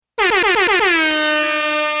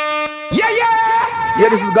Yeah,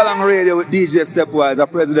 this is Galang Radio with DJ Stepwise.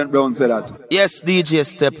 President Brown said that. Yes, DJ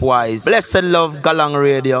Stepwise. Blessed love, Galang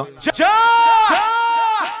Radio.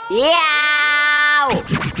 Yeah!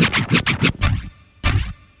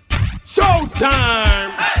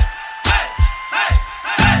 Showtime!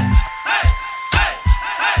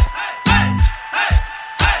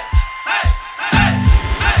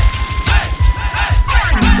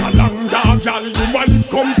 Girl, you are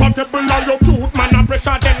compatible and your cute man a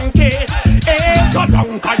pressure them case. Hey,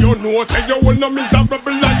 Galang, cause you know say you will no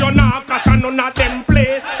miserable and you not catch none of them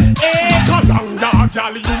place. Hey, Galang,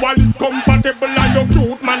 girl, you are compatible and your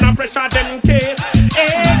cute man a pressure them case.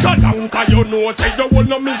 Hey, Galang, cause you know say you will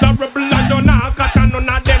no miserable and you not catch none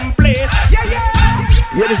of them place.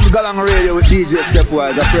 Yeah, this is Galang Radio with DJ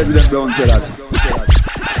Stepwise. President Brown said that.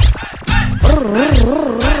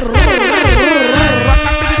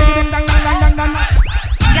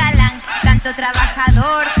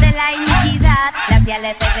 Trabajador de la iniquidad, le hacía el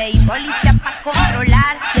FBI policía pa'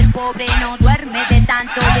 controlar. Y el pobre no duerme de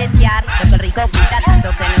tanto desear, porque el rico cuida tanto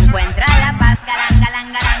que no encuentra la paz. Galang,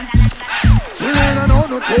 galang, galang, galang.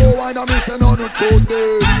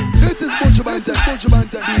 This is Bunch of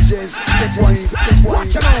DJs.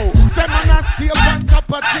 Watch it out. Say man a stay on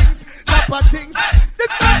top of things. The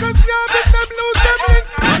suckers can't make them lose them links.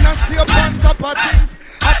 Man a stay on top of things.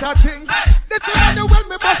 Other things. This is the world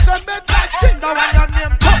me bust them bed like thing. That one your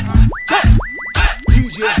name Chuck.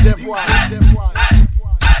 DJ Stepwise.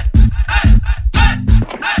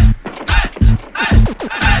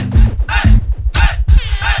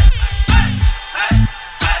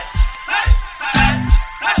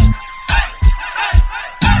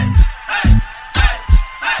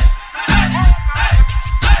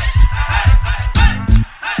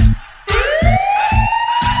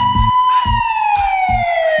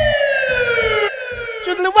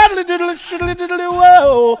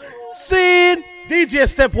 Whoa. See DJ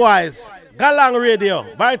Stepwise, Galang Radio.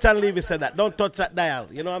 Barton Levy said that. Don't touch that dial.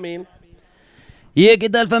 You know what I mean? Y ¿qué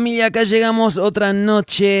tal, familia? Acá llegamos otra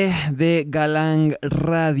noche de Galang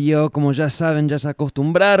Radio. Como ya saben, ya se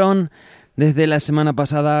acostumbraron. Desde la semana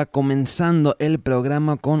pasada comenzando el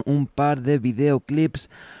programa con un par de videoclips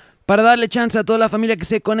para darle chance a toda la familia que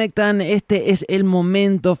se conectan. Este es el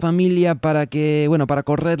momento, familia, para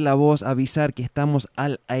correr la voz, avisar que estamos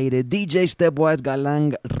al aire. DJ Stepwise,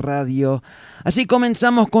 Galang Radio. Así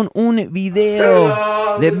comenzamos con un video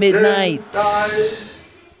de Midnight.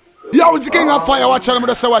 Yo, it's the King of Fire, watch them,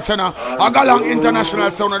 just watch now. A Galang International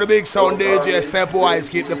sound of the big sound, DJ Stepwise,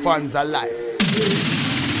 keep the fans alive.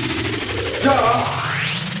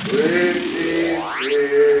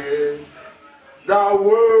 The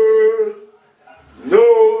world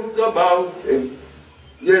knows about him.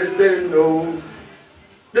 Yes, they knows.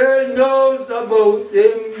 They knows about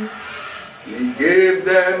him. He gave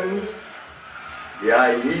them the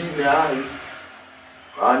hyena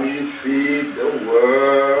and he feed the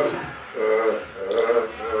world.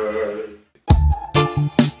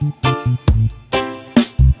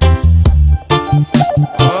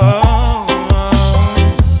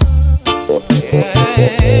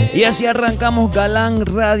 Y así arrancamos Galang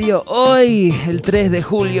Radio hoy, el 3 de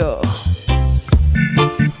julio.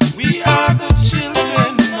 We are the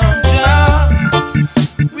children of Jah.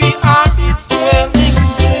 We are His dwelling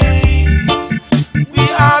place. We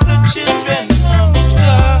are the children of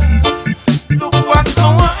Jah. Look what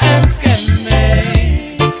our hands can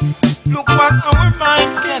make. Look what our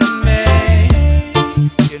minds can make.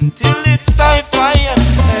 Until it's sci-fi and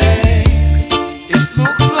play, it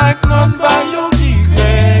looks like none by your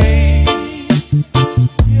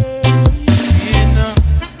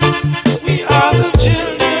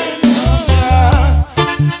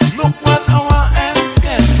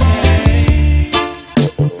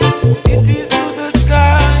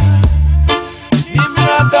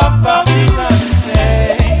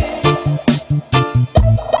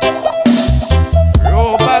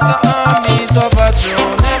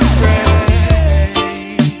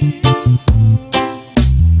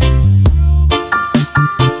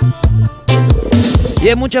Y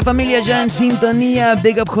hay mucha familia ya en sintonía.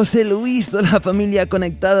 Big up José Luis, toda la familia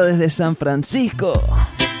conectada desde San Francisco.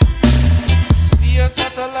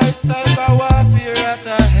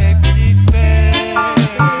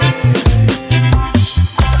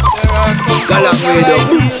 Galang Radio.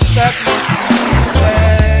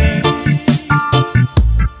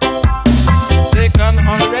 They can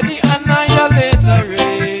already annihilate a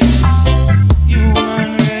race,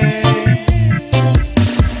 human race.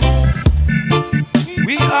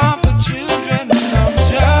 We are the children of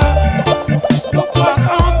Jah. Look what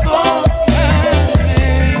our thoughts can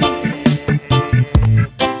make.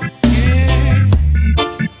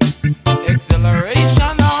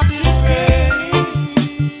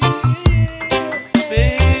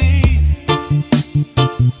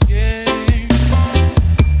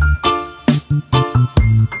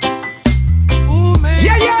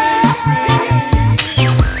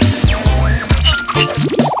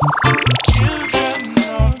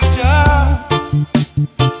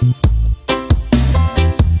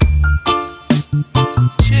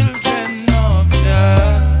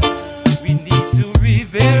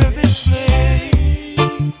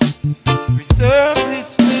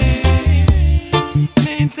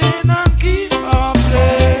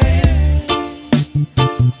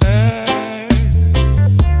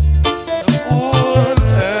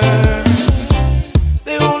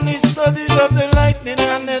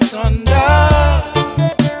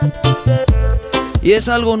 Y es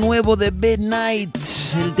algo nuevo de Midnight.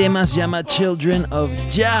 El tema se llama Children of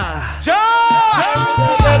Jah.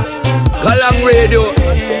 Galang Radio.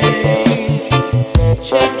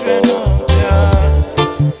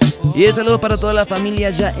 Y el saludo para toda la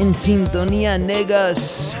familia ya en sintonía.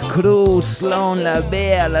 Negas, Cruz, Sloan, La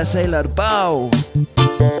Bea, la Sailor Pau.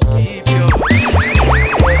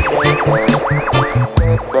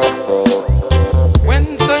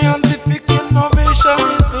 When scientific innovation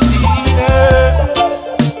is the leader,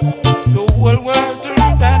 the whole world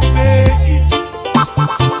turned that page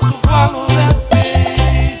to follow that page.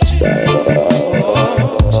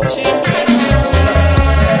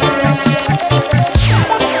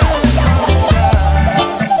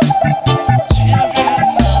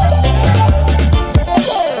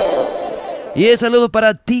 Y el saludo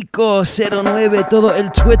para Tico09, todo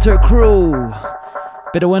el Twitter crew.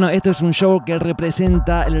 Pero bueno, esto es un show que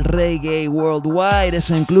representa el reggae worldwide,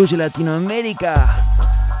 eso incluye Latinoamérica.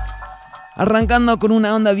 Arrancando con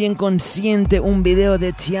una onda bien consciente, un video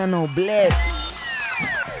de Tiano Bless.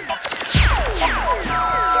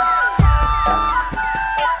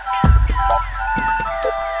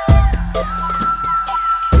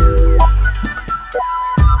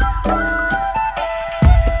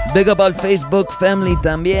 Big up al Facebook family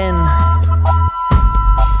también.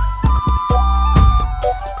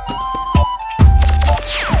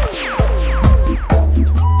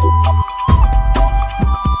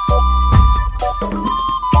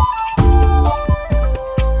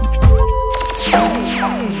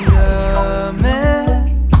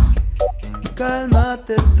 Calma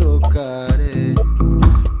te tocaré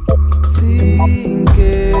sin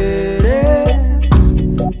querer,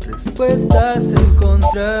 respuestas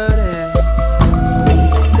encontraré.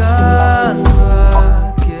 Canto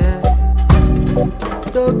aquí,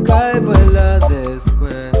 toca y vuela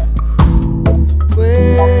después.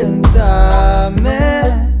 Cuéntame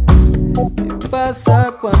qué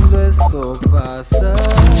pasa cuando esto pasa.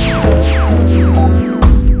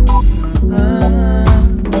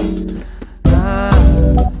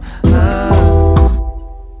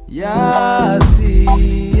 Y así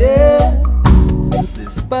es,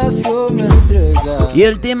 despacio me entrega. Y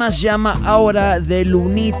el tema se llama Ahora de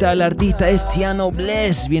Lunita. El artista es Tiano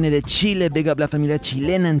Bless, viene de Chile. Big up la familia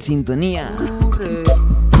chilena en sintonía.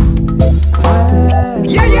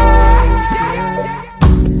 Yeah, yeah.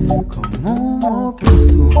 Como humo que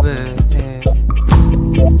sube,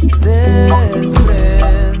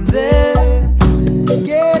 desprende.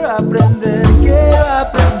 Quiero aprender, quiero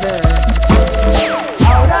aprender.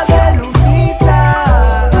 Ahora de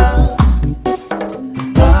lunita,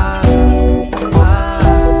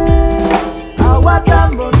 agua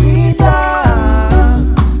tan bonita,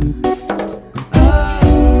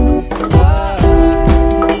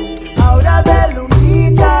 ahora de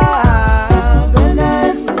lunita, ven a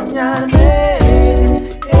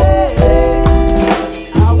enseñarme,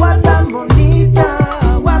 agua tan bonita,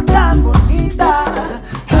 agua tan bonita.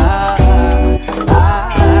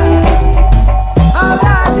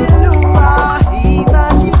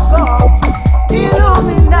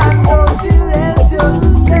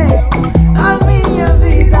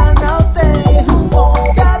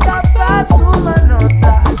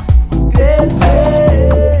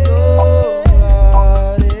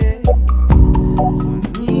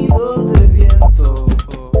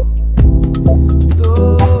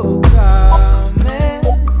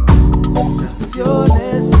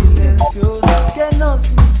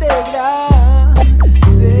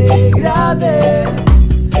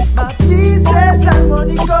 Matices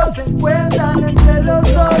armónicos se encuentran entre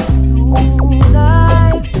los dos.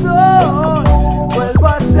 Luna y sol, vuelvo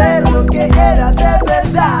a ser lo que era de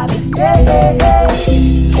verdad.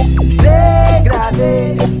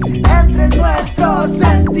 Degradés entre nuestros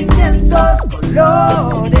sentimientos.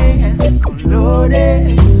 Colores,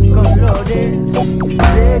 colores, colores.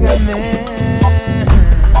 Entrégame,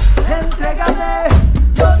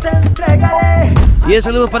 yo te entregaré. Y el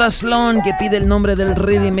saludo para Sloan, que pide el nombre del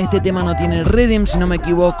rhythm. Este tema no tiene rhythm, si no me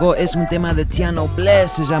equivoco. Es un tema de Tiano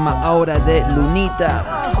Bless, se llama Ahora de Lunita.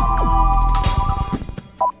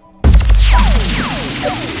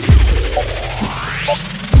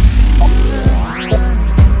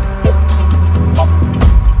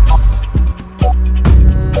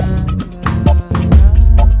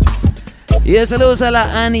 Y el saludos a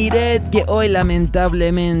la Aniret, que hoy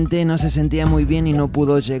lamentablemente no se sentía muy bien y no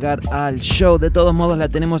pudo llegar al show. De todos modos la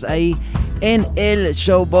tenemos ahí en el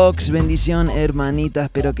showbox. Bendición, hermanita,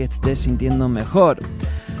 espero que estés sintiendo mejor.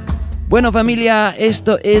 Bueno, familia,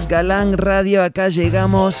 esto es Galang Radio. Acá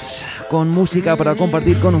llegamos con música para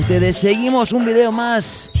compartir con ustedes. Seguimos un video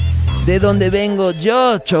más De donde vengo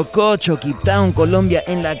yo, Chocó, Choquitown, Colombia,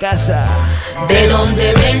 en la casa. De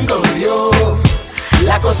donde vengo yo,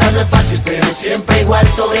 la cosa no es fácil, pero siempre igual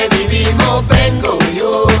sobrevivimos. Vengo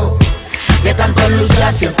yo, de tanto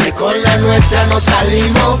luchar, siempre con la nuestra nos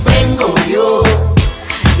salimos. Vengo yo,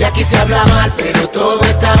 y aquí se habla mal, pero todo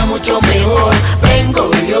está mucho mejor. Vengo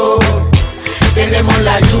yo, tenemos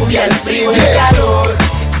la lluvia, el frío y el calor.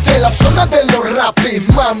 De la zona de los rapis,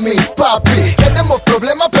 mami, papi, tenemos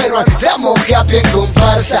problemas pero andamos happy en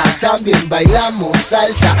comparsa. También bailamos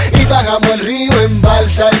salsa y bajamos el río en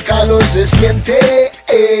balsa. El calor se siente,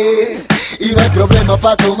 y no hay problema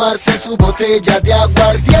para tomarse su botella de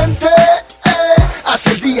aguardiente.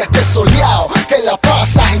 Hace el día esté soleado, te la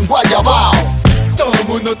pasas en Guayabao. Todo el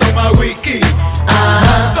mundo toma whisky,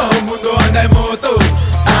 ajá. Todo el mundo anda en moto,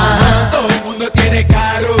 ajá. Todo el mundo tiene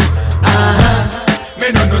carro, ajá.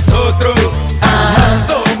 Menos nosotros, ajá.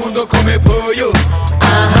 Todo el mundo come pollo,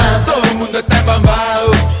 ajá. Todo el mundo está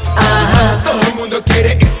embambado, ajá. Todo el mundo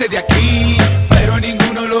quiere irse de aquí, pero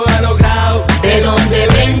ninguno lo ha logrado. De donde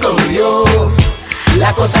vengo yo,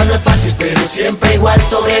 la cosa no es fácil, pero siempre igual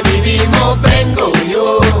sobrevivimos. Vengo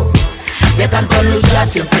yo, de tanto luchar,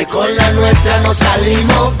 siempre con la nuestra nos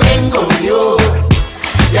salimos. Vengo yo,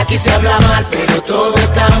 y aquí se habla mal, pero todo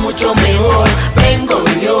está mucho mejor. Vengo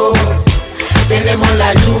yo, tenemos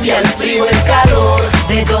la lluvia, el frío, el calor.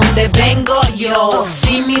 De donde vengo yo,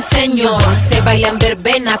 sí mi señor, se baila en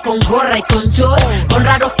verbena con gorra y con short, con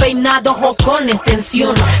raros peinados o con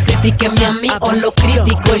extensión. Critíquenme a mí o lo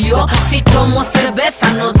critico yo. Si tomo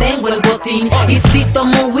cerveza no tengo el botín, y si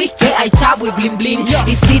tomo whisky hay chavo y blin blin,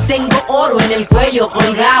 y si tengo oro en el cuello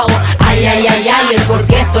colgado, ay ay ay ay, el por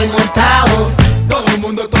qué estoy montado. Todo el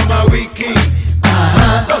mundo toma whisky,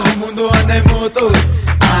 ajá. Todo el mundo anda en moto,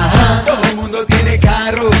 ajá. Todo el mundo tiene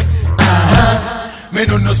carro, ajá.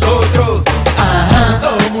 Menos nosotros, ajá.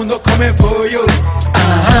 Todo el mundo come pollo,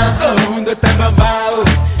 ajá. Todo el mundo está embambado,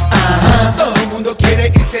 ajá. Todo el mundo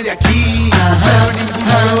quiere irse de aquí, ajá. Pero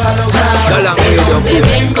ninguno lo ha logrado. De donde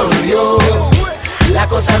vengo yo, la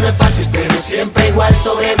cosa no es fácil, pero siempre igual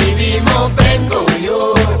sobrevivimos. Vengo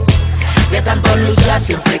yo, de tanto luchar,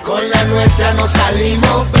 siempre con la nuestra nos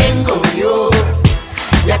salimos. Vengo yo,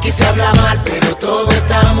 y aquí se habla mal, pero todo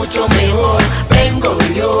está mucho mejor. Vengo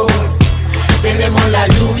yo, tenemos la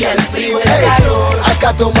lluvia, el frío, el calor.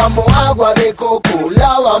 Acá tomamos agua de coco,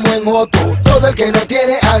 lavamos en moto. Todo el que no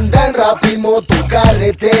tiene anda en rapimoto.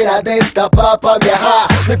 Carretera de esta pa' viajar.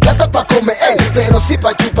 No hay plata pa' comer, pero sí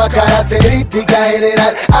pa' chupar. Característica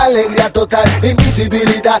general, alegría total,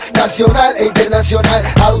 invisibilidad nacional e internacional.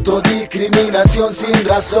 Autodiscriminación sin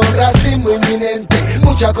razón, racismo inminente,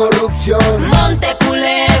 mucha corrupción. Monte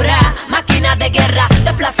Culebra, máquina de guerra,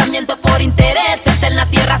 desplazamiento por intereses en la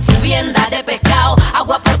tierra, subienda de pescado,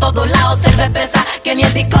 agua por todos lados, cerveza que ni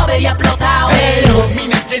el Discovery ha explotado.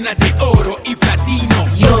 Minas llenas de oro y platino,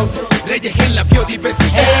 yo, reyes en la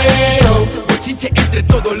biodiversidad, bochinche entre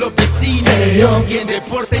todos los vecinos, y en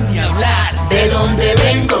deporte ni hablar. De donde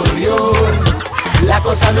vengo yo, la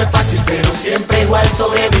cosa no es fácil, pero siempre igual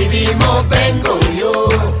sobrevivimos. Vengo yo,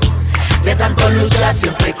 de tanto luchar,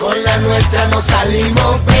 siempre con la nuestra nos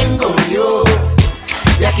salimos. Vengo yo,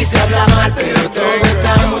 y aquí se habla mal, pero todo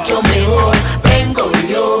está mucho mejor. Vengo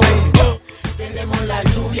yo, tenemos la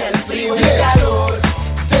lluvia, el frío y el calor.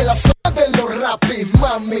 De la zona de los rapis,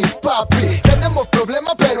 mami, papi, tenemos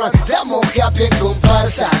problemas pero andamos happy en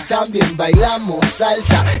comparsa. También bailamos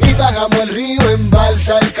salsa y bajamos el río en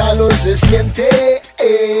balsa. El calor se siente,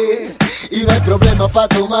 y no hay problema para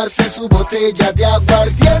tomarse su botella de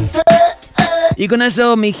aguardiente. Y con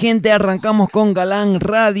eso, mi gente, arrancamos con Galán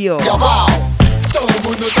Radio. Todo el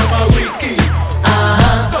mundo toma whisky,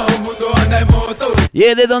 ajá. Todo el mundo anda en moto. Y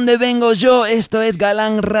de donde vengo yo, esto es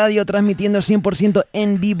Galán Radio, transmitiendo 100%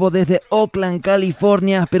 en vivo desde Oakland,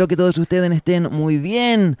 California. Espero que todos ustedes estén muy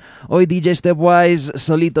bien. Hoy DJ Stepwise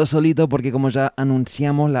solito, porque como ya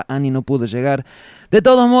anunciamos, la Ani no pudo llegar. De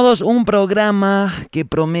todos modos, un programa que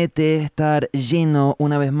promete estar lleno,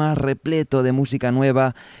 una vez más, repleto de música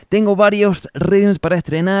nueva. Tengo varios rhythms para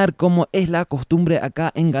estrenar, como es la costumbre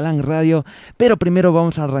acá en Galán Radio. Pero primero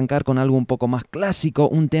vamos a arrancar con algo un poco más clásico,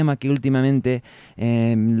 un tema que últimamente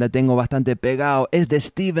la tengo bastante pegado. Es de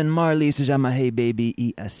Stephen Marley, se llama Hey Baby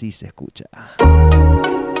y así se escucha.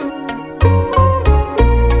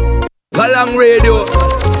 Galán Radio.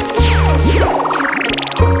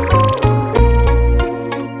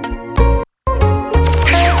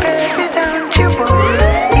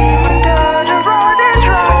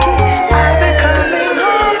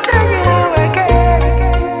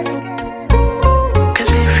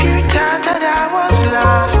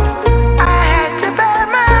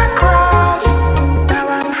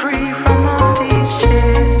 Free.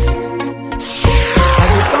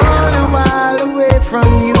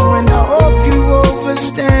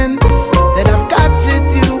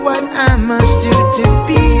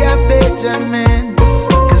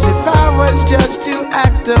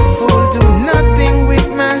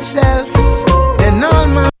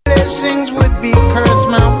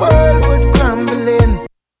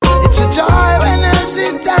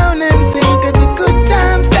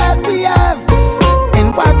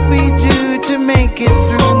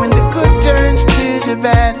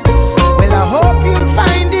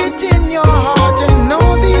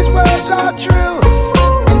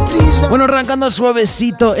 Bueno, arrancando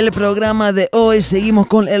suavecito el programa de hoy, seguimos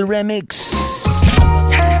con el remix.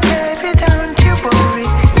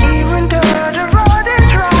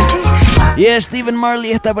 Y es Stephen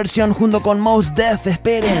Marley esta versión junto con Mos Def,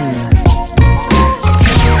 esperen.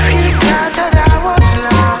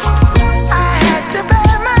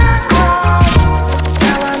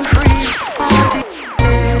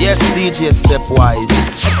 Yes, DJ Stepwise.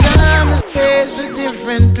 A time and space, a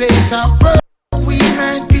different place. How broke we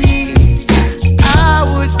might be. I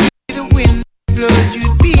would be the wind that blows,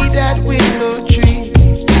 you'd be that willow tree.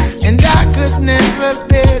 And I could never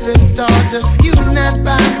bear the thought of you not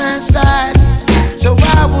by my side. So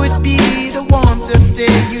I would be the warmth of day,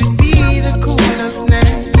 you'd be the cool of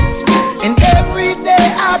night. And every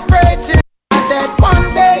day I pray to God that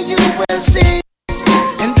one day you will see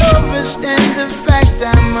and understand the fact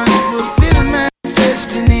I must fulfill my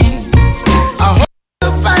destiny. I hope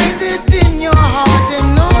to find it in your heart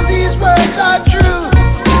and know these words are true.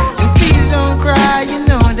 And please don't cry, you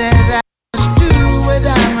know that I must do what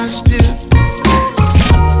I must do.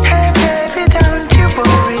 Hey baby, don't you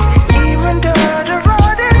worry, even though the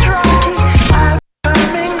road is rocky, I'm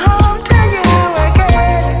coming home to you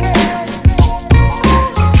again.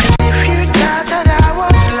 'Cause if you thought that I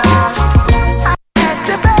was lost, I had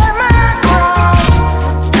to bear my cross.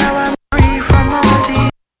 Now I'm free from all these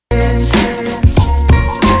sins.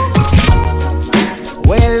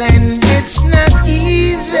 Well, and it's not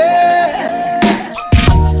easy.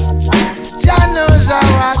 Jah knows how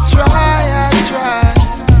I try.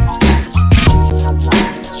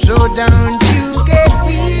 So don't you get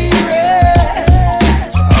weary.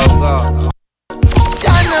 Oh God.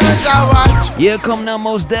 Jah knows how I try. Here come now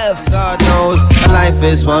Mos Def. God knows life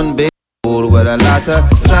is one big pool with a lot of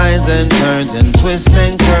signs and turns and twists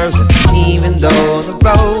and curves. And even though the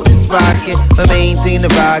road is rocky, we maintain the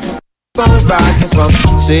rocket. Go rocking from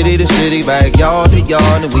city to city, backyard to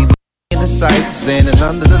yard, and we in the sights, standing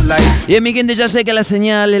under the light. Bien, mi gente, ya sé que la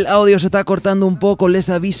señal, el audio se está cortando un poco. Les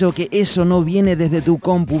aviso que eso no viene desde tu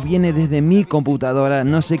compu, viene desde mi computadora.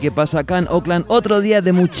 No sé qué pasa acá en Oakland. Otro día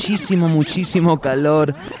de muchísimo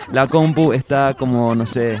calor. La compu está como, no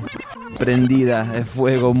sé, prendida, es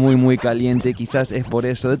fuego muy caliente, quizás es por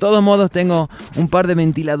eso. De todos modos, tengo un par de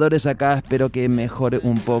ventiladores acá, espero que mejore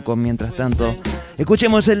un poco. Mientras tanto,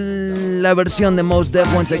 escuchemos la versión de Mos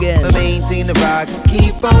Def once again. Maintain the rock,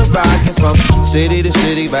 keep on rocking from city to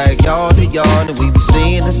city, backyard to yard, and we be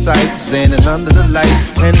seeing the sights, standing under the lights,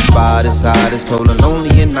 and the spot is hot, it's cold and lonely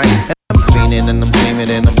at night. I'm fiending and I'm dreaming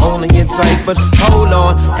and I'm holding it tight, but hold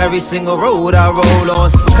on, every single road I roll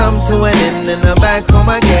on come to an end and I'm back home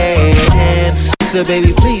again. So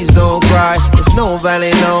baby, please don't cry. It's no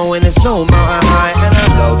valley low and it's no mountain high, and our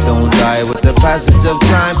love don't die with the passage of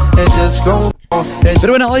time. It just grows.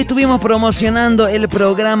 Pero bueno, hoy estuvimos promocionando el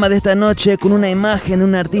programa de esta noche con una imagen de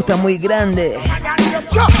un artista muy grande.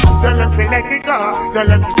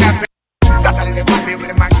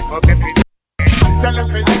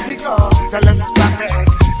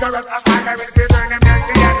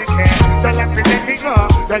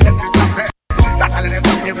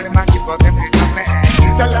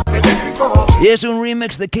 Y es un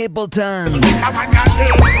remix de Capleton.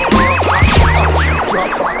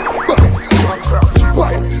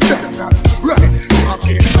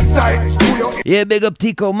 Yeah, big up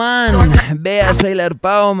Tico Man, Bea, Sailor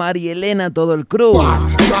Pao, María Elena, todo el crew.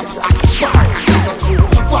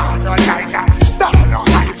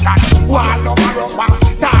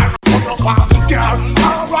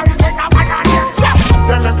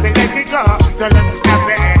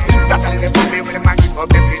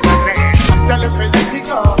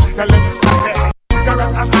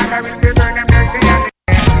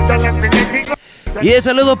 Y el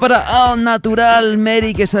saludo para Al Natural,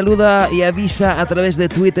 Mary, que saluda y avisa a través de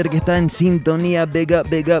Twitter que está en sintonía. Big up,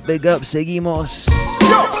 big up, big up. Seguimos.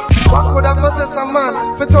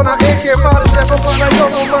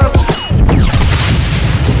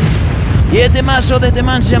 Y el temazo de este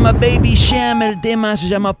man se llama Baby Sham, el tema se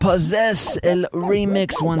llama Possess, el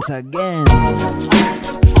remix once again.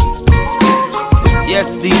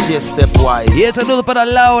 Yes, DJ Stepwise. Y el saludo para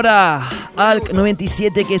Laura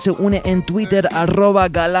Alk97, que se une en Twitter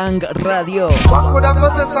 @GalangRadio.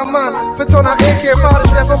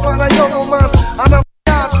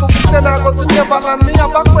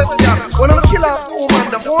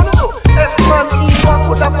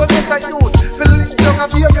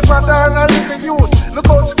 Look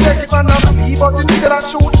how she take it on a flea, but instead I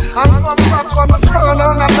shoot and come back on the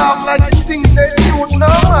corner and I laugh like you think say cute. No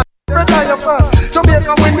man, brother you man.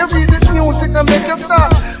 Jamaica when you read the music and make you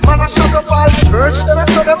sad. Man I shut up all church, then I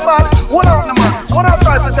shut them bad. Hold on man, what I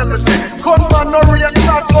try to tell you say, gun man no real get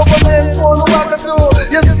back government for what to do.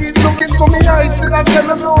 You see it looking to me eyes, did I tell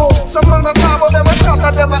you no? Some man a talk about them a shot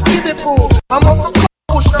at them a idiot fool. I must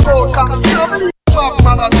push the road, cause I can't believe what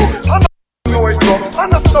man I do. I know it go,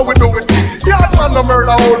 and that's how we do it. Yeah, man no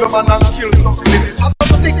murder older man and kill something. As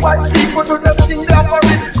some sick white people do them thing they are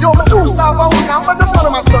worried. Yo, me do some of them, but the man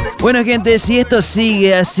of my study. Bueno, gente, si esto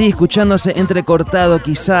sigue así, escuchándose entrecortado,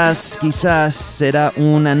 quizás será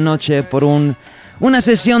una noche por una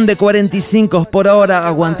sesión de 45 por hora.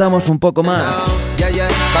 Aguantamos un poco más.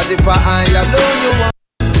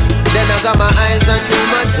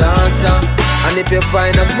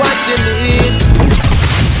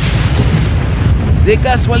 De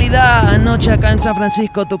casualidad, anoche acá en San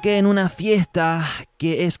Francisco toqué en una fiesta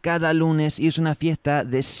que es cada lunes y es una fiesta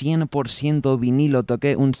de 100% vinilo.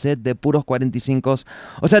 Toqué un set de puros 45.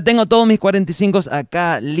 O sea, tengo todos mis 45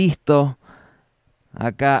 acá listo.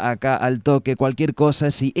 Acá al toque, cualquier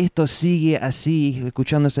cosa. Si esto sigue así,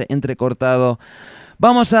 escuchándose entrecortado,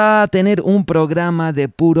 vamos a tener un programa de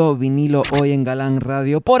puro vinilo hoy en Galán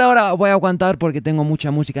Radio. Por ahora voy a aguantar porque tengo mucha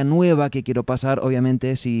música nueva que quiero pasar.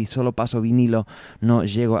 Obviamente, si solo paso vinilo, no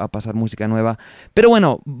llego a pasar música nueva. Pero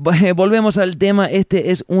bueno, volvemos al tema.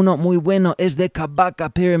 Este es uno muy bueno. Es de Kabaka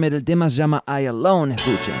Pyramid. El tema se llama I Alone.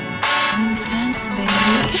 Escuchen.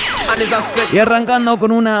 Y arrancando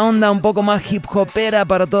con una onda un poco más hip hopera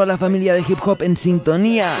para toda la familia de hip hop en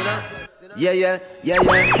sintonía. Yeah.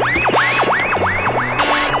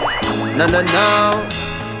 No.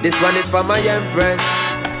 This one is for my empress.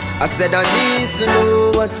 I said I need to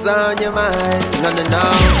know what's on your mind. No.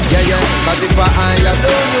 Yeah. Cause if I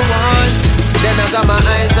alone you want, then I got my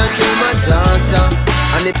eyes on you, my daughter.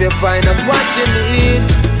 And if you find us what you need,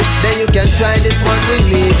 then you can try this one with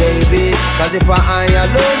me, baby. Cause if I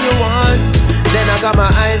alone you want, then I got my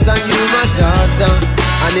eyes on you, my daughter.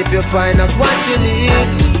 And if you find us what you need,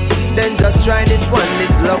 then just try this one.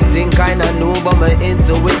 This love thing kinda new, but I'm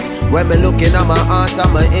into it. When me looking at my heart,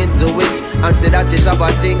 I'm into it. And say that it's have a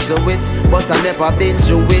thing to it, but I never been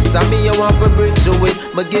through it. And me you want to bring to it,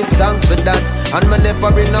 me give thanks for that. And me never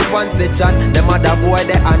bring up fancy chat. Them other boy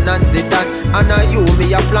they are Nancy that. And I you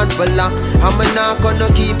me a plan for luck. And me not gonna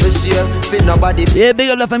keep a share for nobody. Big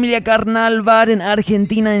up la familia Carnal Bar en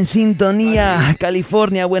Argentina en sintonía.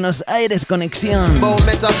 California, Buenos Aires, conexión. About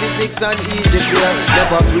metaphysics and easy prayer.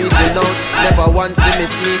 Never preaching out, never once see me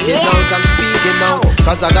sneaking out. I'm speaking out,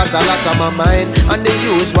 cause I got a lot on my mind. And the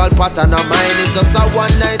usual pattern of mine is just a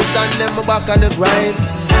one night stand, then me back on the grind.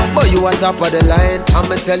 But you on top of the line,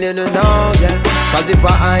 I'ma tell you now, yeah. Cause if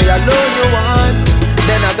I alone you want,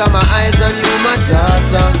 then I got my eyes on you, my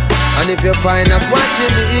daughter. And if you find us what you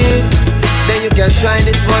need, then you can try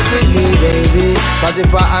this one with me, baby. Cause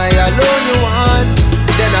if I alone you want,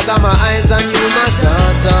 then I got my eyes on you, my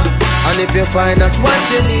daughter. And if you find us what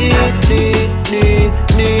you need.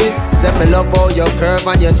 Say me love how your curve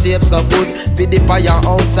and your shape so good. For the fire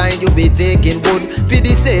outside you be taking wood. For the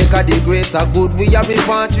sake of the greater good. We are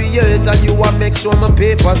repatriate and you want make sure my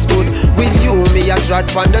papers good. With you me a trod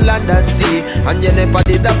from the land and sea. And you never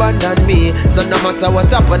did abandon me. So no matter what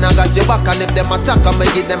happen I got your back. And if them attack I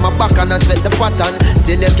give them a back and I set the pattern.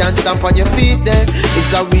 Still you can't stamp on your feet there. It's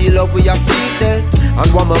a real love we are seek there. And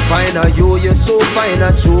what me find on you, you're so fine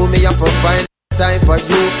and true. Me have to find time for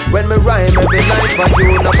you. When me rhyme every line for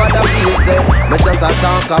you. Nobody feel say me just a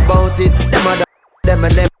talk about it. Them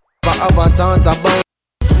and never ever talk about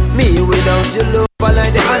me without you. Look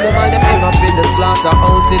like the animal them hang up in the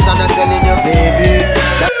slaughterhouses. And I'm telling you baby,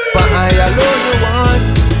 that I alone you want,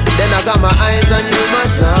 then I got my eyes on you, my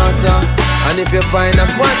daughter. And if you find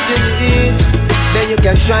us what you need, then you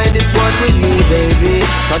can try this one with me, baby.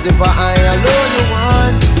 Cause if I alone you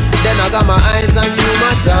want, then I got my eyes on you,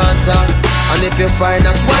 my daughter. And if you find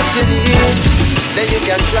us what you need, then you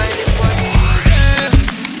can try this one.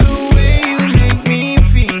 The way you make me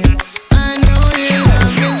feel, I know you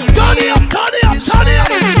love me. Turn it up.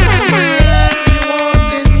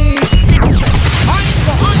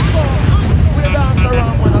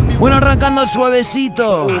 Bueno, arrancando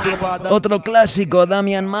suavecito. Otro clásico,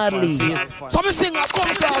 Damian Marley. Satisfy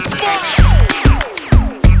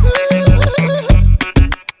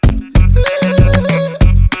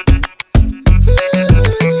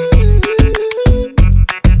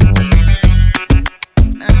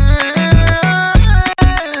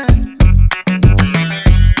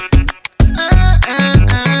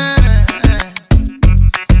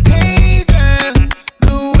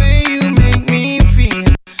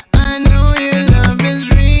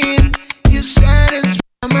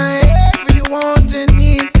my every want and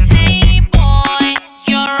need.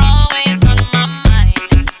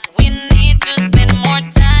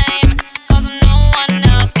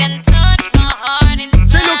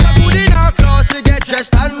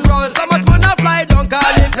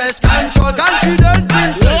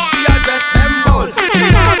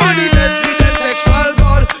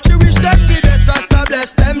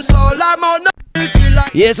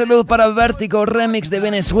 Oye, saludos para Vértigo, remix de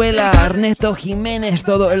Venezuela, Ernesto Jiménez,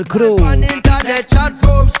 todo el crew.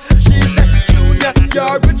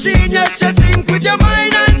 You're a genius, you think with your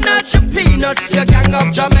mind and not your peanuts. Your gang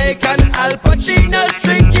of Jamaican Al Pacinos,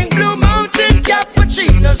 drinking Blue Mountain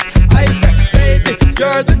cappuccinos. I say, baby,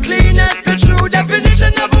 you're the cleanest, the true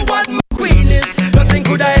definition of what my queen is. Nothing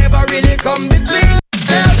could I ever really come between.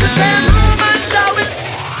 They're the same room and shower.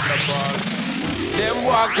 Them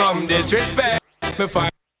walk come disrespect, me find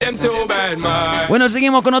them too bad, man. Bueno,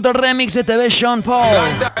 seguimos con otro remix de TV Sean Paul.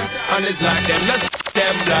 And it's like them, not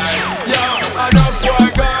them blind. Yo, enough boy,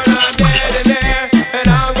 girl, I'm dead in there. And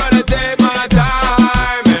I'm gonna take my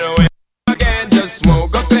time. And away again, just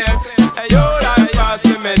smoke a clear. Hey, yo, like yours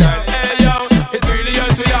to me, that. Hey, yo, it's really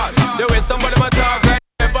hurt to y'all. The way somebody ma talk like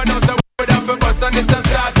never know the word of a bus and it's a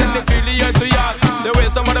start. And it's really hurt to y'all. The way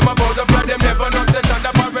somebody ma pose up for them never know the shot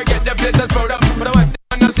up or get the place that's proud up. But I want thing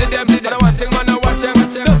man, I see them, see them. I want thing man, I watch them.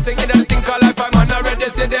 Nothing in that thing called life, I'm on already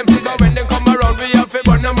see them. See them when they come around, we have to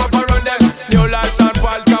burn them up around them. New life Sean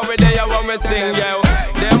Paul, cause we there, want me sing, yo.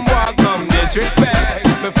 Them walk come disrespect,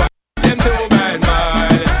 me find them too bad,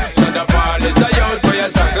 man. Sean Paul is a youth for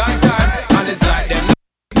your shot long time, and it's like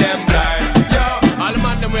them blind. Yo, all the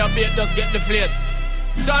man them we have beat just get deflated.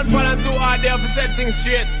 Sean Paul and too hard there for set things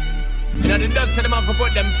straight. You know the dogs to them have to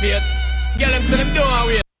put them feet. Girl them say them don't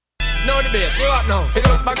wait. No debate, you up now. They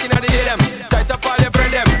look back in the day them. Sight up all your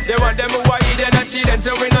friend them. They want them who are eating and cheating, so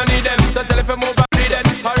we don't need them. So tell if you move and bleed them,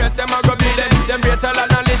 or rest them and go bleed them. Them rate a lot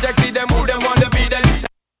and reject them, who them want to be them.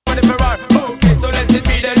 Want the Ferrari, okay, so let it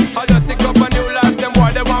be them. I just take up a new life, them boy,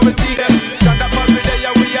 they want to see them. Shut up all with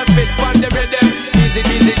them, we are spit on the rhythm. Easy,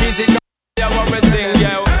 easy, easy, yeah, what we sing,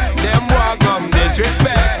 yeah. Them walk come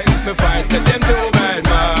disrespect, me fight to them too bad,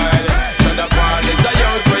 man. Shut up all, it's a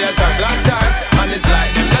youth for your shot long time, and it's like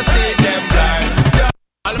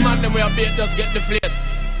all the man them we have beat just get deflated.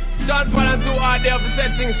 Sean Paul and too hard there for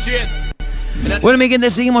set things straight. Bueno, mi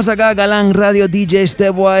gente, seguimos acá, Galán Radio, DJ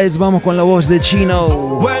Stepwise. Vamos con la voz de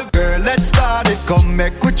Chino. Well, girl, let's start it. Come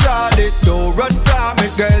make we try it. Don't run from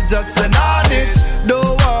it, girl, just send on it. Don't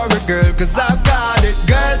worry, girl, cause I've got it.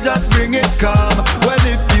 Girl, just bring it, come. Well,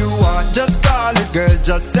 if you want, just call it. Girl,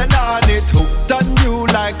 just send on it. Hooked on you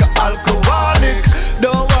like an alcoholic.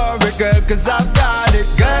 Don't worry, girl, cause I've got it.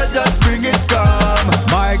 Girl, just bring it, come.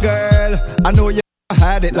 My girl, I know you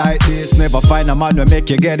had it like this. Never find a man who make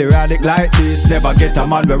you get erratic like this. Never get a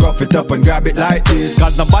man who rough it up and grab it like this.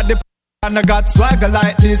 Cause nobody and I got swagger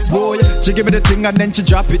like this, boy. She give me the thing and then she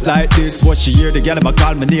drop it like this. What she hear the girl, I'ma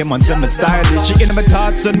call my name and say me stylish. She in my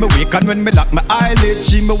thoughts and me wake and when me lock my eyelid.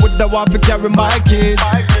 She me would the want to carry my kids.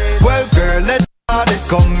 Well, girl, let's start it.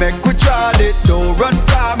 Come make we try it. Don't run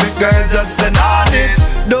from it, girl, just send on it.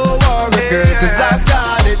 Don't worry, girl, cause I've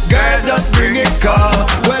got it. Girl, just bring it, come.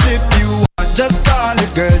 Well, if you want, just call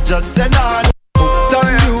it, girl, just send on it. Hooked on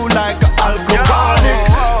you like an alcoholic.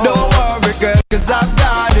 Don't worry, girl, cause I've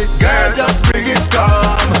got it. Girl, just bring it,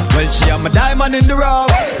 come. Well, she am a diamond in the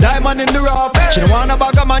rough, diamond in the rough. She don't want a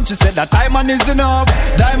bag of man, she said that diamond is enough.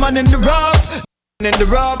 Diamond in the rough, in the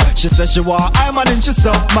rub. She says she want I'm on and she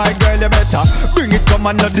stop. My girl, you better bring it, come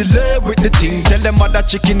on, no delay with the thing. Tell them other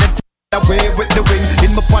chicken it away with the wing.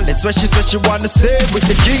 In my palace where she says she wanna stay with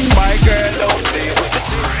the king. My girl, don't play with the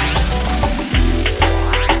thing.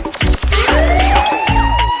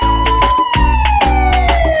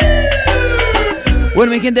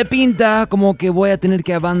 Bueno, mi gente, pinta como que voy a tener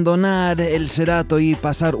que abandonar el Cerato y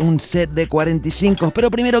pasar un set de 45. Pero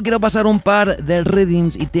primero quiero pasar un par de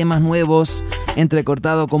rhythms y temas nuevos,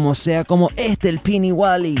 entrecortado como sea, como este, el Pini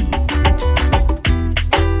Wally.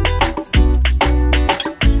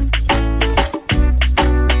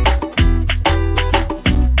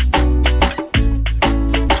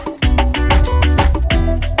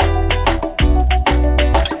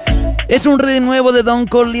 Es un rhythm nuevo de Don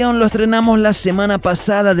Corleone, lo estrenamos la semana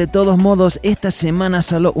pasada. De todos modos, esta semana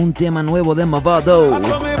salió un tema nuevo de Mavado.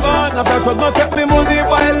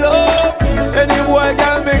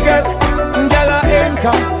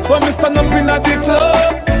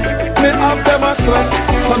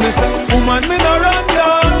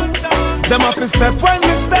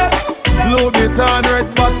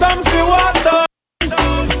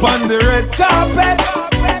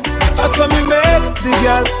 I saw me make the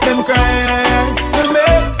girl, them cry. Me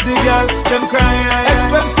make the girl, them cry.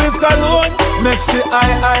 Expensive cologne, make she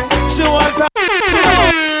eye. She want a Baby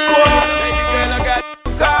girl, I got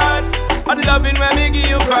you caught. All the loving when me give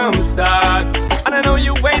you from start. And I know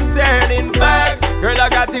you ain't turning back. Girl, I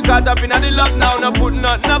got you caught up in the love now. No put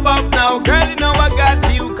nothing above now. Girl, you know I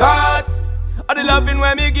got you caught. All the loving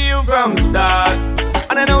when me give you from start.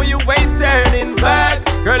 And I know you ain't turning back.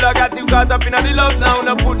 Girl, I got you caught up in the love now.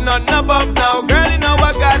 No put nothing above now. Girl, you know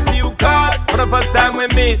I got you caught. For the first time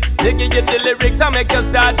with me, they give you the lyrics, I make you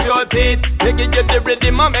start your teeth. They give you the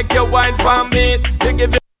rhythm, I make you wine for me. They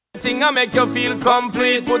give you thing, I make you feel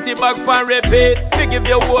complete. Put it back and repeat. They give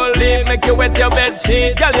you whole lead, make you wet your bed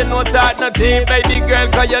sheet. Girl, you know that nothing. Baby girl,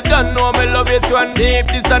 cause you don't know me love it one deep.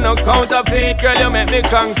 This is no counterfeit. Girl, you make me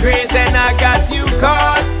concrete. And I got you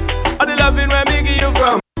caught. All the loving when me give you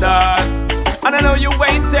from start. And I know you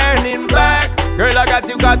ain't turning back. Girl, I got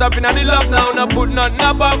you caught up in the love now. No put nothing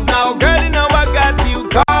above now. Girl, you know I got you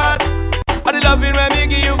caught. All the loving when me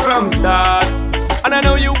give you from start. And I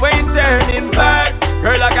know you ain't turning back.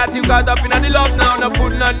 Girl, I got you caught up in the love now. No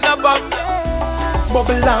put nothing above.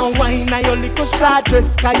 Bubble and wine and your little short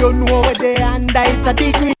dress. Cause you know where they under it a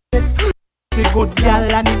degree. It's a good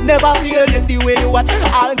girl and it never feel you the way you want.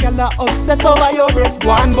 All girl are obsessed over your breast.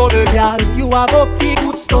 One bubble girl, you have up the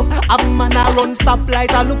good stuff. Have man a run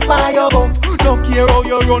stoplight and look by your buff. No care how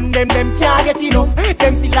you run them can't get enough.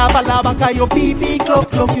 Them still have a lava cause your PP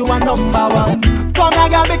club. Look, you are number one. Come here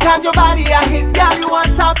girl because your body a hit. Girl, you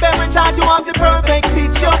want top every chart. You have the perfect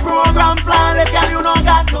pitch. Your program flawless. Girl, you don't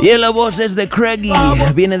got no. Y la voz es de Craigie,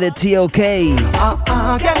 viene de T.O.K. Girl,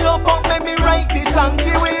 you fuck me write this song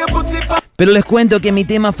the way you put it. Pero les cuento que mi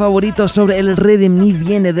tema favorito sobre el Rhythm ni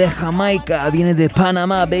viene de Jamaica, viene de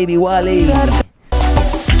Panamá, Baby Wally.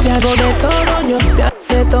 Te hago de todo, yo te hago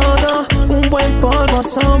de todo. Un buen polvo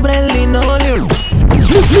sobre el linóleo.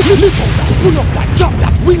 Pull up that, drop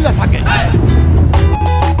that, wheel it again.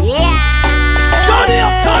 Yeah. Turn it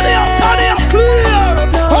up, turn it up, turn it up, clear.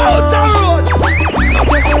 Hold down.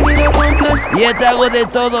 Y te hago de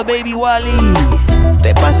todo, Baby Wally.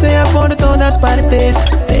 Te pasea por todas partes,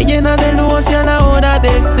 te llena de luz y a la hora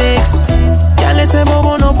del sex. Ya ese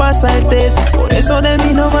bobo no pasa el test, por eso de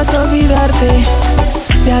mí no vas a olvidarte.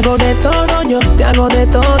 Te hago de todo, yo te hago de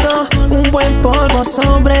todo. Un buen polvo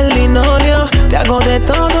sobre el linóleo. Te hago de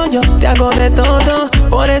todo, yo te hago de todo.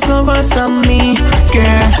 Por eso vas a mí,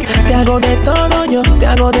 girl. Te hago de todo, yo te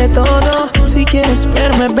hago de todo. Si quieres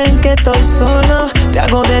verme, ven que estoy solo. Te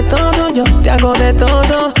hago de todo, yo te hago de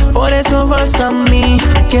todo. Por eso vas a mí,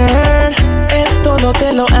 girl. El todo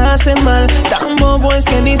te lo hace mal. Tan bobo es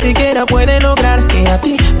que ni siquiera puede lograr que a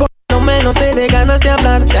ti menos te dé ganas de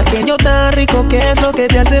hablar de aquello tan rico que es lo que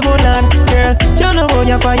te hace volar, girl. Yo no voy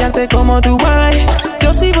a fallarte como Dubai.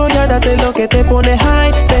 Yo sí voy a darte lo que te pone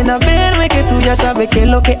high. Ven a verme que tú ya sabes que es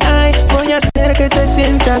lo que hay. Voy a hacer que te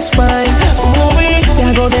sientas fine. Uy, te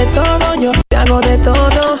hago de todo, yo te hago de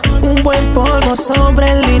todo. Un buen polvo sobre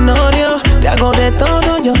el linóleo. Te hago de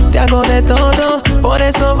todo, yo te hago de todo. Por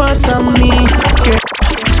eso vas a mí, girl.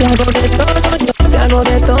 Te hago de todo, yo te hago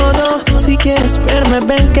de todo. Si quieres verme,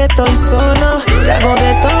 ven que estoy solo. Te hago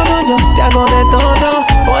de todo, yo te hago de todo.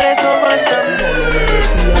 Por eso vas a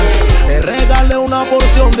mí. Te regalé una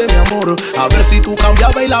porción de mi amor, a ver si tú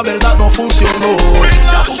cambiabas y la verdad no funcionó.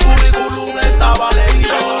 Ya tu currículum estaba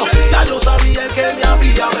leído, ya yo sabía que me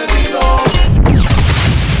había metido.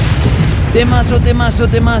 Temazo, temazo,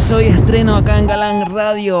 temazo y estreno acá en Galán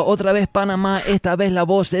Radio. Otra vez Panamá, esta vez la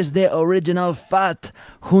voz es de Original Fat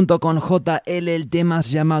junto con JL. El tema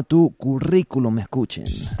se llama Tu Currículum, escuchen.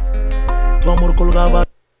 Tu amor colgaba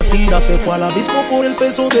tira, se fue al abismo por el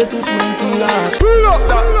peso de tus mentiras.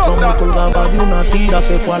 Tu amor colgaba de una tira,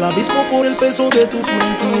 se fue al abismo por el peso de tus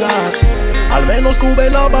mentiras. Al menos tuve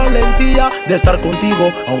la valentía de estar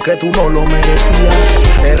contigo, aunque tú no lo merecías.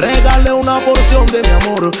 Te regalé una porción de mi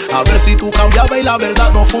amor, a ver si tú cambiabas y la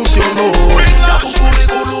verdad no funcionó. Ya tu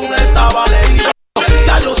currículum estaba leído,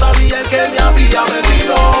 ya yo sabía que me había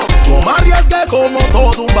metido. Yo me arriesgué como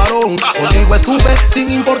todo un varón, contigo estuve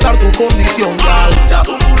sin importar tu condición. Ya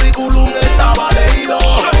tu currículum estaba leído,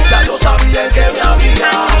 ya yo sabía que me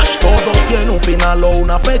había. Todo tiene un final o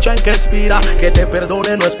una fecha en que expira. Que te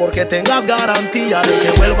perdone no es porque tengas garantía de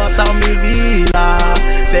que vuelvas a mi vida.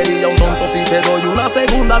 Sería un tonto si te doy una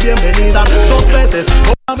segunda bienvenida. Dos veces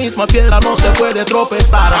con la misma piedra no se puede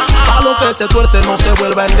tropezar. A lo que se tuerce no se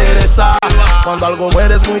vuelve a enderezar. Cuando algo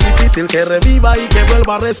muere es muy difícil que reviva y que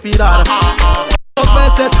vuelva a respirar. Dos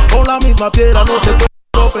veces con la misma piedra no se puede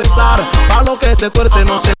tropezar. A lo que se tuerce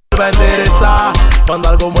no se vuelve a enderezar. Cuando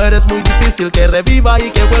algo muere es muy difícil que reviva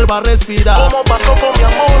y que vuelva a respirar. ¿Cómo pasó con mi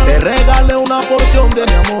amor? Te regalé una porción de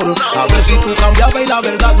mi amor, a ver si tú cambiabas y la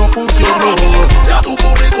verdad no funcionó. Ya tu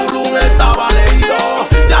currículum estaba leído,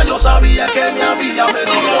 Ya yo sabía que me había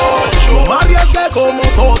metido. Yo me arriesgué como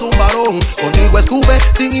todo un varón. Contigo estuve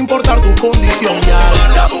sin importar tu condición.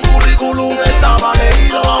 Ya tu currículum estaba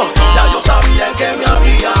leído. Ya yo sabía en que me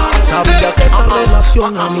había. Sabía que esta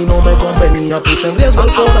relación a mí no me convenía. Puse en riesgo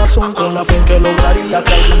el corazón con la fe en que lograría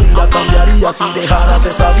que algún día cambiaría. Si dejaras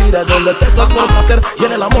esa vida donde el sexo es por placer y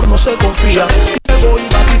en el amor no se confía. Si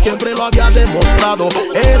egoísta a ti siempre lo había demostrado.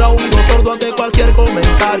 Era oído sordo ante cualquier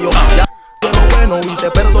comentario. Ya lo bueno y te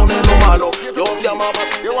perdoné lo malo. Yo te amaba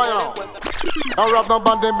sin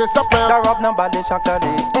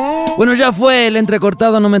Bueno, ya fue el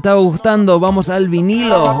entrecortado, no me estaba gustando. Vamos al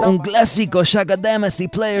vinilo, un clásico, Chaka Demus y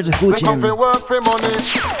Players, escuchen.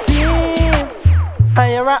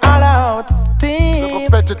 And you're all out thief,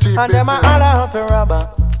 and them are all out for rubber.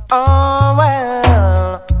 Oh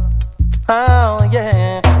well, oh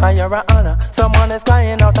yeah, and you're a honor. Someone is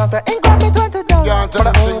crying out and say, "Ain't got me $20."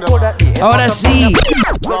 Ahora sí,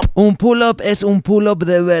 un pull-up es un pull-up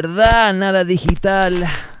de verdad, nada digital.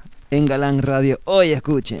 En Galang Radio, hoy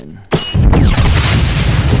escuchen.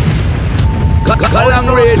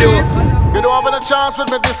 Galang Radio. You don't have any chance with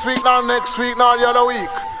me this week, nor next week, nor the other week.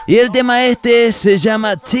 Y el tema este se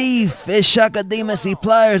llama Thief, es Chaka Demus y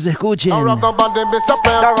Pliers, escuchen. We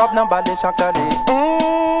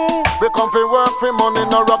come for work for money,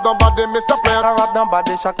 no rob nobody, Mr. Player. No rob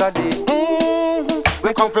nobody, Chaka D.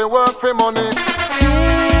 We come for work for money.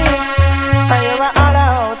 And you're all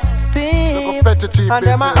out thief, and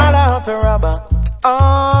them are all out for rubber.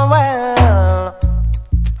 Oh well,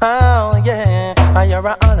 oh yeah, and you're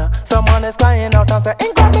a honor. Someone is crying out and say,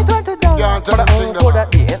 "Ain't got me $20." But who could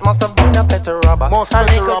that be? It must have been a petty robber. A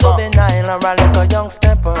little juvenile or a little young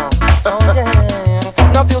stepper. Oh yeah,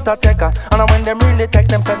 no filter taker. And when them really take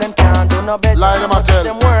them, say them can't do no better. Lie them a tell.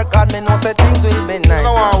 Them work hard, me know say things will be nice.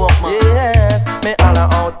 No one work, man. Yes, me all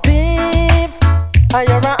out thief, and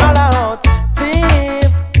you're a all out thief,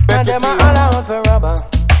 and them a all out for rubber.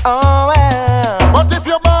 Oh well. But if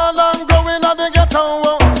you're born and growing at the ghetto,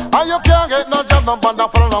 and you can't get no job, no bother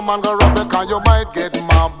for no man go rob because you might get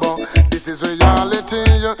mobbed. This is reality,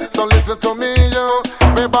 so listen to me, you.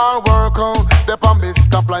 Me ball work out, the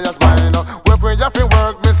Mr. Pliers mine. Work when you have to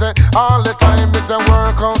work, me say all the time, me say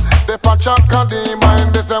work out. The Chaka D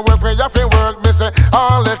mine, me say work when you have to work, me say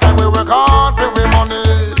all the time. We work hard for we money.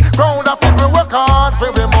 Crowd of people work hard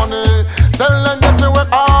for we money. Tell them yes, we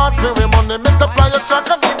work hard for we money. Mr. Pliers,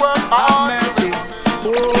 Chaka D work hard.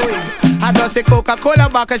 I just say Coca-Cola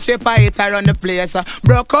back a shape, I hit around the place.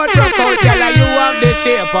 Broke out, girl, you have the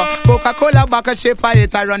shape. Coca-Cola back a shape, I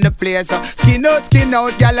hit around the place. Skin out,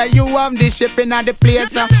 girl, you have the shipping at the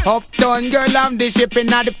place. Uptown, girl, have the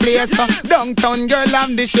shipping at the place. Downtown, girl,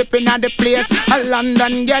 have the shipping at the place.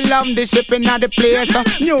 London, girl, have the shipping at the place.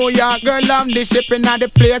 New York, girl, have the shipping at the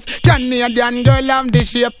place. Canadian, girl, have the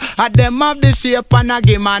shape. At them have the shape and I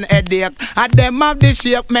give man headache. At them have the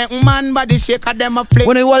shape, make man body shake. At them a flick.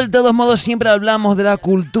 Bueno, igual de todos modos siempre hablamos de la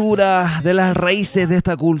cultura, de las raíces de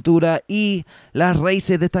esta cultura, y las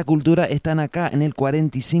raíces de esta cultura están acá en el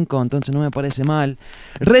 45, entonces no me parece mal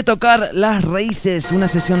retocar las raíces, una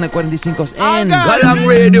sesión de 45 en Galang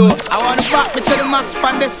Radio.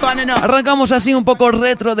 Arrancamos así un poco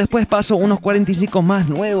retro, después paso unos 45 más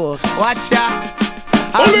nuevos.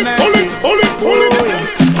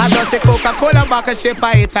 I just say Coca-Cola back a shape,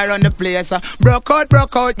 I hit around the place. Broke out,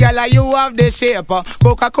 girl, you have the shape.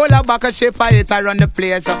 Coca-Cola back a shape, I hit around the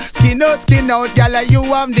place. Skin out, girl, you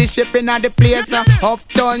have the shipping at the place.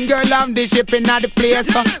 Uptown, girl, have the shipping at the place.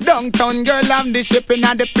 Downtown, girl, have the shipping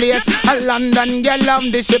at the place. London, girl,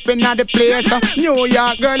 have the shipping at the place. New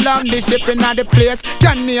York, girl, have the shipping at the place.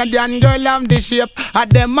 Canadian, girl, have the shape. At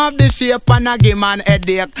them have the shape and I give man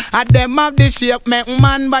headache. At them have the shape, make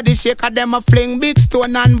man body shake. At them a fling big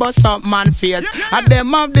stone and bust up man face. At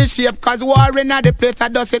them have the shape, cause war in the place. I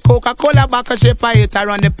just say Coca-Cola back a shape, I hit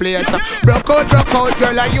around the place. Broke out,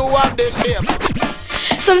 girl, and you have the shape.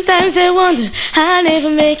 Sometimes I wonder, I'll never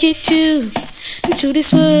make it to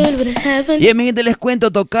this world with heaven. Y mi gente, les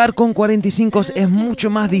cuento, tocar con 45 es mucho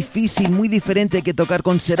más difícil, muy diferente que tocar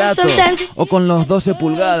con Cerato o con los 12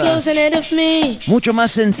 pulgadas. Mucho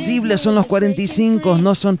más sensibles son los 45,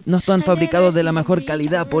 no están fabricados de la mejor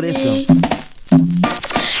calidad, por eso.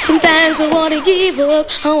 Sometimes I wanna give up,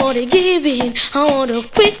 I wanna give in, I wanna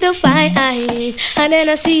quit the fight, and then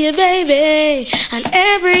I see you, baby, and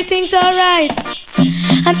everything's alright,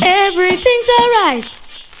 and everything's alright.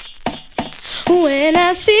 When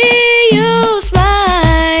I see you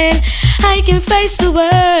smile, I can face the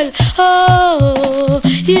world. Oh,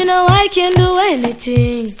 you know I can do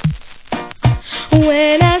anything.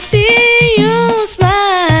 When I see you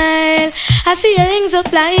smile, I see your rings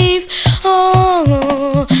of life.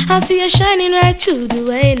 Oh, I see you shining right through the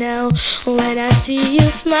way now. When I see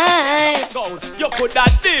you smile. You could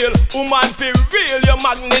that deal, woman feel real, your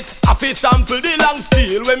magnet. I feel sample the long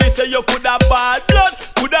steel. When me say you could have bad blood,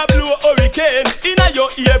 could have blow hurricane. Inna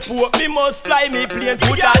your airport, me must fly me plane.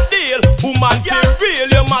 Could that deal, woman feel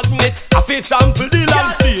real, your magnet. I feel sample the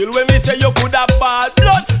long steel. When me say you could have bad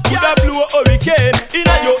blood, could have blow hurricane.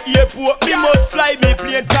 Inna your airport, me must fly me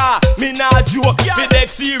plane. Car, me nah joke, me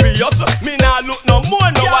dead serious. Me nah look no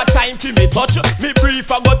more, no time for me touch. Me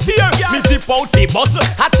brief I go tear, me zip out the bus.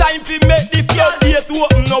 A time for make the floodgate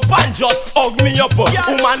open up and just hug me up.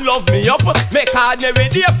 Woman love me up, make ordinary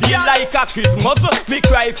day feel like a Christmas. Me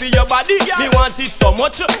cry for your body, me want it so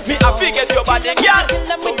much. Me happy get your body, girl.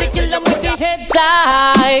 Kill them with the heads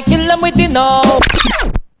high, kill them with the no.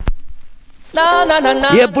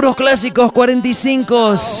 Y de puros clásicos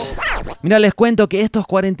 45s. Mira, les cuento que estos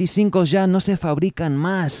 45 ya no se fabrican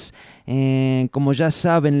más. Como ya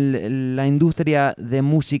saben, la industria de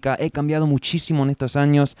música ha cambiado muchísimo en estos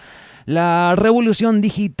años. La revolución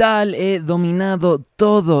digital ha dominado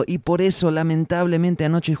todo y por eso, lamentablemente,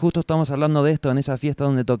 anoche justo estamos hablando de esto en esa fiesta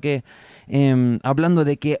donde toqué, hablando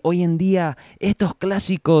de que hoy en día estos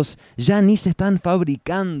clásicos ya ni se están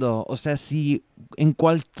fabricando. O sea, si en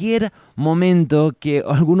cualquier momento que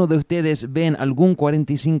alguno de ustedes ven algún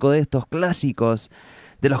 45 de estos clásicos,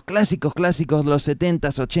 de los clásicos de los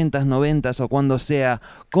 70s, 80s, 90s o cuando sea,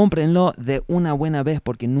 cómprenlo de una buena vez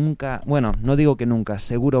porque nunca, bueno, no digo que nunca,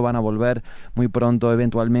 seguro van a volver muy pronto,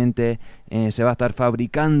 eventualmente se va a estar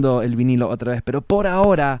fabricando el vinilo otra vez, pero por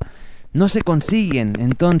ahora no se consiguen.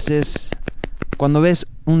 Entonces, cuando ves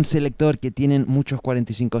un selector que tienen muchos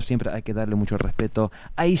 45, siempre hay que darle mucho respeto.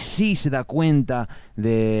 Ahí sí se da cuenta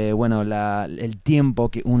de, bueno, el tiempo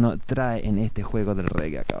que uno trae en este juego del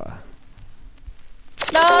reggae acá.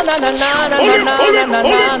 No,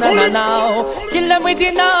 kill them with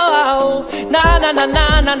the no.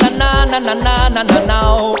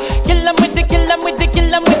 No. Kill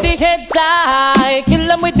them with the heads high. Kill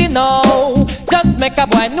them with the no. Just make a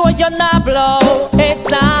boy know you're not blow.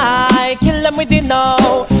 Heads high. Kill them with the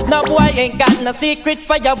no. No boy ain't got no secret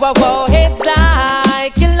for your wow. Heads high.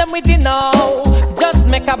 Kill them with the no. Just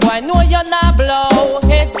make a boy know you're not blow.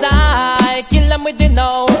 Heads high. Kill them with the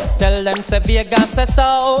no. Tell them say Vegas says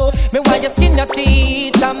so. Me why you skin your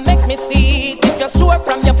teeth and make me see it. If you're sure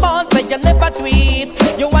from your phone, say you never tweet.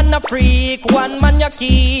 You wanna freak, one man you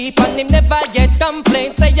keep, and him never yet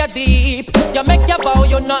complain, say you deep. You make your bow,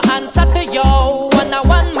 you no answer to yo. One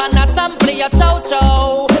man a sample your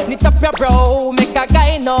chow. Knit up your bro, make a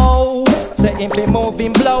guy know. Say him be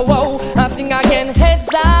moving blow, and sing again heads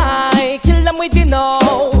high. Kill them with the no.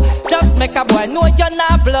 Just make a boy know you're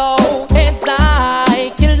not blow. Heads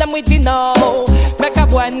high, kill them with the no. Make a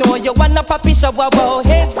boy know you wanna poppy show,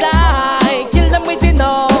 heads high, kill them with the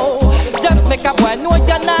no. Just make a boy know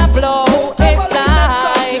you're not blow. Heads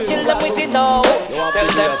high, kill them with the no. Tell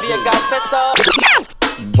them Vegas says so.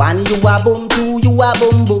 1 you a boom, 2 you a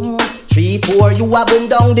boom boom, 3, 4 you a boom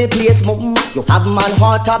down the place mum. You have man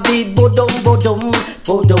heart a beat bodum bodum,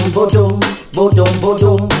 bodum bodum, bodum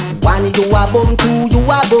bodum. 1 you a boom, 2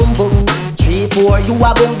 you a boom boom, 3, 4 you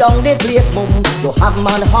a boom down the place mum. You have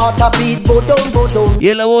man heart a beat bodum bodum.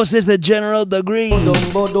 Y la voz es de General Degree.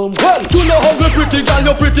 Bodum bodum. Well, you know hungry pretty girl,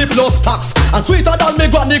 you pretty plus tax, and sweeter than me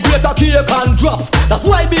granny greater cake and drops. That's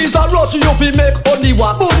why bees are rush you fi make honey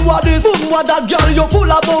wax. Boom what this, boom what that girl, you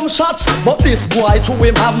full of boom shots. But this boy to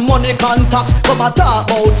him have money contacts. Come a talk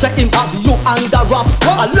about say him have you under wraps.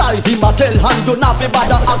 A lie him a tell and you not fi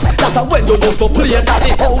bother ask. That a when you used to play at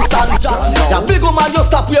the house and jacks. That big woman you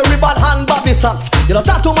stop your ribbon hand bobby socks. You don't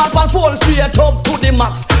chat to man pan phone straight up to the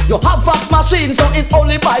max. You have fax machine so it's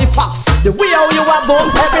only by fax. The way how you are born,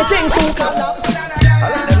 everything so collapse.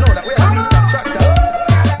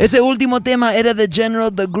 Ese último tema era de General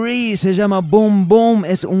Degree, se llama Boom Boom,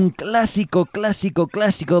 es un clásico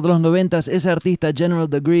de los 90s. Ese artista General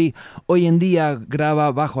Degree hoy en día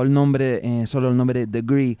graba bajo el nombre, solo el nombre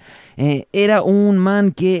Degree. Era un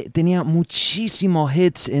man que tenía muchísimos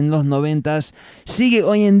hits en los 90s, sigue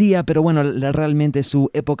hoy en día, pero bueno, realmente su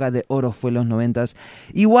época de oro fue los 90s.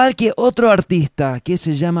 Igual que otro artista que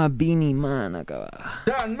se llama Beenie Man, acá va.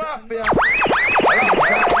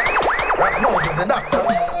 That's Moses the doctor.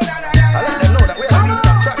 I let them know that we are the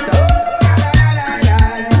contractor.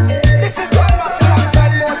 This is one man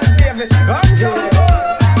alongside Moses Davis. High grade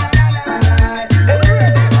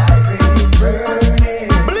is burning.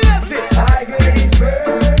 Blaze it. High grade is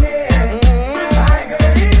burning. High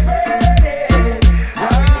grade is burning.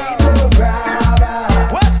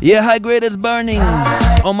 Yeah, High Grade is burning.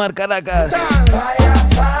 Omar Caracas. Fire,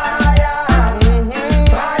 fire.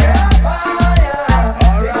 Fire, fire.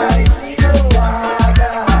 Alright.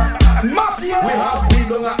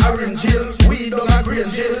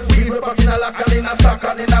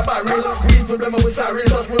 shotgun in a barrel. Weed for them with sorry,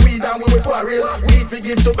 touch with weed and we quarrel. Weed for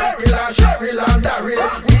give to Beryl and Cheryl and Daryl.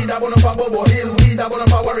 Weed a bun up a Bobo Hill, weed a bun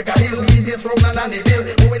up a Warwick Hill. Weed is from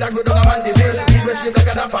Nannyville, weed a good dog a Mandeville. Weed we shape like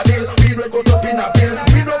a daffodil, weed we cut up in a pill.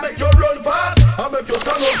 Weed we make you run fast and make you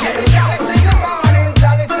stand up hill. Chalice in the morning,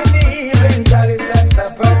 chalice in the evening, chalice at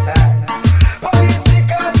supper time. Police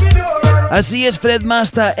can't be doing. Así es, Fred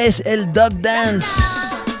Masta, es el Dog Dance.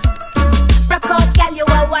 Rock out, girl, you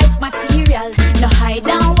a white material. No hide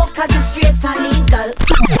down, walk as you straight and legal.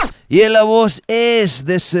 Y la voz es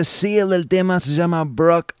de Cecile, el tema se llama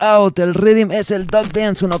Brock Out, el rhythm es el Dog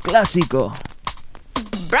Dance, uno clásico.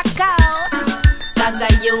 Brock out,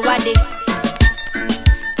 cause you are the,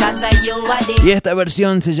 cause you are the. Y esta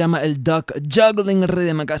versión se llama el Duck Juggling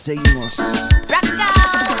Rhythm, acá seguimos. Brock out,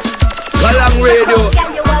 Galang Radio.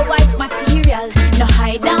 Girl, you a white material. No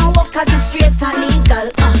hide down, walk as you straight and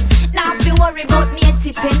legal. Now if you worry about me, it's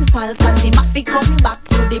a pen pal, cause him have to come back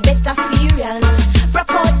to the better cereal.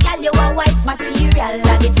 Broke out, girl, you a white material.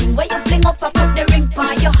 And the thing where you fling up, I put the ring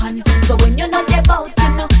by your hand. So when you're not about, you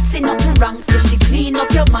know, see nothing wrong. Cause she clean up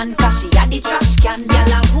your man, cause she had the trash can.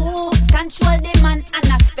 Girl, who control the man and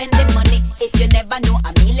I spend the money. If you never know,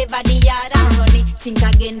 I me live at the yard and run it. Think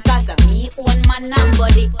again, cause of me own man and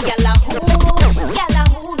body. Girl, who, girl,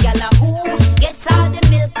 who, girl, who gets all the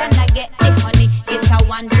milk and I get the honey. It's a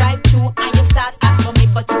one drive through and you start at for me,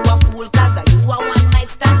 but you a fool cause you a one night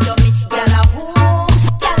stand dummy. Girl, who,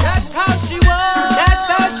 girl, that's how she was, that's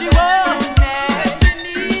how she was.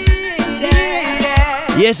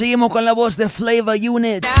 Y seguimos con la voz de Flavor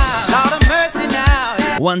Unit. Lord of mercy now.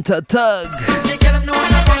 One to Tug.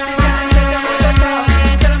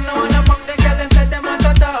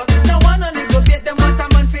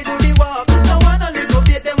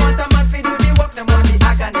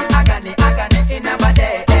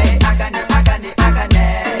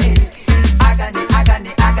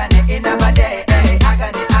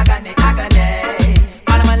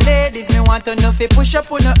 To know fi push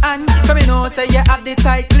up on your hand. Come me know say you have the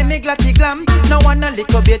tight, me glatty glam. No one a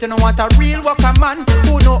little bit, you know want a real walker man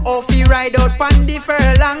who know how fi ride out pan the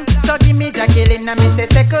furlong. So give me Jacqueline and me say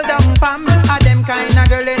settle down fam. A them kind of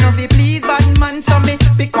girl they know fi please bad man. So me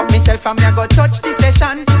pick up myself and me I go touch the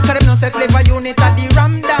session. Cause them know say Flavor Unit at the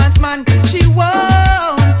Ram Dance man. She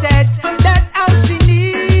wanted, that's how she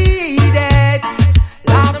needed.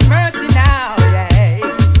 Lord of mercy now, yeah.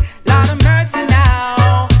 Lord of mercy now.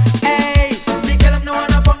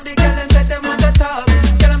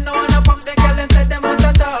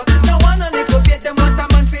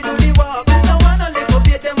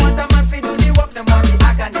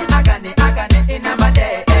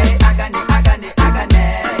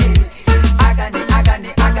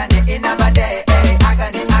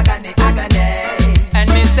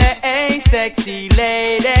 Sexy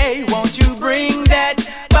lady, won't you bring that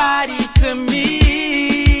body to me?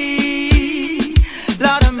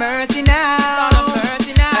 Lord of mercy now, Lord of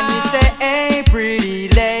mercy now. And me say, hey pretty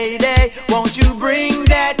lady, won't you bring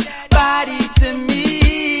that body to me?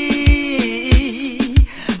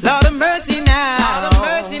 Lord of mercy now, Lord of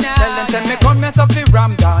mercy now. Tell me come here so fi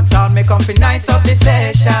ram dance, all me come fi nice up the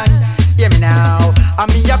session. Hear me now, I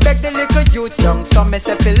me I beg the little youths young, so me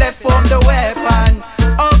say fi left from the weapon.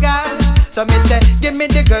 Oh gosh. So me say, give me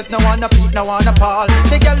the girls, no wanna beat, no wanna Paul.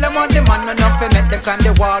 The girl them want the man, enough to make them climb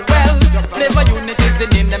the wall. Well, Flavor Unit is the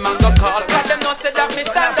name them a go call. Cause them not say that me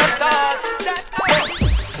stand up tall.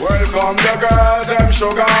 Welcome the girls, them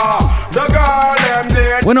sugar. The girl, them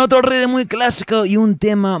need. Bueno, otro ritmo muy clásico y un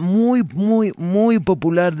tema muy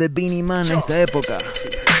popular de Beenie Man en esta época.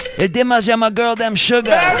 El tema se llama Girl Damn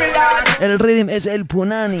Sugar. El rhythm es el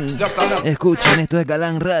Punani. Escuchen, esto es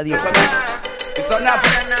Galang Radio.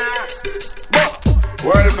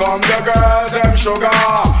 Welcome the girls, them sugar.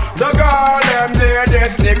 The girl, them need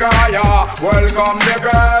this nigga, yeah. Welcome the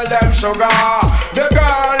girl, them sugar. The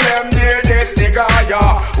girl, them need this nigga,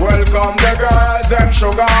 yeah. Welcome the girls, them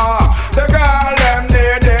sugar. The girl, them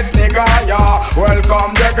need this nigga, yeah.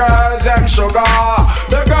 Welcome the girls, them sugar.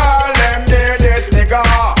 The girl, them need this nigga.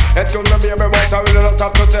 Excuse me, baby, but I really just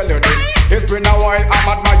have to tell you this. It's been a while,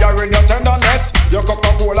 I'm admiring your tenderness. Your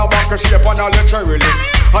Coca-Cola vodka shape and all your cherry lips.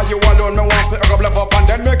 And you alone, me want to love up and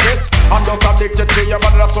then me kiss. I'm just addicted to you,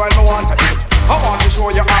 but that's why me want to eat. I want to show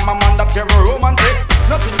you I'm a man that's very romantic.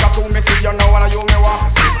 Nothing got to me, see you know, and you me want to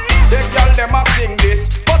see. The girl, them a sing this,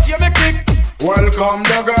 but you me kick. Welcome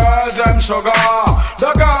the girls, them sugar.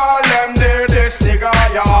 The girl, them need this nigga,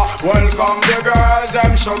 yeah. Welcome the girls,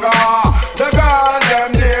 them sugar. The girls,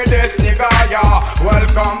 them need this nigga, yeah.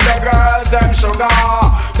 Welcome the girls, them sugar.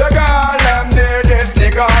 The girl, them need this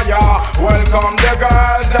nigga, yeah. Welcome the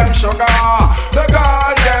girls, them sugar. The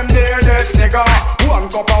girl, them need this nigga. 1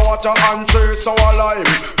 cup of water and 3 sour lime.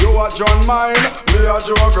 You a John Mine, me a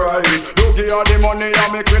Joe Grind. You give her the money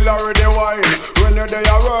and me kill her with the wine. When you're there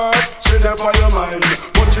at work, she there for your mind.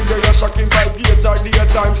 But you there you're shocking by gate or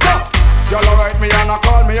daytime. Stop! Y'all write me and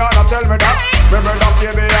call me and tell me that. Remember that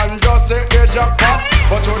baby and just say the jackpot.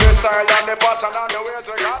 But to the style and the passion and the ways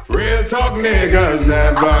we got. Real talk niggas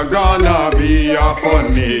never gonna be a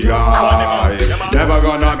funny guy. Never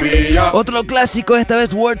gonna be a... Otro clásico, esta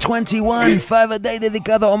vez Word 21, 5 a Day,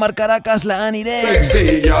 dedicado a Omar Caracas, la Annie Day.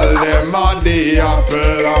 Sexy girl, them are the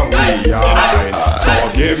apple of we eye.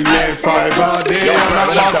 So give me 5 a day and a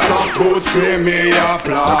box of boots with me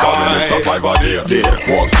apply. Call me Mr. 5 a day.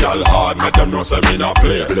 Work y'all hard, make them know say me not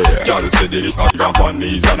play. Y'all see the jump on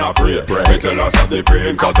knees and I pray. Me tell us that they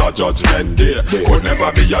praying cause a judgment day would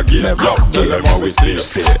never be a game. Yo, tell them how we stay.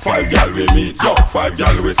 5 gal we meet, yo, 5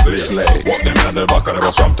 gal we slay. Walk them in the back of the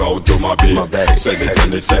bus from town to my bay.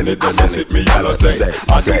 Send it, then they sit me yellow say.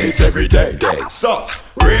 I do this every day. So,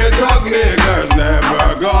 real talk niggas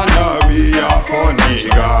never gonna be a funny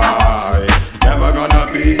guy. Never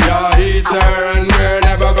gonna be a hater and we're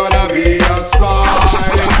never gonna be a spy.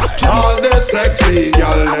 All the sexy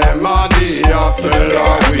gal them are the apple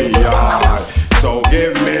of we eye. So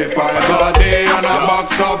give me 5 a day and a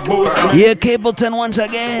box of boots. Yeah, Capleton once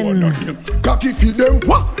again. Got to feed them,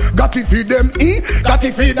 got to feed them, got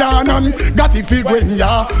to feed them, got to feed when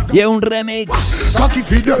ya. Yeah, un remix. Got to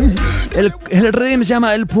feed them. El rhythm se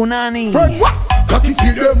llama El Punani. Got to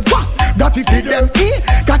feed them, got to feed them,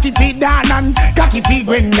 got to feed them, got to feed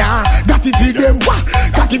when ya. Got to feed them,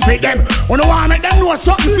 got to feed them. You know what I make them know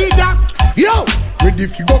something, feed that. Yo! Ready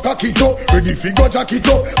fi go cock it up, ready fi go jack it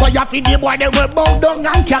up. Fire fi the boy them will bow down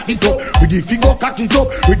and cat it up. Ready fi go cock it up,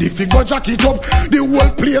 ready fi go jack it up. The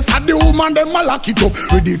whole place and the woman them a lock it up.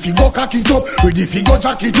 Ready fi go cock it up, ready fi go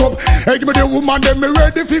jack it up. Hey, give me the woman them me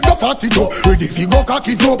ready fi go fat it up. Ready fi go cock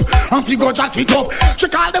it up and fi go jack it up. She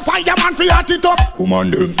call the fireman fi hot it up.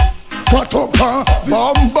 Woman them fat up and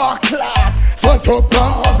bomba clad. Fat up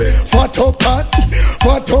and fat up and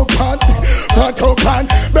fat up and fat up and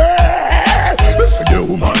listen the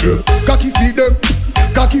woman them. Cocky feed them,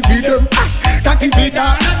 cocky feed them, cocky feed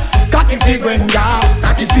them, cocky feed when ya,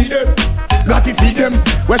 cocky feed them, cocky feed them.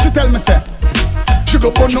 Where she tell me say, she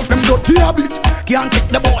go burn up them dirty habit. Can't take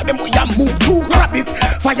the boy them we a move to grab it.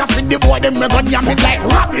 Fire feed the boy them we gon' yam it like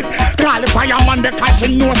rabbit. Call the fireman the cash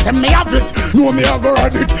and know say me have it. Know me a go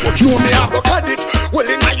run it, know me a go cut it. Well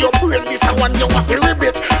inna your brain this a one you a fi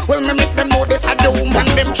ribbit. Well me make them know this a the woman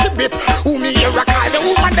them trip it. Who me hear a call the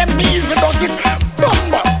woman them easy does it.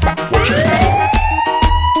 Bumba.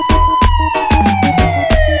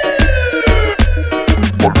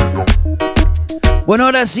 Bueno,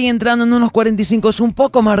 ahora sí, entrando en unos 45 un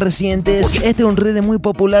poco más recientes. Este es un rhythm muy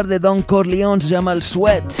popular de Don Corleone, se llama el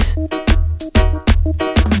Sweat.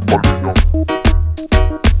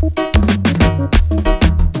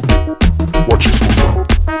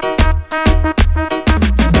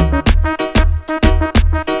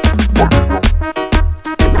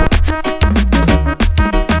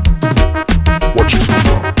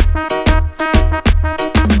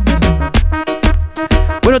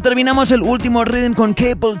 Bueno, terminamos el último rhythm con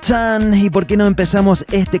Capleton. ¿Y por qué no empezamos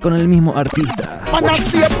este con el mismo artista? Man, I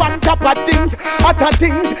stay up on top of things, other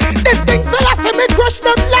things. These things that I say me crush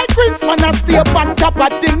them like rings. Man, I stay up on top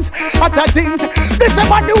of things, other things. This is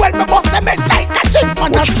money when me bust them head like a chink.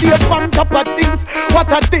 Man, I stay up on top of things, what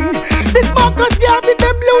a thing. This Marcus Garvey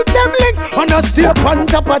them lose them links. Man, I stay up on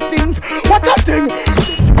top of things, what a thing.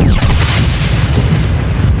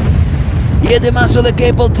 Y el temazo de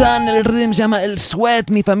Capleton, el rhythm se llama el Sweat.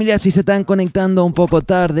 Mi familia, si se están conectando un poco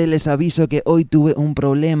tarde, les aviso que hoy tuve un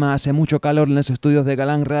problema. Hace mucho calor en los estudios de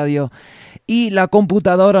Galán Radio y la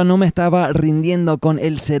computadora no me estaba rindiendo con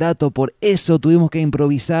el Cerato. Por eso tuvimos que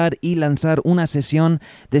improvisar y lanzar una sesión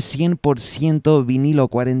de 100% vinilo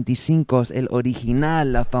 45, el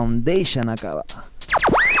original, la Foundation acaba.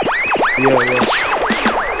 Yeah.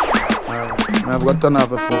 I've got to turn off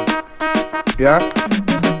the phone. Yeah?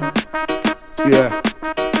 Yeah.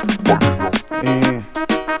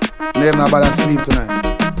 Name not bad and sleep tonight.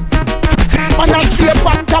 Man, I stay up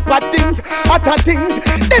on top of things, other things.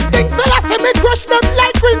 These things that I say me crush them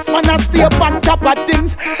like rings. Man, I stay up on top of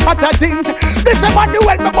things, other things. This is money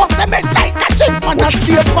when me bust them head like a chink. Man, I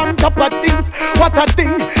stay up on top of things, what a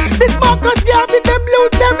thing. This Marcus Garvey them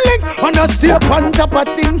lose them links. Man, I stay up on top of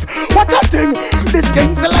things, what a thing. This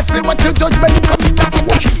king so let's see what your judgment coming up.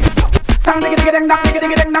 Sang digga digga ding dang digga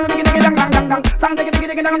digga ding dang digga digga ding dang dang dang. Sang digga digga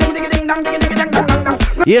ding dang digga digga ding dang digga digga ding dang dang dang.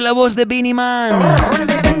 Y la voz de Beenie Man.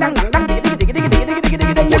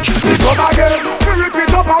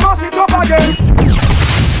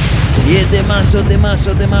 Y el temazo de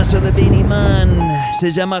Beenie Man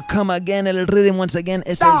se llama Come Again. El rhythm once again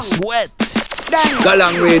es el Sweat.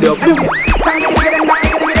 Galang Radio. Come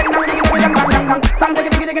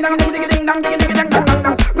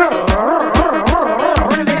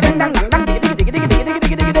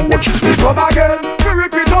again, we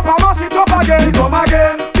repeat up and mash it up again. Come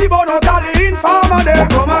again, the bono tally informer them.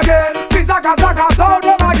 Come again, the zaka sound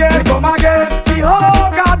them again. Come again, the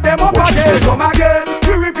whole god them up again. Come again,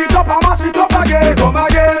 we repeat up and mash it up again. Come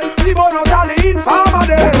again, the bono tally informer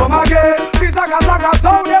them. Come again, the zaka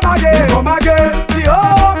sound them again. Come again, the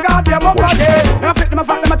whole god them up again. Them fit them a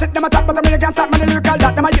fat, them a check, them a tap, but them really can't stop me. The lyrical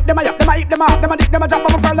that them a yip, them a yap, them a hip, them a hop, them a dick, them a jump,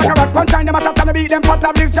 them a fur like a rock. Punchline them a shot and a beat, them pot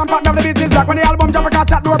up, live champ, of the business black. When the album jump, I can't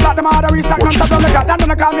chat, door black, them a hard a restock, non stop on the cut. Them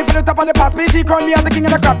gonna call me for the top of the pass. PC crown me as the king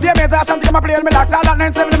of the crop. Yeah, mate, I shan't take my play on me locks. All that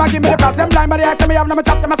 9-7, them a give me the props. Them blind by the axe, me have them a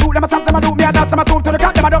chop, them a suit, them a stamp, them a do me a dance, them a swoop to the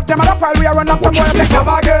cut, them a duck, them a file. We a run up some boy, them come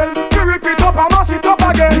again. We rip it up and mash it up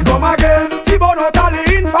again. Come again, T-Bono tally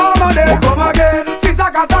informer them. Come again,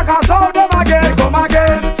 T-Zaka sound them again. Come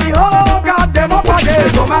again, T-Ho got them up again.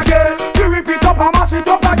 Come again, we rip it up and mash it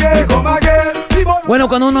up again. Come again. Bueno,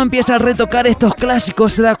 cuando uno empieza a retocar estos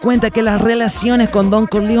clásicos se da cuenta que las relaciones con Don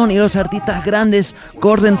Corleone y los artistas grandes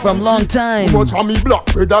corren from long time.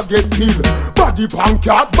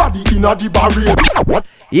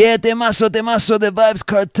 Y el temazo de Vybz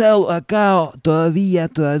Kartel acá todavía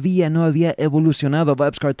no había evolucionado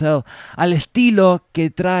Vybz Kartel al estilo que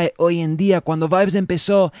trae hoy en día. Cuando Vybz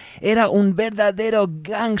empezó era un verdadero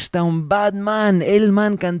gangsta, un bad man. El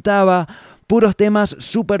man cantaba puros temas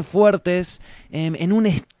súper fuertes, en un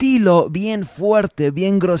estilo bien fuerte,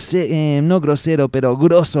 bien grosero, no grosero, pero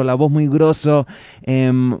grosso, la voz muy grosso,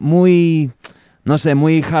 muy, no sé,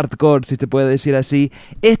 muy hardcore, si te puede decir así.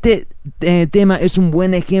 Este tema es un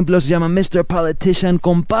buen ejemplo, se llama Mr. Politician.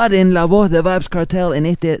 Comparen la voz de Vybz Kartel en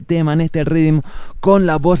este tema, en este rhythm, con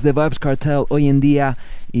la voz de Vybz Kartel hoy en día.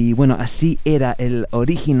 Y bueno, así era el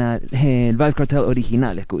original, el Vybz Kartel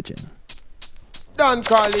original, escuchen. Don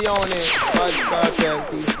Corleone, Vybz Kartel,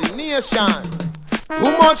 teach the nation.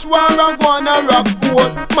 Too much war and go on a rock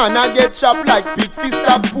fort. Man I get chopped like pig fist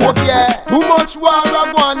of pork, yeah. Too much war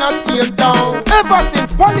and go on a scale down. Ever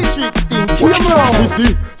since politics thing came round. You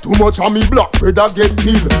see, too much of me black brother get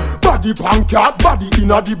killed. Body pancart, body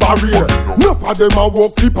inna the barrier. Enough of them a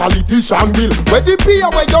work for politician will. Where the beer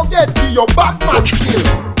where you get for your Batman chill.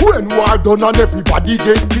 When war done and everybody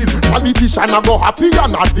get killed, politician a go happy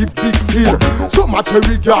and a live big still. So much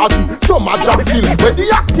Cherry Garden, so much Jacksonville. Where the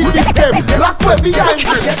activists them, black where behind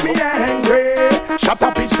get me angry. Shut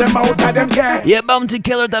up, pitch them out of them gang. Y el Bounty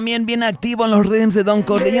Killer también bien activo en los rhythms de Don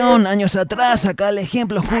Corleone años atrás. Acá el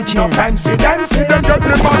ejemplo, escuchen. No fancy dancing, them get me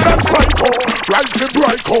mad and psycho. Right the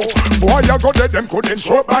Bryco. Boy, you go dead, them couldn't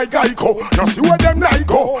show by Geico. Now see where them like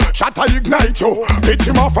go. Shut I ignite you. Pitch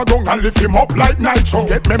him off a gun and lift him up like nitro.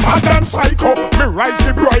 Get me mad and psycho. Me rise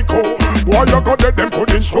the Bryco. Boy, you go dead, them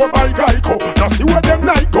couldn't show by Geico. Now see where them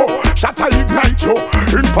like go. Shut I ignite you.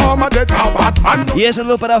 Informer dead, how Batman. Y es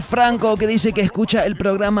saludo para Franco, que dice que escucha el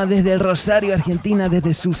programa desde Rosario, Argentina,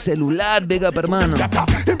 desde su celular. Big up, hermano.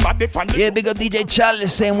 Y el Big up DJ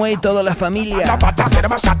Charles, same way, toda la familia.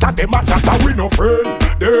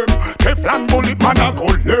 Teflon bullet man a go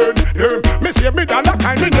learn them. Me say me dollar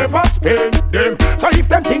kind me never spend them. So if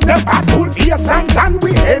them think them bad, pull face and then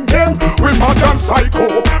we end them. We modern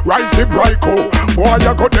psycho, rise the Bryco. Boy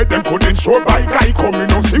you go dead, them couldn't show by Geico. Me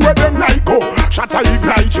no see where them like go. Shut I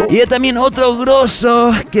ignite you. Y también otro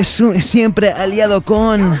grosso que siempre aliado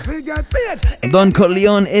con Don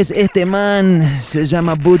Corleone es este man. Se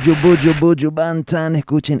llama Buju Banton.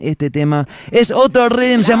 Escuchen este tema. Es otro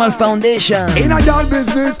rhythm, se llama el Foundation. In a girl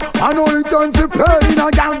business, I know it turns to pay in a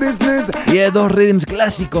girl business. Y hay dos rhythms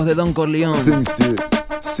clásicos de Don Corleone.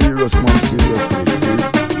 Serious man,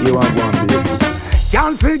 seriously. You want one, baby.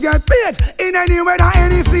 Can't forget bitch in any weather,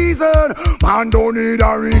 any season. Man don't need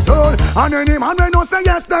a reason. And any man when no say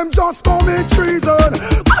yes, them just commit treason.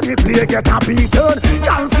 When the play get a beaten.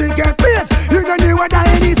 Can't forget bitch in any weather,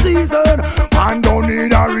 any season. Man don't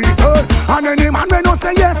need a reason. And any man when no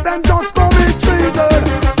say yes, them just commit treason.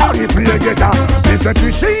 For the play get a. Me say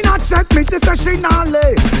she not check me, she say she not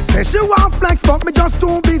lay. Say she want flex, but me just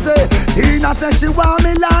too busy. Tina say she want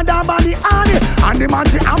me land her body on it. And the man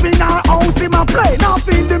she have in her house in my play. Now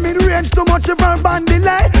feel the mid-range too much of her band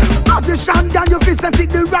delay. Position down your fist and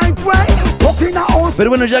take the right way. Walking a house. Pero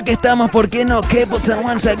bueno, ya que estamos, ¿por qué no? Capleton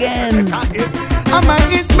once again. I'm a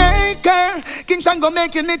hit maker. King Shango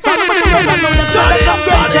making it sound. I'm a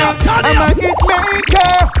hit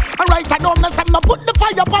maker. Alright, I don't mess up. I put the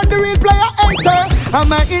fire upon the real player anchor.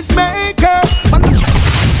 I'm a hit maker.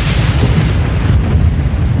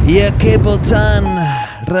 Y a Capleton,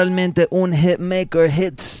 realmente un hitmaker,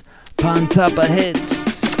 hits, pan tapa hits.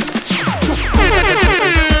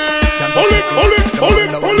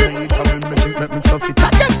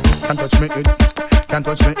 Can't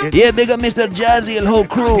touch me. Yeah, big up Mr. Jazzy, el whole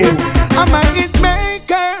crew. I'm a hit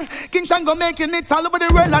maker. King Shango making it all over the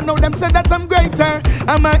world. I know them say that I'm greater.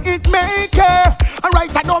 I'm a hit maker.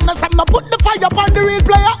 Alright, I don't mess up. I put the fire upon the real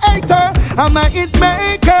player hater. I'm a hit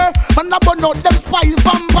maker. Man, I burn out them spies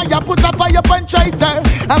vampire. Put a fire upon traitor.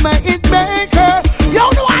 I'm a hit maker. Yo,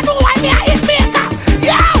 no, I know I'm a hit maker.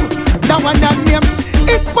 Yo, that one that name.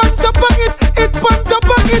 It pumped up a hit. It pumped up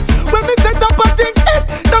a hit. When we set up a thing, it.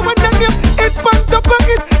 That one that name. It pumped up a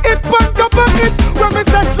hit. It pumped up a hit. When we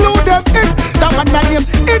say slow them, it. That one that name.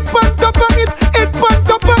 It pumped up a hit. It pumped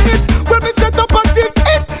up a hit. When we set up a thing,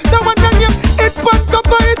 it. That one that name. It pumped up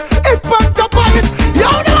a hit. It pumped up a hit. Yo,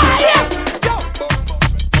 no, I hear. Yo.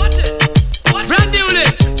 Watch it. Brand new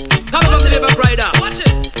lick. Come from the liver rider. Watch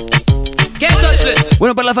it. Can't touch this.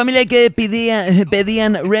 Bueno, para la familia que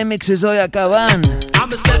pedían remixes, hoy acá van.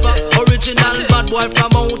 I'm a stepper, original bad boy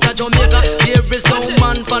from out of Jamaica. There is no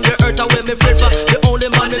man on the earth where me prefer. The only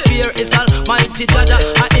man me fear is Almighty Jaja.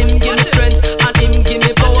 And him give me strength and him give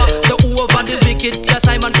me power. So over the wicked, yes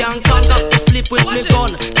Simon can conquer. He sleep with me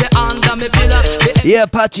gun, say under me pillar. Yeah,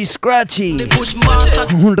 Apache Scratchy.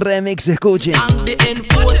 Un remix, escuchen. And the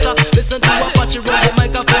enforcer, listen to Apache run the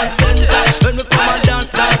microphone center. When we come and dance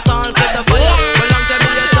all catch a fire. For long time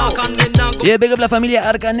we talk and we now go. Yeah, big up la familia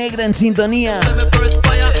Arca Negra en sintonía.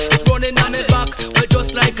 It's running on me back, well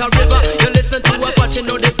just like a river. You listen to Apache,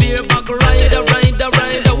 know the beer back. Rider,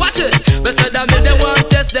 watch it. We said that me they want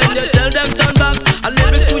test, then you tell them turn back. And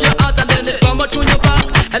lyrics to your heart and then it come out to your back.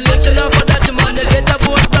 And little love for that, you man, they get a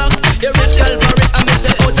boat box. You rich Calvary, and me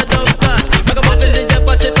say out a dove fat. Make a muffin in the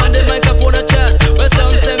Apache, on the microphone a chat. Well some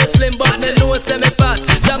say me slim, but me know say me fat.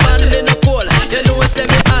 Jaman me no cold, you know say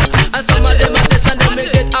me hot. And some of them a test and then me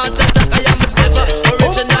get heart attack. I am a stepper,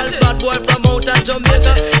 original bad boy from out of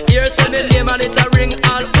Jamaica.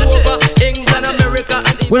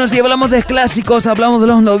 Bueno, si hablamos de clásicos, hablamos de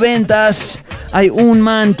los 90s. Hay un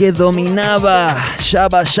man que dominaba,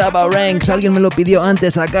 Shabba Ranks. Alguien me lo pidió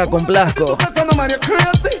antes acá con Blasco.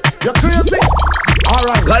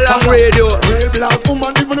 Alright, Galang Radio. Real black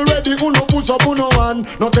woman, even ready, uno push up uno one.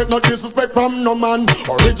 No take no disrespect from no man.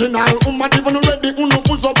 Original woman, even ready, uno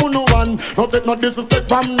push up uno one. No take no disrespect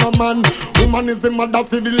from no man. Woman is the mother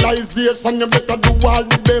civilization. You better do all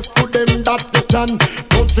the best to them that you can.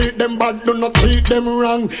 Don't treat them bad, do not treat them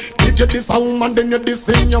wrong. If you diss a woman, then you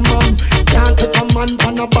dissing your mom. Can't take a man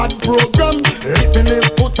on a bad program. Lifting his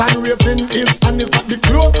foot and raising his hand is not the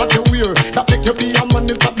clothes that you wear. That make you be a man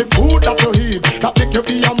is not the food that you eat. That make you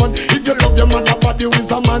be a man. If you love your mother body, you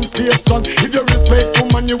is a man, stay strong. If you respect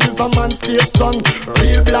woman, you is a man, stay strong.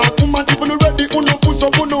 Real black woman, even ready, uno push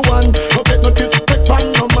up uno one. No take no disrespect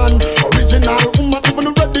from no man. Original woman,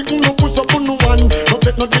 even ready, uno push up uno one. No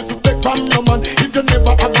take no disrespect from no man. If you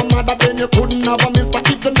never have a mother, then you couldn't have a mister.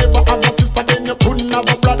 If you never have a sister, then you couldn't have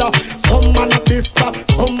a brother. Some man a sister,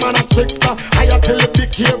 some man a trickster. I tell you be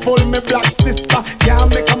careful, me black sister. Can't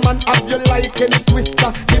make a man have you like any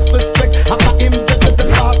twister. Disrespect after him, visit the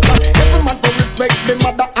pastor. Every man for respect, the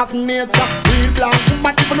mother of nature. Real black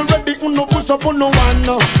woman, even ready, uno push up uno one.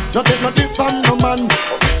 No take no diss on no man.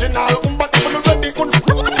 Original woman, even ready, uno.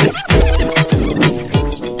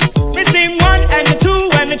 We sing 1 and the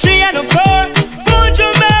 2 and the 3 and the 4. Bunch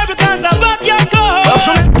of Americans are back your core.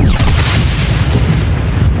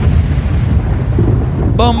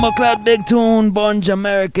 Bombo Clap Big Tune, Bunch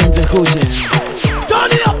Americans, escuchen.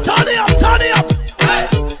 Turn it up, turn it up, turn it up.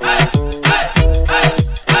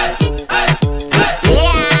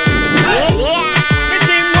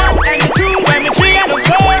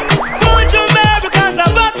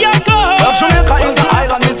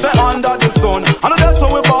 And that's how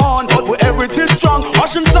we born, but we everything strong.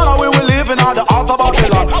 Washing sun, we will live in all the heart of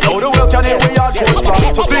Babylon. Now the world can hear we are too strong.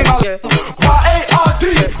 So sing out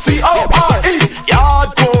Y-A-R-D-C-O-R-E,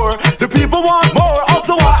 yardcore. The people want more of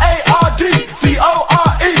the Y-A-R-D-C-O-R-E,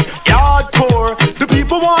 yardcore. The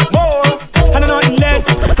people want more, and nothing less,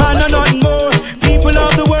 and nothing more. People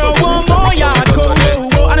of the world want more yardcore.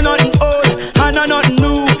 And nothing old, and nothing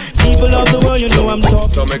new. People of the world, you know I'm talking.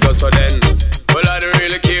 So me go so then. Well, I don't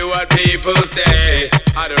really care what people say.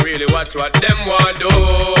 I don't really watch what them want do.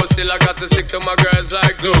 Still I got to stick to my girls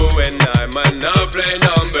like glue. And I might not play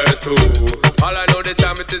number 2. All I know the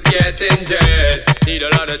time it is getting dead. Need a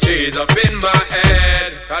lot of trees up in my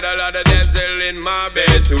head. Got a lot of dental in my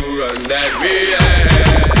bed to run that real.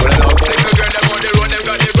 Well, I don't think a girl them on the road, them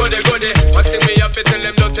got the goody. One thing me have to tell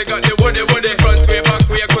them don't they got the woody. Front way, back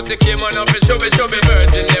way, cut the came on up and show me.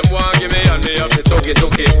 Virgin them want give me and me have to took it.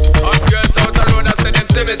 Hot girls out the road, I say them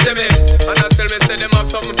see me. And I tell me say them have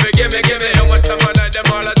something for give me. How much time I night them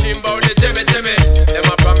all a dream about the Jimmy. Them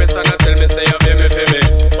a promise and I tell me say you feel me.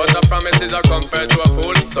 But the promises are compared to a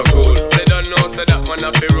fool, so cool. They don't know say that man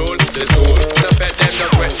have to rule the tool. So bet them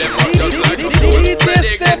just wet them up just like a fool.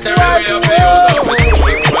 Predictatory way of use of a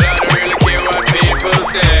tool. But I don't really care what people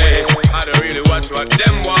say. I don't really watch what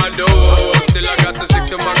them want do. Still I got to stick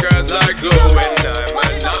to my girls like glue. And I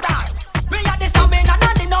might not.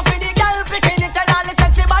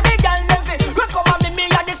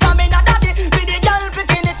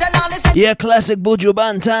 Yeah, classic Buju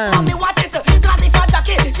Banton.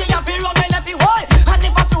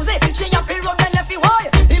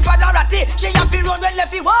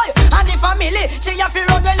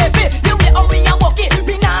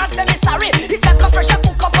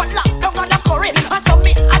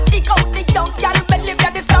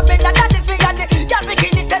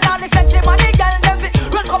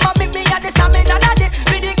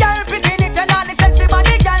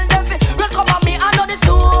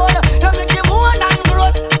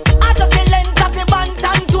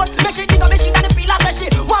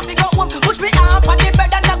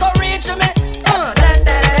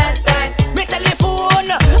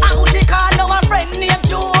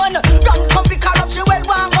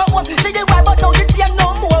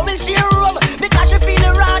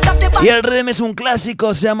 Y el remix es un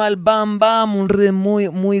clásico, se llama el Bam Bam, un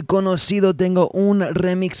remix muy conocido. Tengo un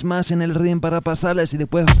remix más en el ring para pasarles y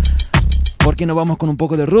después, ¿por qué no vamos con un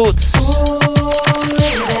poco de roots?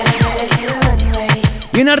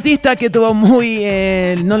 Y un artista que tuvo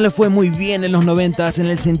no le fue muy bien en los 90s, en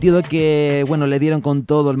el sentido que, bueno, le dieron con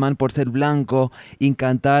todo el man por ser blanco y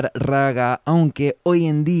cantar raga, aunque hoy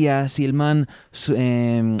en día, si el man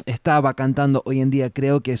estaba cantando hoy en día,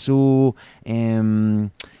 creo que su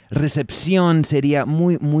recepción sería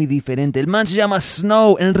muy diferente. El man se llama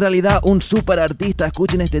Snow, en realidad un super artista.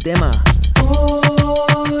 Escuchen este tema.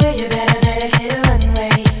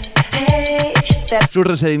 Su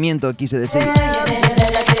recibimiento, quise decir.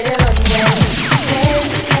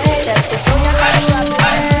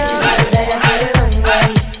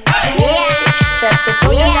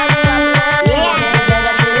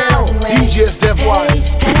 DJ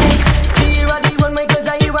Stepwise.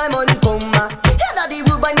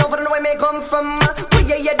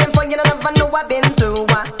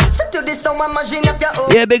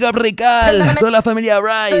 Yeah, big up Rical, toda la familia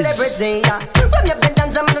Rice.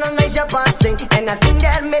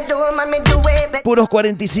 Puros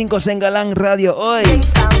 45 en Galán Radio hoy.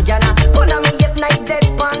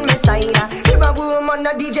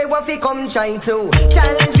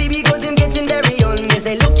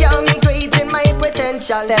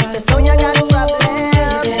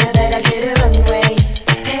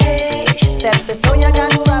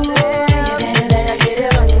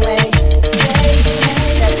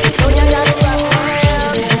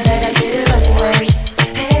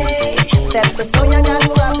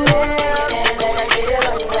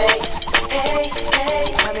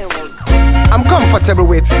 I'm comfortable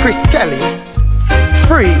with Chris Kelly.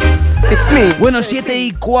 Free, it's me. Bueno,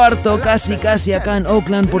 7:15, casi acá en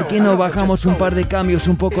Oakland. ¿Por qué no bajamos un par de cambios,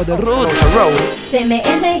 un poco de roots? See me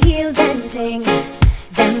in the heels and ting.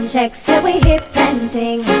 Them checks say we hip and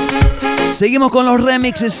ting. Seguimos con los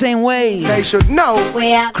remixes Same Way. They should know.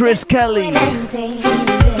 Chris Kelly.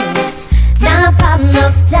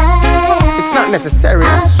 It's not necessary.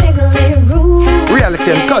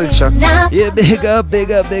 Reality and culture. Yeah, big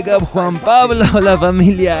up Juan Pablo, la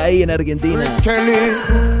familia ahí en Argentina. Kelly,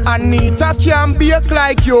 Anita can't bake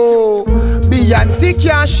like you. Beyonce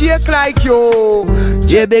can't shake like you.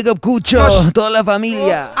 Yeah, big up Cucho, toda la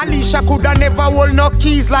familia. Alicia coulda never hold no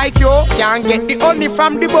keys like you. Can't get the honey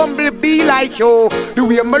from the bumblebee like you. The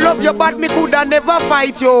way me love you, but me coulda never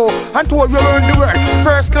fight you. And tour you around the world,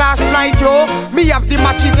 first class flight you. Me have the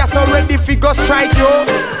matches that's already figure strike you.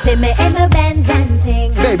 See me in the Benz and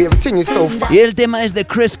ting. Baby, everything is so fun. Y el tema es de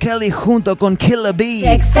Chris Kelly junto con Killer B.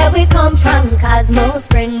 Checks say we come from Cosmo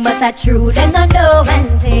Spring, but I true them don't know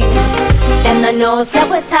anything. Them don't know say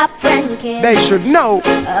we top ranking. They should know.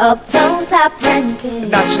 Uptown top ranking.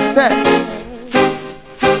 That she said.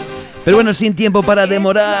 Pero bueno, sin tiempo para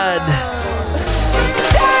demorar.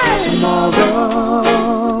 Tomorrow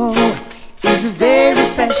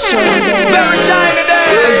Very shiny day.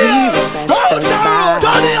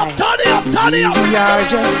 We are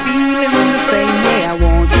just feeling the same way. I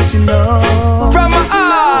want you to know from my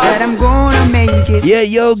heart that I'm gonna make it. Yeah,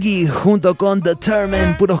 Yogi, junto con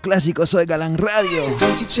Determined, puros clásicos, soy Galán Radio.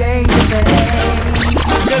 Don't you change a thing,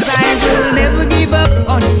 'cause I will never give up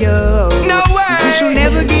on you. No way. You should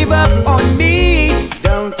never give up on me.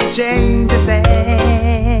 Don't you change a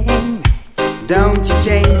thing. Don't you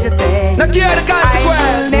change a thing. Now care the consequence.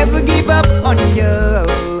 I will never give up on you,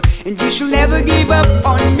 and you should never give up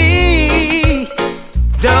on me.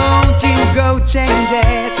 Don't you go change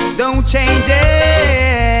it. Don't change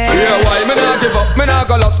it. Yeah, why me not give up? Me not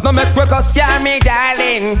go lost. No make we cuss, yeah, me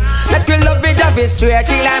darling. Make you love it, love it straight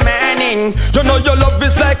till I'm morning. You know your love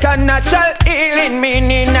is like a natural healing,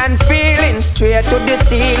 meaning and feeling straight to the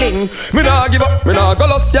ceiling. Me not give up, me not go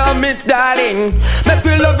lost, yeah, me darling. Make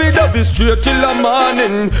you love it straight till the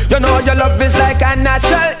morning. You know your love is like a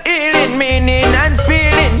natural healing, meaning and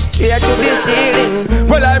feeling straight to the ceiling.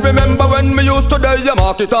 Well, I remember when me used to die a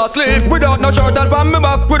market or sleep without no shirt on me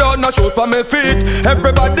back, without no shoes on my feet.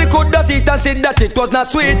 Everybody could have sit and said that it was not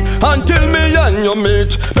sweet until me and you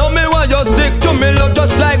meet. Now me want you stick to me love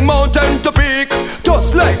just like mountain to peak,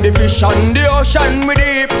 just like the fish on the ocean we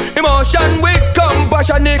deep. Emotion with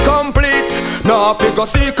compassion is complete. Now if you go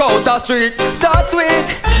seek out a street, start sweet.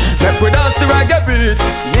 Make we dance the reggae beat.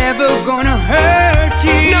 Never gonna hurt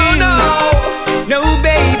you. No, no, no,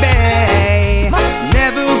 baby.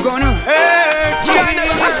 Never gonna hurt you.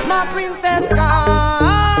 My princess gone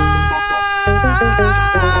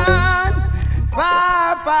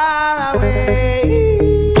far, far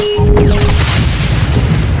away.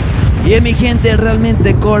 Y mi gente,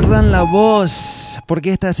 realmente corran la voz,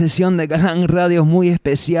 porque esta sesión de Galán Radio es muy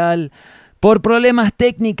especial. Por problemas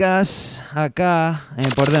técnicas, acá,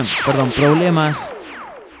 problemas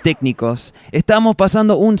técnicos, estamos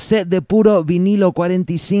pasando un set de puro vinilo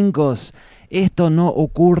 45s. Esto no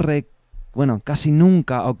ocurre, bueno, casi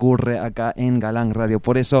nunca ocurre acá en Galán Radio.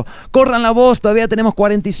 Por eso, corran la voz, todavía tenemos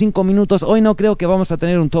 45 minutos. Hoy no creo que vamos a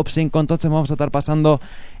tener un top 5, entonces vamos a estar pasando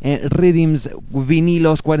rhythms,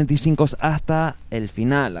 vinilos 45s hasta el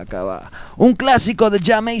final. Acá va un clásico de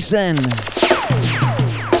Jamaican.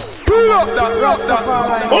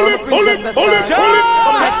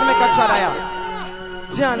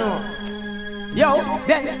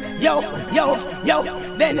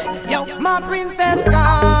 Yo, my princess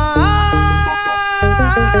gone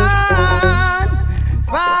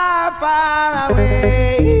far, far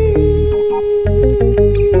away,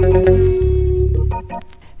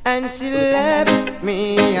 and she left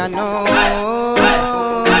me, I know,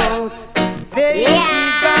 saying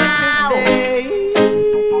she's going to stay.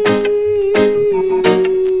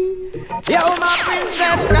 Yo, my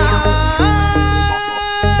princess gone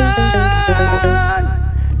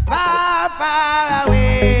far, far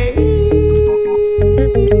away,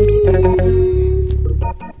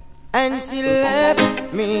 and she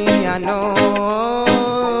left me, I know,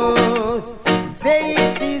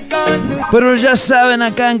 saying she's going to. Pero ya saben,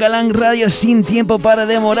 acá en Galán Radio, sin tiempo para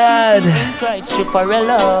demorar.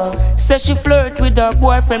 Says she flirt with her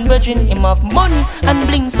boyfriend, virgin him of money and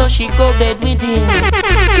bling, so she go bed with him.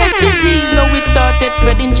 Get disease, now it started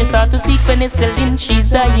spreading. She start to seek penicillin, she's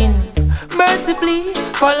dying. Mercifully,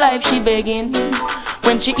 for life she begging.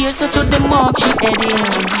 When she hears her to the mark, she heading.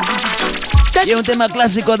 Y un tema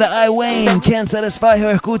clásico de I Wayne, Can't Satisfy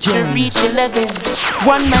Her, escuchen. Reach 11,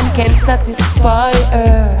 one man can satisfy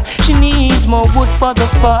her. She needs more wood for the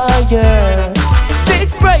fire.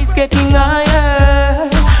 Sex price getting higher,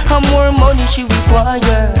 and more money she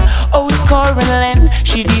require. Oh, score and land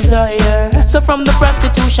she desire. So from the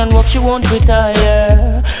prostitution work she won't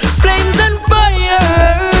retire. Flames and fire,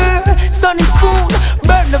 sunny spoon,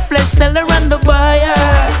 burn the flesh, sell her and the buyer.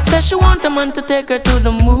 Says she want a man to take her to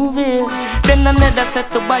the movies, then another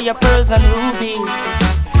set to buy her pearls and rubies.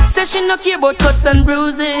 Says she no care about cuts and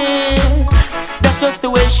bruises, that's just the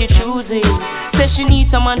way she chooses. Says she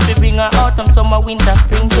needs a man to bring her autumn, summer, winter,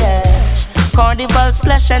 spring cash. Carnival,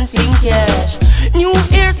 splash and sling cash. New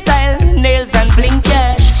hairstyle, nails and bling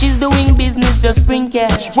cash. She's doing business, just bring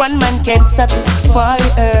cash. One man can't satisfy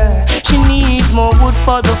her. She needs more wood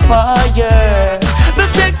for the fire. The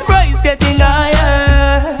sex price getting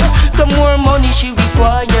higher, some more money she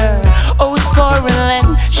require. Oh, score and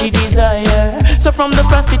land she desire. So from the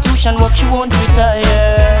prostitution work she won't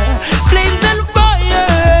retire. Flames and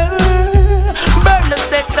fire, burn the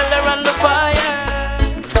sex, sell her on the fire.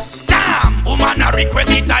 Woman a request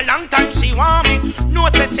it a long time, she want me. No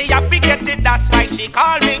say she a forget it, that's why she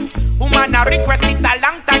call me. Woman a request it a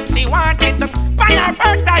long time, she want it. Pan her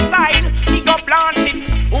birthday side, me go plant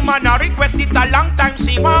it. Woman Woman a request it a long time,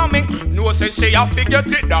 she want me. No say she a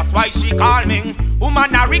forget it, that's why she call me.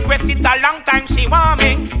 Woman a request it a long time, she want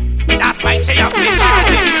me. That's why she a call me.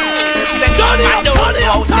 Say man don't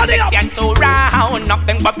know how to sexy and so round.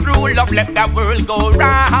 Nothing but true love, let the world go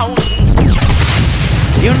round.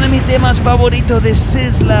 Y uno de mis temas favoritos de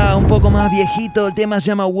Sizzla, un poco más viejito, el tema se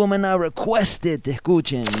llama Woman I Requested,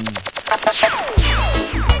 escuchen.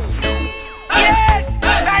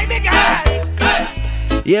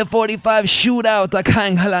 Y el 45 Shootout acá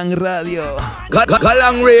en Galang Radio.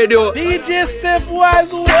 Galang Radio. DJ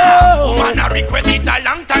Stepwise, Woman a request it a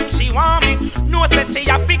long time, she want me. No say she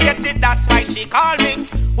a forget it, that's why she call me.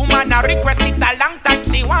 Woman a request it a long time,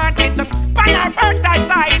 she want it. Pan her birthday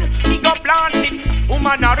side, me go plant it.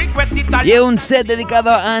 Woman a request it a Y un set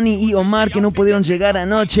dedicado a Annie y Omar que no pudieron llegar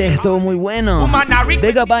anoche, estuvo muy bueno.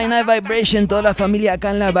 Big up by Night Vibration, toda la familia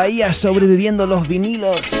acá en la bahía sobreviviendo los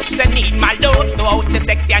vinilos. She need my love to out, she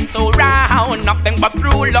sexy and so round. Nothing but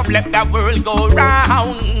true love, let the world go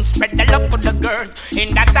round. Spread the love to the girls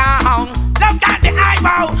in the town. Love got the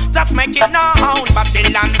eyebrow, just make it known.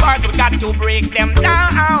 Babylon walls, we got to break them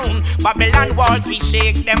down. Babylon walls, we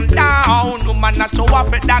shake them down. Woman a show off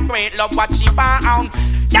with that great love what she found.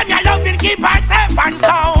 Them your loving keep herself and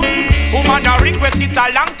sound. Woman a request it a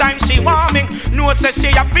long time, she want me. No say she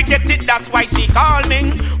a forget it, that's why she call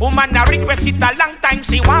me. Woman a request it a long time,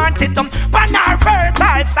 she want it. Pan her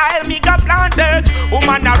fertile style, me go planted.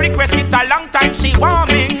 Woman a request it a long time, she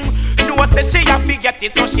want me. No say she a forget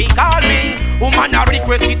it, so she call me. Woman a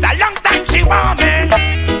request it a long time, she want me.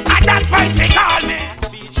 And that's why she call me.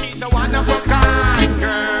 She's a one of a kind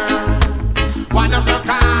girl. One of a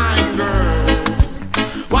kind girl.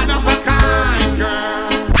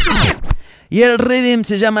 Y el rhythm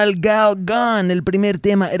se llama el Gal Gun. El primer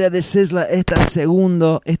tema era de Sizzla, este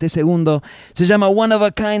segundo se llama One of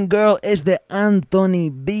a Kind Girl, es de Anthony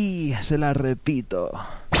B. Se la repito.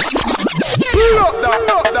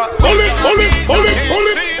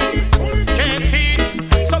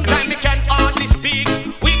 Sometimes we can hardly speak.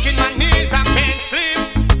 Weak in my knees, I can't sleep.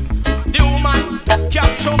 The woman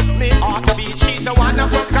capture me heartbeat. She's a one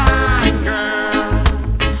of a kind girl.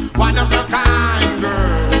 One of a kind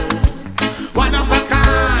girl. One of a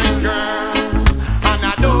kind girl. And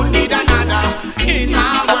I don't need another in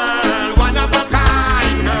my world. One of a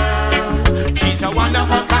kind girl. She's a one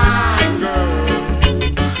of a kind girl.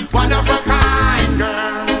 One of a kind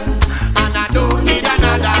girl. And I don't need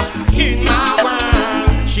another in my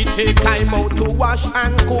world. She take time out to wash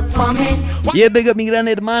and cook for me. Y el big up mi gran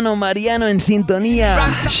hermano Mariano en sintonía.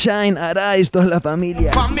 Shine, Arise, toda la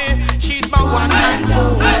familia. For me, she's my one and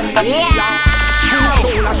only.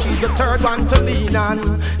 Shoulder, she's the third one to lean on.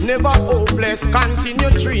 Never hopeless, continue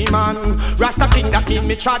dreaming. Rasta king that king,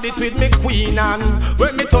 me tried it with me queen and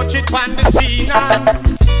when me touch it on the scene and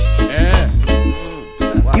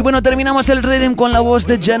Y bueno, terminamos el rhythm con la voz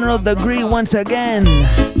de General Degree once again.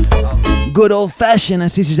 Good Old Fashioned,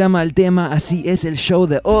 así se llama el tema, así es el show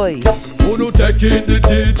de hoy. Who no taking the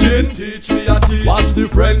teaching? Teach me a teach. Watch the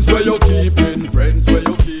friends where you keeping. Friends where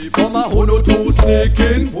you keep. Some a who no too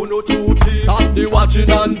sneaking. Who no too deep. Stop the watching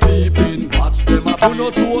and peeping. Watch them a who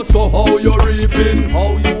no so how you reaping.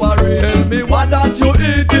 How you are reaping. Tell me what that you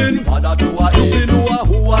eating. What that you are eating. You know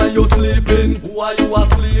who are you sleeping. Who are you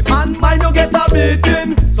asleep. And mine you get a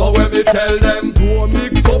beating. So when me tell them don't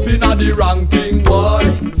mix up in a the wrong thing, boy.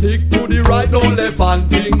 Stick to the right, no left hand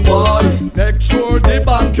thing, boy. Make sure the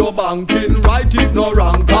bank your banking. Right it no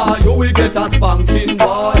wrong, cause you will get a spanking,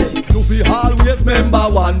 boy. You feel always remember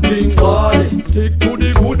one thing, boy. Stick to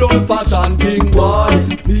the good old fashioned thing,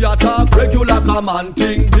 boy. Be a talk regular command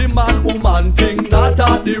thing. The man woman thing, not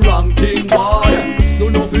at the wrong thing, boy. You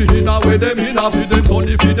know fi inna where them inna, fi them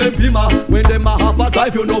sunny, fi them pima. When them a have a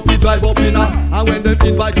drive, you know fi drive up inna. And when them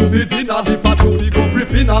invite you fi dinner, the part you fi go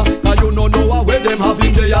prepina. Cause you no know where them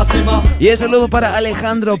having their sima. Y el saludo para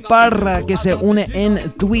Alejandro Parra que se une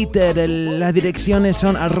en Twitter. Las direcciones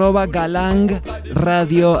son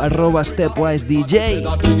 @galangradio, @stepwisedj.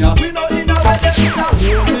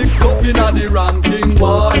 Mix up inna the wrong thing,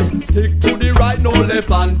 boy. Stick to the right, no left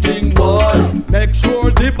hand thing, boy. Make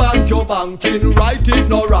sure the bank your banking. Right it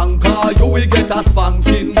no wrong, cause you will get a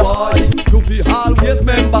spanking, boy. You be always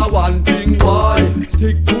remember one thing, boy.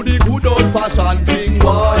 Stick to the good old fashioned thing,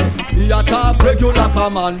 boy. The attack regular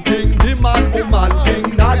command thing. The man woman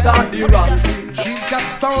thing, not that the wrong thing. She's got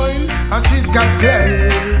style and she's got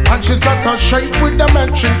class and she's got a shape with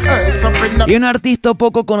dimensions. Y un artista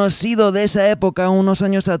poco conocido de esa época, unos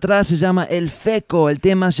años atrás, se llama El Feco. El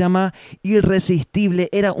tema se llama Irresistible.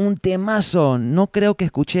 Era un temazo. No creo que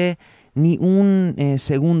escuché ni un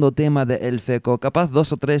segundo tema de El Feco. Capaz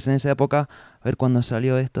 2 o 3 en esa época. A ver cuándo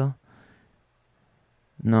salió esto.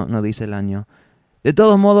 No dice el año. De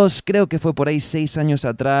todos modos, creo que fue por ahí 6 años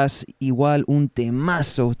atrás. Igual un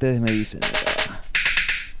temazo, ustedes me dicen.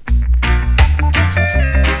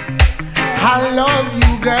 I love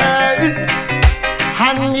you, girl.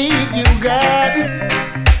 I need you, girl.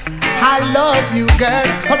 I love you, girl.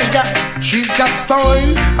 So she's got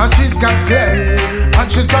style and she's got class,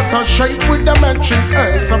 and she's got a shape with the mentions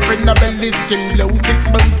earth. Up in the belly, skin glow, 6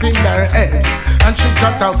 months in her head, and she's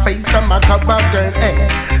got a face to match up a girl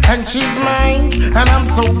head. And she's mine, and I'm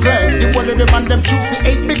so glad. The one of them and them choosy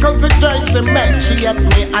 8 because it drives them mad. She has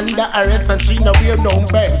me under arrest and she no wear no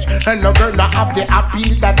badge, and no girl not have the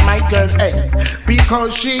appeal that my girl has,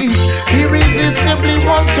 because she irresistibly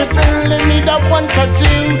wants to feel and need a one or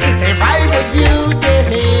two. If I was you,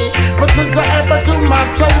 yeah. But since I ever to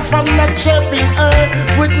myself, I'm not sharing her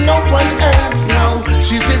with no one else now.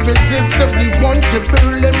 She's irresistibly want to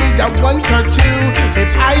feel and need a one or two.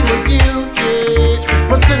 If I was you, yeah.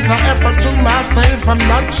 But since I ever to myself, I'm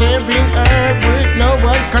not sharing her with no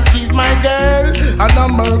one, cause she's my girl and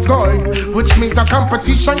I'm her guy, which means the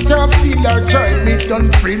competition can't steal her joy. Me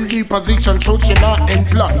done fill the position so she not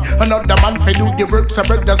employ another man for do the work, so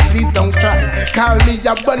brothers please don't try. Call me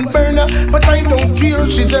a bun burner, but I don't care.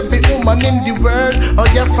 She's every woman in the world. Oh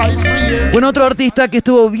yes, I swear. Bueno, otro artista que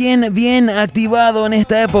estuvo bien activado en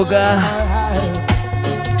esta época.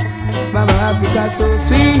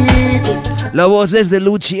 La voz es de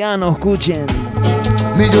Luciano, escuchen.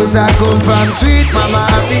 Me just a come from sweet Mama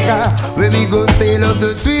Africa, when me go sail up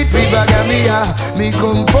the sweet river Gambia. Me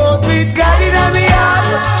come forth with God in me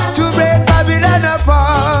heart to break Babylon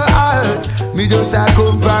apart. Me just a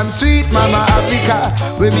come from sweet Mama Africa,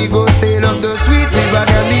 when me go sail up the sweet river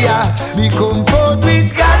Gambia. Me come forth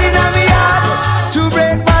with God in me heart to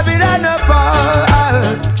break Babylon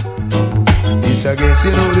apart. This I guess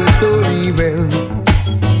you know the story well.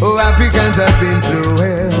 Oh, Africans have been through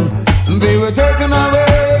hell. They were taken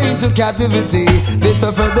away into captivity. They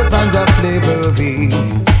suffered the pangs of slavery.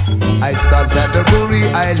 I stopped at the Goree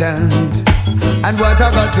Island, and what I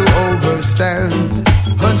got to overstand.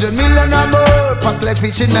 100 million or more, packed like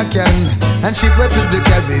fish in a can, and shipwrecked to the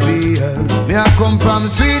Caribbean. Me I come from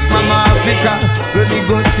sweet Mama Africa, where me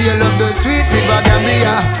go sail up the sweet river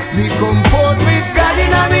Gambia. Me come forth with God in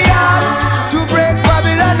me heart to break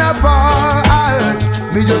Babylon apart.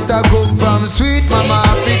 Me just a come from sweet Mama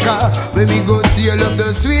Africa, when me go sail up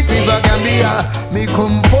the sweet river Gambia. Me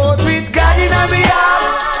come forth with God in me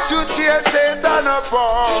heart to tear Satan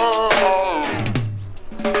apart.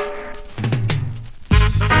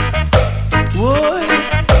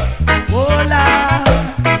 Hola,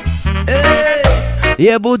 Y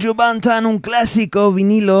a Buju Banton, un clásico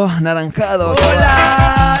vinilo naranjado.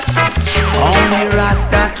 hola. Only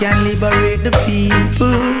Rasta can liberate the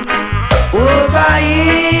people over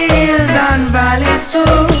hills and valleys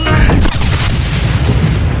too.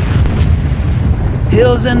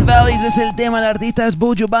 Hills and Valleys es el tema, el artista es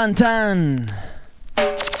Buju Banton.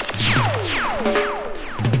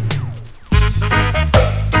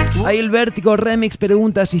 Ahí el Vértigo Remix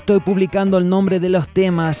pregunta si estoy publicando el nombre de los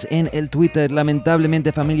temas en el Twitter.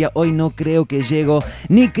 Lamentablemente, familia, hoy no creo que llego,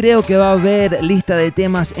 ni creo que va a haber lista de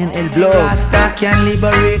temas en el blog. Rasta can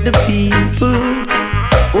liberate the people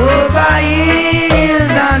over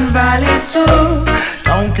hills and valleys too.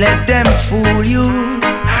 Don't let them fool you.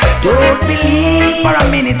 Don't believe for a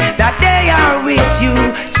minute that they are with you.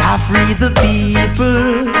 Jah free the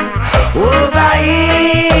people over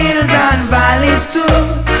hills and valleys too.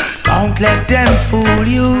 Don't let them fool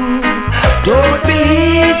you. Don't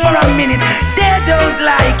believe for a minute they don't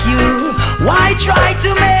like you. Why try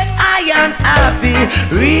to make I unhappy?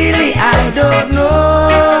 Really, I don't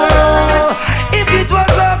know. If it was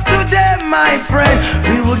up to them, my friend,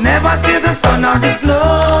 we would never see the sun or the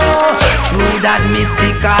snow. Through that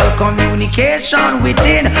mystical communication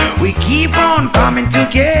within, we keep on coming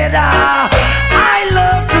together. I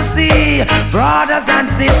love to see brothers and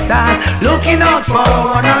sisters looking out for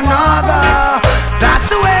one another. That's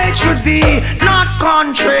the way it should be, not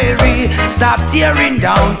contrary. Stop tearing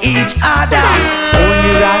down each other.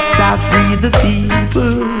 Only Rasta free the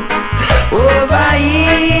people over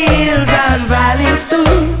hills and valleys too.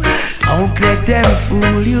 Don't let them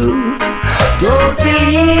fool you. Don't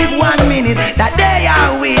believe 1 minute that they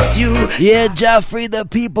are with you. Yeah, Jah free the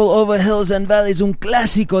people over hills and valleys, un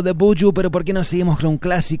clásico de Buju, pero ¿por qué no seguimos con un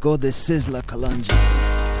clásico de Sizzla Kalonji?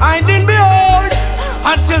 I didn't behold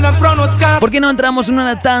until the throne was cast. ¿Por qué no entramos en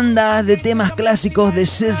una tanda de temas clásicos de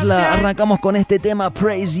Sizzla? Arrancamos con este tema,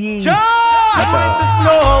 Praise Ye. White as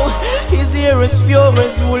snow, his hair is pure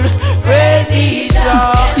as wool. Crazy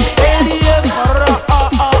Jah, and the emperor,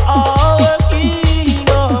 king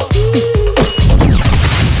of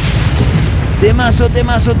Temazo,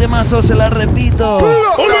 temazo, temazo, se la repito.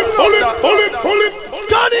 Hold it.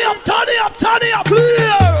 Turn it up,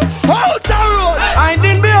 clear. Hold the road. I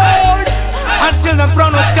didn't behold until the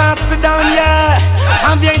throne was cast down, yeah.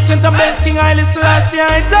 I'm the ancient of best King Haile Selassie,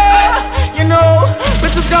 you know,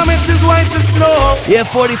 but his garment is white as snow. Yeah,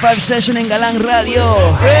 45 session en Galán Radio.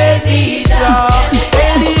 Crazy Jah,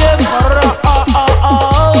 and the emperor,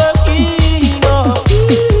 king of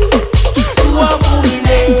to a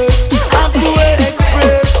fullness, I'm to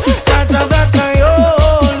express that I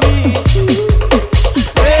hold me.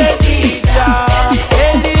 Crazy Jah,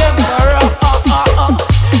 and the emperor,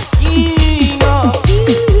 king of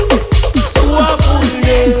to a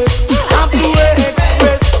fullness, I'm to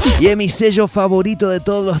express. Y es mi sello favorito de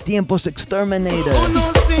todos los tiempos, Exterminator.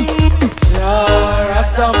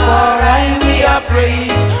 Rastafari, we are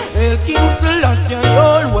praise. El King Selassie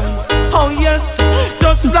always. Oh yes,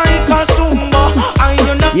 just like a Zumba.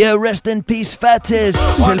 Yeah, rest in peace,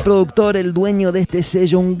 Fatis, el productor, el dueño de este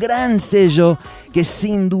sello, un gran sello que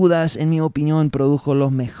sin dudas, en mi opinión, produjo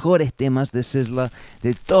los mejores temas de Sizzla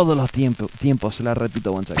de todos los tiempos. Se la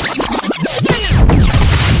repito once again.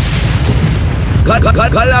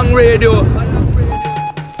 Galán Radio.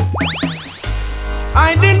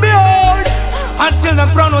 I didn't behold until the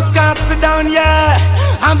throne was cast down, yeah.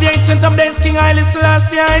 I'm the ancient of days, King Haile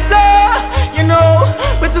Selassie, you know,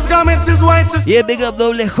 but his garment is white as... Yeah, big up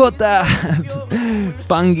Double J,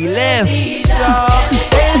 Pangilev.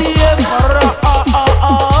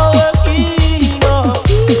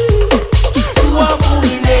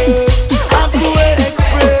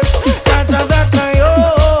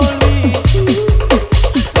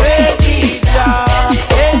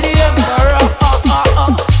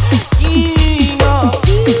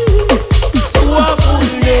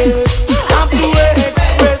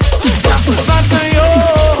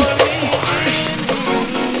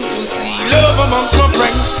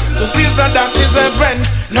 That is a friend.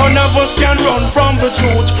 None of us can run from the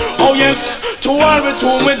truth. Oh yes, to all with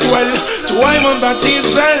whom we dwell, to I'm on that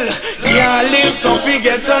is hell. Yeah, live so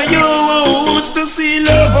forget I used to see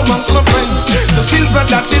love amongst my friends. To see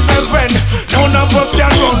that is a friend. None of us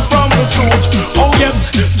can run from the truth. Oh yes,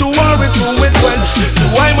 to all with whom we dwell, to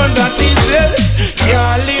I'm on that is hell.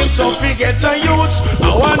 Yeah, live so forget I used.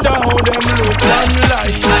 I wonder how them look and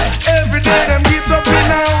lie. Every day them get up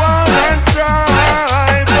in a war and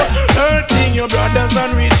strive, hurting your brothers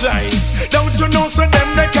and rejoice. Don't you know so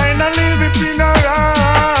them they kinda live it in a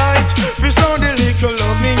right. Fish on the little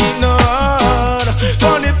loving in the heart.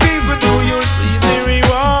 Funny things to do, you'll see the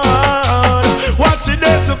reward. Watch it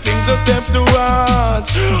there to things a step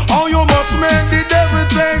towards. Oh, you must make the devil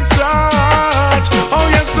take charge. Oh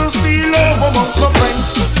yes, to see love amongst my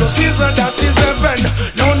friends. To see that is heaven.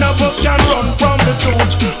 None of us can run from the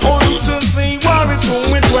truth. Oh, to see war it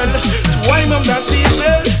whom it well. To I'm that is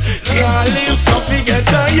hell. Can't live so forget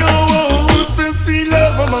I used to see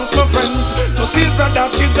love amongst my friends. To see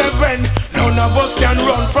that is heaven. None of us can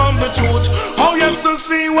run from the truth. Oh yes, to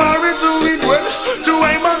see war it whom it well. To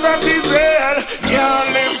I'm that is hell. Can't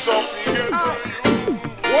live so forget I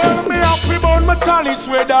well, me happy about my chalice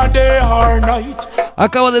whether day or night.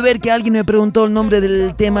 Acabo de ver que alguien me preguntó el nombre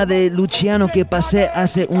del tema de Luciano que pasé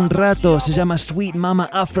hace un rato. Se llama Sweet Mama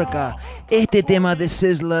Africa. Este tema de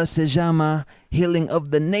Sizzla se llama Healing of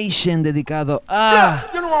the Nation, dedicado a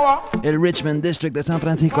el Richmond District de San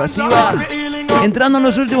Francisco. Así va. Entrando en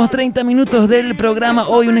los últimos 30 minutos del programa,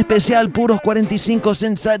 hoy un especial puros 45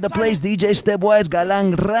 Inside the Place, DJ Stepwise,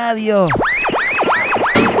 Galán Radio.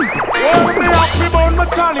 Well, me happy about my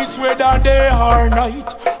chalice whether day or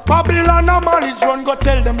night. Babylon and malice run go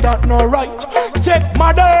tell them that no right. Take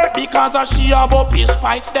my dirt because of she about his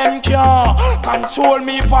spice. Them can't control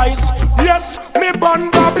me vice. Yes, me born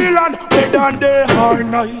Babylon whether day or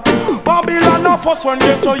night. Babylon of us when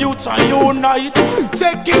get to youths and unite.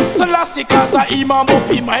 Take King Selassie cause a imam up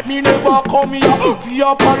he might me never come here. We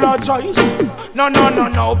apologize. No,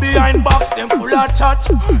 behind box them full of chat.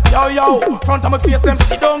 Yo, front of my face them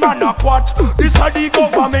sit down and a quat. This are the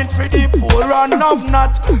government for the poor and I'm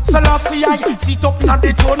not. Selassie I sit up na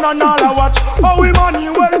the throne and all I watch. Oh,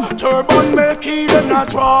 Emmanuel, turban make it in a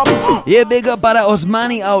drop. Yeah, big up para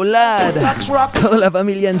Osmani Aulad. Toda la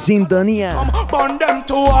familia en sintonía. Burn them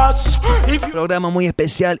to us. Programa muy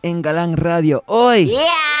especial en Galán Radio. Hoy. Yeah.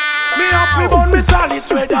 Me happy burn me chalice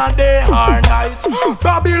whether day or night.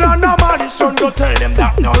 Babylon no Madison go tell them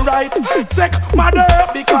that no right. Take mother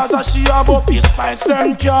because she have up his spice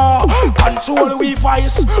them car. Control we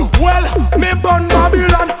vice. Well, me burn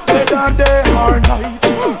Babylon whether day or night.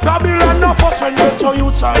 Babylon no fuss when you to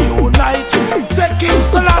youth are unite. Take King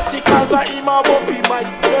Selassie cause him have up his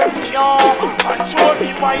might them car. Control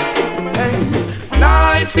we vice. Hey.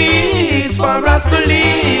 Life is for us to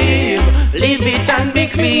live, live it and be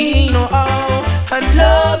clean, oh. And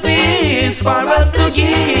love is for us to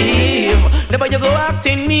give, never you go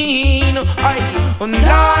acting mean, aye. And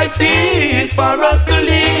life is for us to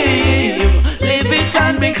live, live it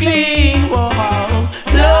and be clean, oh.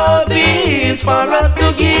 Love is for us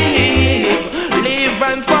to give, live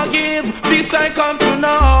and forgive, this I come to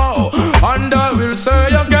know. And I will say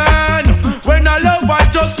again, when I love I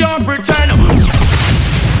just can't pretend.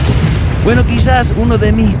 Bueno, quizás uno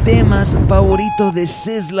de mis temas favoritos de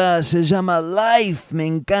Sizzla se llama Life. Me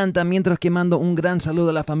encanta, mientras que mando un gran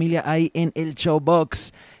saludo a la familia ahí en el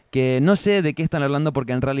Showbox. Que no sé de qué están hablando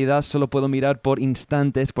porque en realidad solo puedo mirar por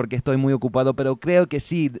instantes porque estoy muy ocupado, pero creo que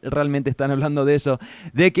sí, realmente están hablando de eso,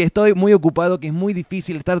 de que estoy muy ocupado, que es muy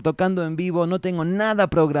difícil estar tocando en vivo, no tengo nada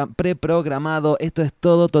preprogramado, esto es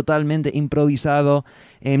todo totalmente improvisado,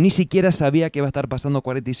 ni siquiera sabía que iba a estar pasando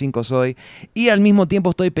 45 hoy, y al mismo tiempo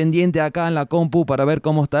estoy pendiente acá en la compu para ver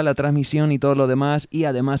cómo está la transmisión y todo lo demás, y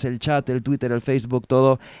además el chat, el Twitter, el Facebook,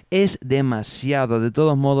 todo es demasiado. De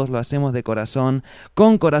todos modos lo hacemos de corazón,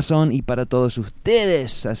 con corazón y para todos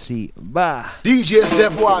ustedes, así va. DJ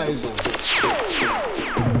Stepwise.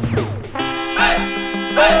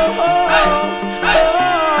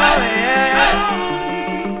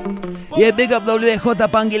 Y el Big Up WJ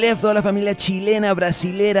Pangilef, toda la familia chilena,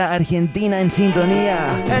 brasilera, argentina en sintonía.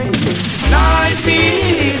 Life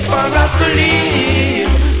is for us to live,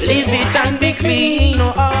 live it and be clean,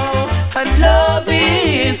 oh. And love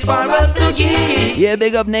is for us to give. Yeah,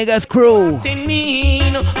 Big Up Negas Crew.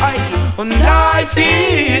 And life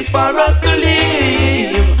is for us to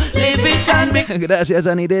live, live it and be. Gracias,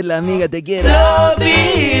 Anirel, la amiga, te quiero. Love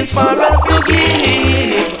is for us to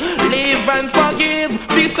give, live and forgive.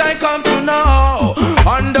 This I come to know,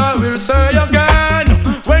 and I will say again,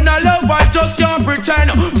 when I love I just can't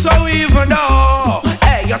pretend. So even though,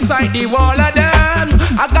 hey, you side the wall of them,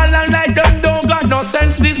 I got like them don't got no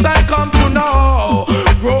sense. This I come to know.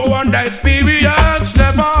 Grow on the experience,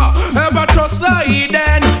 never ever trust the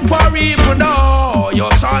then. For even though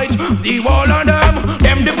you side the wall of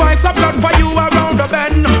them device a blood for you around the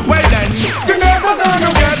bend. Well then, you're never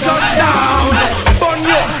gonna get us down. But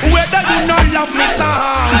you, whether you not love me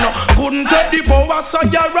sound, couldn't take the power so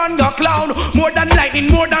you run the clown. More than lightning,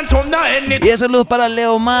 more than thunder, anything. Y saludos para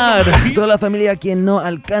Leomar, toda la familia a quien no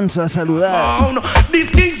alcanzo a saludar.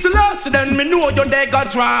 This King's lost, then me know you they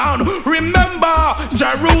got drowned. Remember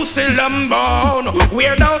Jerusalem bound,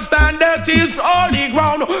 where thou standeth is holy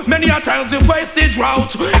ground. Many a times we face the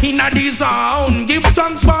drought in a zone. Give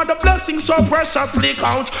thanks for the blessings so preciously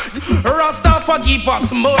count. Rasta forgive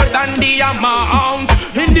us more than the amount.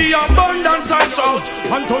 In the abundance I shout.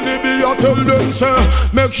 Anthony B, I tell them say,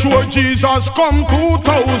 make sure Jesus come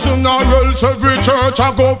 2000, or else every church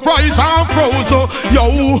I go price and frozen.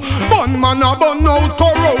 Yo, bun man a bun out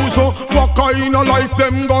corrosion. What kind of life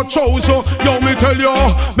them got chosen? Yo, me tell you,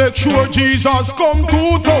 make sure Jesus come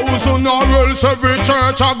 2000, or else every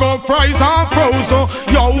church I go price and frozen.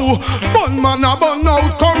 Yo, bun man a bun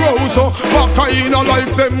out corrosion. What kind of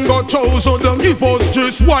life them got chosen? Them give us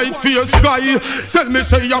just white face guy. Tell me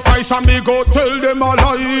say your price and me go tell them a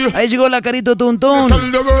lie. Ahí llegó la Carito Tuntún.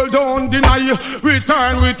 Tell the world don't deny.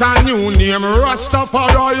 Return with a new name,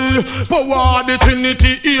 Rastafari. Power the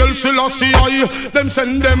Trinity, Hail Selassie. Them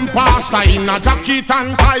send them pasta in a jacket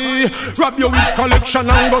and tie. Rob you with collection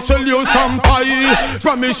and go sell you some pie.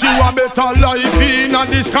 Promise you a better life in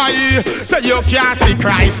the sky. Say you can't see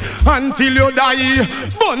Christ until you die.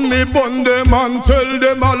 Bun me, bun them and tell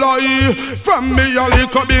them a lie. From me a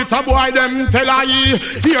little bit of boy them tell I.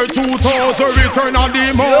 Year 2000 return of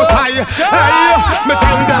the Most High. Hey, me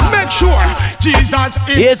tell them make sure Jesus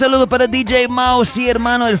is. Y el saludo para DJ Mouse. Sí,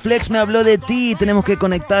 hermano, el Flex me habló de ti. Tenemos que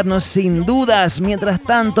conectarnos sin dudas. Mientras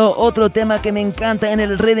tanto, otro tema que me encanta en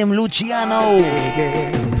el Rhythm Luciano.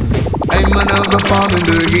 I'm an overfarm in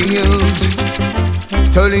the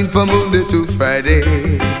hills, turning from Monday to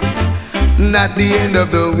Friday. And at the end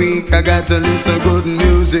of the week, I got to listen to good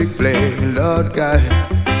music play. Lord God,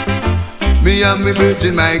 me and me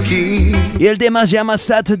virgin my key. Y el tema se llama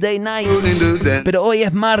Saturday Night. Pero hoy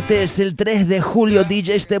es martes, el 3 de julio.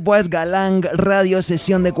 DJ Stepwise Galang Radio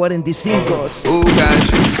Sesión de 45. Oh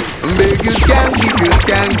gosh, beg you skanking,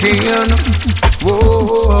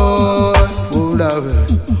 Whoa, oh love,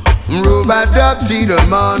 robot up till the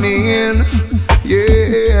morning.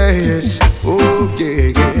 Yes, oh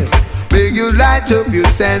yeah, yes. Make you light up your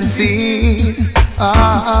senses.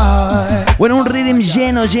 Bueno, un rhythm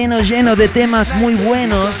lleno de temas muy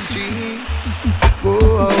buenos.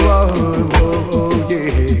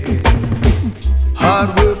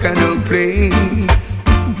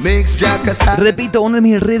 Repito, uno de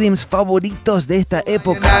mis rhythms favoritos de esta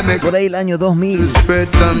época, por ahí el año 2000.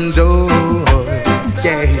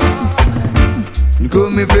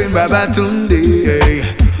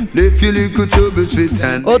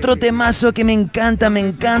 Otro temazo que me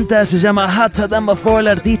encanta, se llama Hotter Than Before. El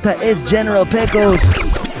artista es General Pecos.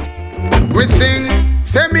 We sing,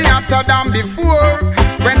 say me hotter than before.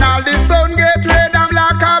 When all the sun get red, I'm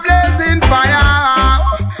like a blazing fire.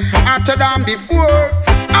 Hotter than before.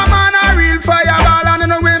 I'm on a real fireball and you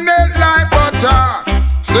know we melt like butter.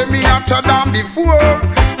 Say me hotter than before.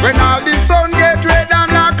 When all the sun get red, I'm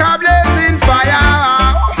like a blazing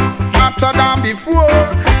fire. Hotter than before.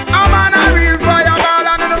 I'm on a real fireball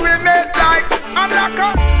and you know we melt like I'm like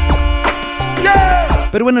a... Yeah.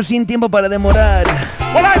 Pero bueno, sin tiempo para demorar,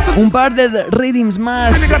 un par de rhythms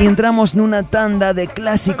más y entramos en una tanda de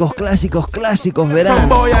clásicos, verán.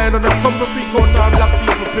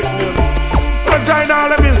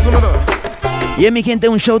 Y mi gente,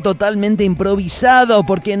 un show totalmente improvisado,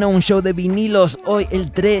 ¿por qué no? Un show de vinilos hoy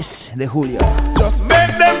el 3 de julio. Just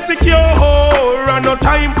make them secure, and no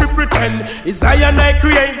time to pretend. It's I and I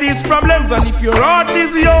create these problems, and if your heart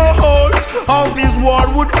is yours, all this war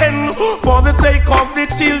would end. For the sake of the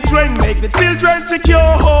children, make the children secure,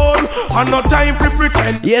 and no time to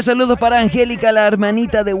pretend. Y saludos para Angélica, la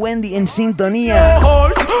hermanita de Wendy en sintonía.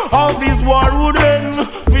 All this war would end.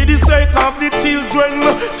 For the sake of the children,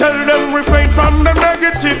 tell them refrain from the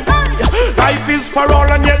negative. Life is for all,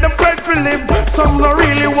 and yet them afraid to live. Some don't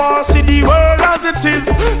really want to see the world as it is,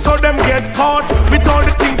 so them get caught with all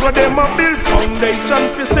the things where them a build foundation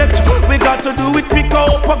for set. We got to do it quick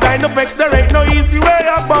up, a kind of vex. There ain't no easy way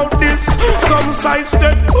about this. Some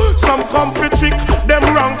sidestep, some come for trick. Them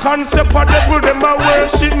wrong concept, or devil them a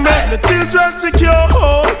worship. Make the children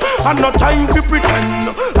secure, and no time to pretend.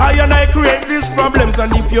 I and I create these problems,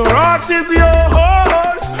 and if your heart is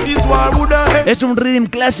yours, this war would have. Es un rhythm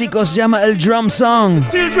clásico, se llama el drum song.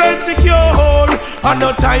 Children secure, and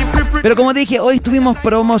no time to pretend. Pero como dije, hoy estuvimos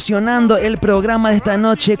promocionando el programa de esta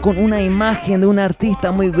noche con una imagen de un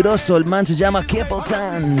artista muy grosso. El man se llama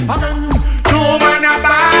Capleton.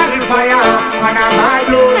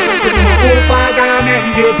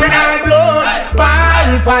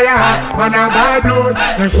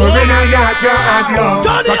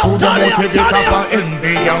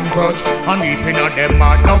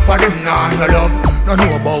 No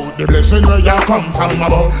know about the blessing where you come from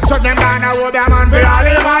above. So them gonna hold their man for all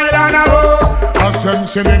the mile and above. As them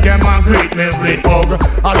see me, them a greet me with hug.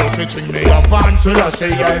 I love to sing me up and so I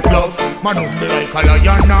say I love. Man on me like a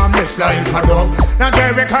lion, I'm less like a dog. Now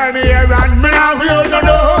Jerry call me here and me now will no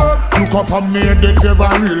know. Look up on me, they give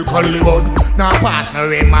a real Hollywood. Now pass no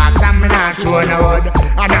remarks and me not show no wood.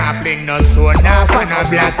 And I fling no stone, now for no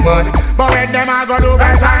blackboard. But when them a go do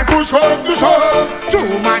best, I push home to show. Two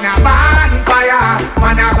man a ban fire.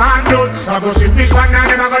 Man a ban blood, so go see fish one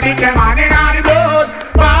and them a go dip them on in all the blood.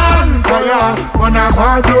 Ban fire, man a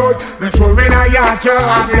ban blood, make sure when I yacht you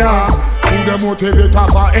have blood.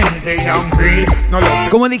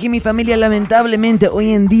 Como dije, mi familia, lamentablemente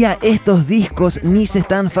hoy en día estos discos ni se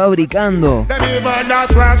están fabricando.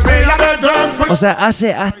 O sea,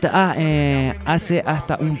 hace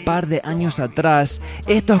hasta un par de años atrás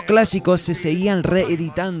estos clásicos se seguían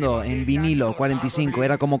reeditando en vinilo 45,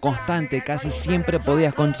 era como constante, casi siempre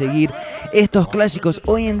podías conseguir estos clásicos.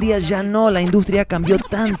 Hoy en día ya no, la industria cambió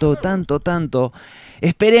tanto.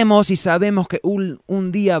 Esperemos y sabemos que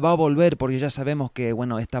un día va a volver, porque ya sabemos que,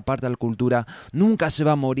 bueno, esta parte de la cultura nunca se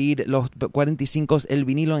va a morir. Los 45, el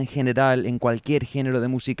vinilo en general, en cualquier género de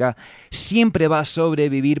música, siempre va a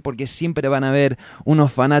sobrevivir, porque siempre van a haber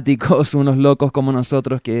unos fanáticos, unos locos como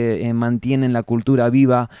nosotros que mantienen la cultura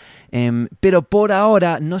viva. Pero por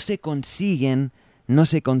ahora no se consiguen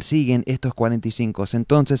estos 45.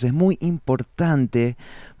 Entonces es muy importante.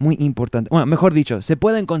 Bueno, mejor dicho, se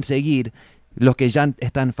pueden conseguir los que ya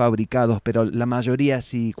están fabricados, pero la mayoría,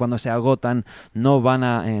 cuando se agotan, no van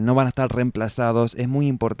a estar reemplazados. Es muy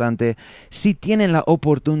importante, si tienen la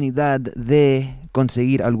oportunidad de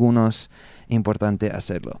conseguir algunos, importante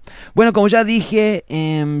hacerlo. Bueno, como ya dije,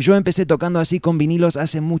 yo empecé tocando así con vinilos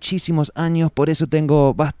hace muchísimos años, por eso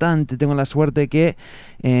tengo la suerte que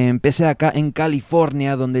empecé acá en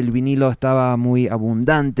California, donde el vinilo estaba muy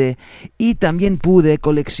abundante, y también pude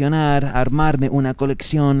armarme una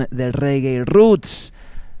colección de reggae roots,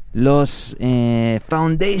 los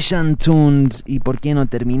Foundation Tunes, y por qué no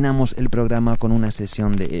terminamos el programa con una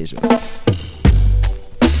sesión de ellos.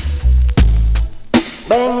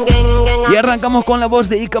 Y arrancamos con la voz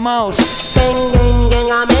de Ika Mouse.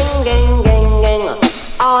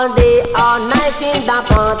 All day, all night in the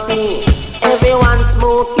party. Everyone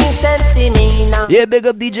smoking sensi mina. Yeah, big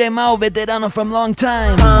up DJ Mao, veterano from long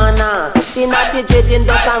time. Tinati dreading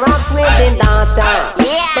just a rock with the daughter.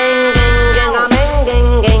 Yeah. Bang,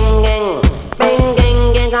 gang, gang, gang. Bang,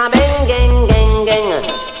 gang, gang, bang, gang, gang, gang.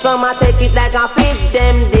 Some a take it like a feed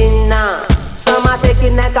them dinner. Some a take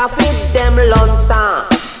it like a feed them lunch.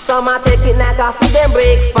 Some a take it like a feed them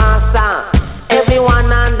breakfast.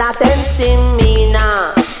 Everyone under sensi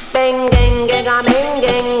mina. Bang, gang, gang, bang,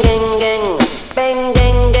 gang, gang, gang. Bang,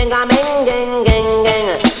 gang, gang, bang, gang, gang,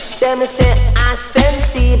 gang. Them say a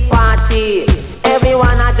sensi party.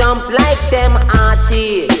 Everyone a jump like them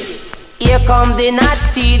arty. Here come the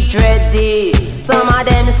natty dready. Some of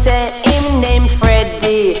them say him name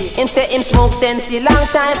Freddy. Him say him smoke sensi long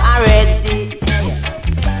time already.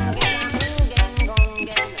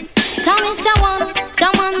 Tommy say one,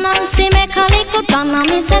 Tom Nancy make a little plan, and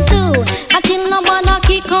me say two. I till nobody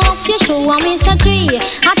kick off your shoe, and me say three.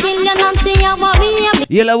 I till you Nancy have a baby.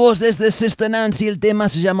 Y en la voz es de Sister Nancy, el tema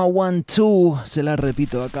se llama 1, 2. Se la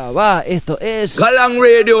repito acá, va, esto es Galang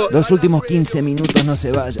Radio. Los últimos 15 minutos, no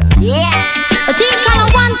se vaya. Yeah, I think color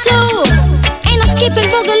 1, 2. Ain't no skipping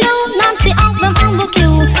boogaloo, Nancy off them on the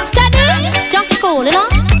queue. Steady, just go, you know.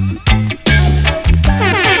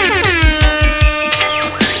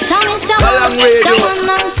 Come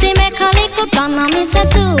Nancy make a little plan, and me say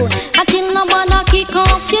two. I till nobody kick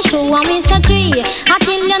off your shoe, and me say three. I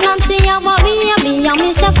till you Nancy have a baby, and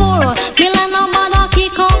me say 4. Me let nobody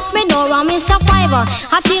kick off me door, and me say 5.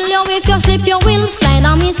 I till you if you slip you will slide,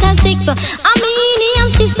 and me say 6. I mean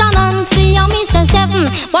Sister Nancy, and me say 7.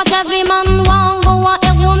 But every man want go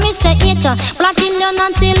whatever me say 8. But I till you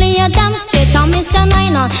Nancy lay them straight, and me say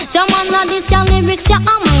 9. Jamana this your lyrics you are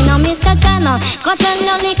mine, and me say 10. Go tell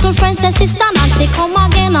your little friend say Sister Nancy come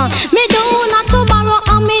again. Me do not to borrow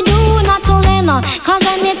and me do not to lend. Cause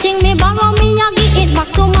anything me borrow me I give it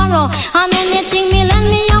back tomorrow. And anything me lend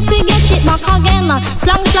me I forget it back again.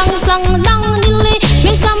 Slang, slang, slang down the lane.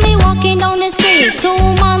 Me say me walking down the street,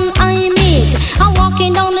 2 man I meet. I'm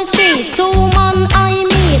walking down the street, 2 man I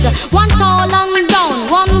meet. 1 tall and brown,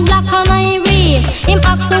 1 black and I read. Him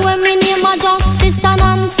ask when me name a just Sister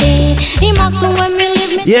Nancy. Him ask when me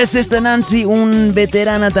live me. Y es Sister Nancy, un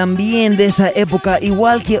veterana también de esa época,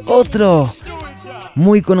 igual que otro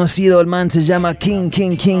muy conocido, el man se llama King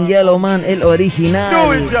Yellow Man, el original.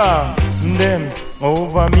 Do it, yeah. Them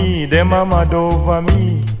over me, them mad over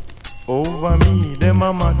me. Over me, them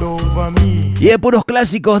mad over me. Y de puros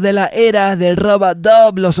clásicos de la era del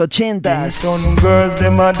Rub-a-Dub, los 80s. Some girls,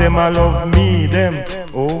 them a love me. Them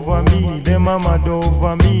over me, them mad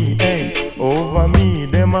over me. Hey, over me,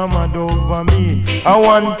 them mad over me. I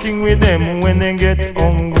one thing with them when they get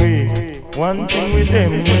hungry. One thing with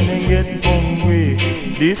them when they get hungry.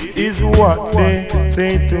 This is what they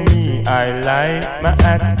say to me. I like my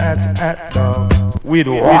at dog. With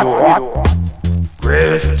what?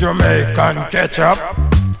 Grace Jamaican ketchup.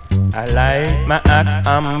 I like my at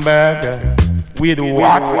hamburger. With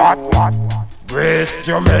what? Grace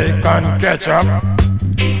Jamaican ketchup.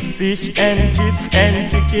 Fish and chips and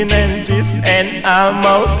chicken and chips and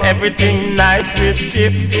almost everything nice with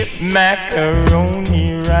chips.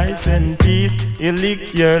 Macaroni, rice and peas. You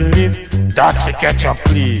lick your lips. That's a ketchup,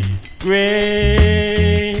 please.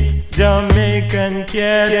 Grace Jamaican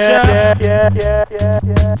ketchup.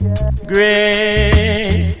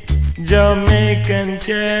 Grace Jamaican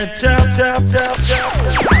ketchup.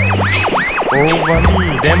 Over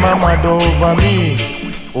me, them a mad over me.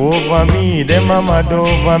 Over me, them a mad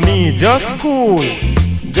over me. Just cool.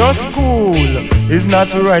 It's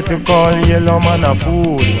not right to call yellow man a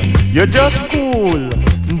fool. You're just cool.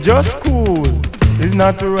 It's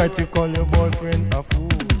not right to call your boyfriend a fool.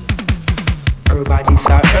 Everybody's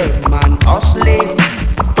a herb man hustling.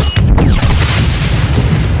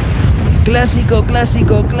 Clásico,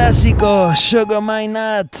 Sugar My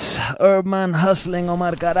Nut, Urban Hustling,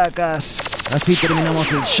 Omar Caracas. Así terminamos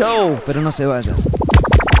el show, pero no se vayan.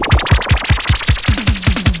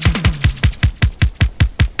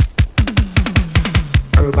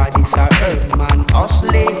 Everybody's a herb man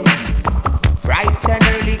hustling. Bright and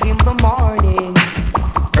early in the morning.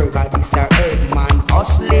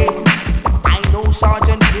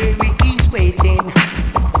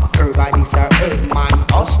 earn man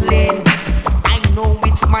hustling. I know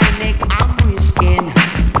it's my neck I'm risking.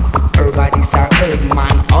 Everybody's a earn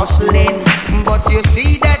man hustling. But you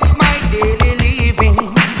see that's my daily living.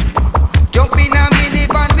 Jump in a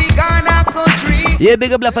minivan, we gonna country. Y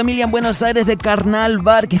big up la familia en Buenos Aires de Carnal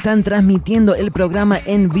Bar, que están transmitiendo el programa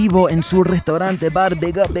en vivo en su restaurante bar.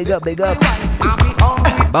 Big up, big up, big up.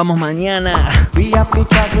 Vamos mañana. We have to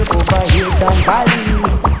travel over hills and valleys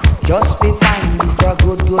just to find Mr.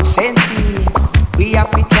 Good Sense. We have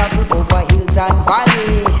to travel over hills and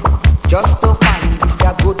valleys just to find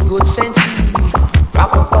Mr. Good Sense.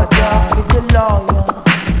 Wrap up a job with the lawyer.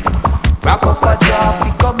 Wrap up a job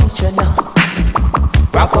with the commissioner.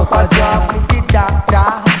 Wrap up a job with the doctor.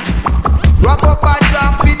 Wrap up a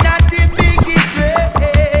job with nothing big is great.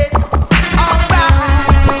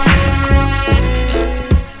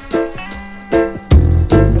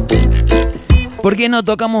 ¿Por qué no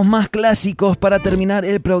tocamos más clásicos para terminar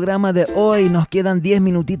el programa de hoy? Nos quedan 10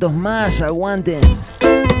 minutitos más, aguanten.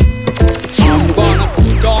 I'm gonna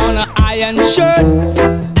put on an iron shirt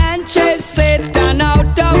and chase Satan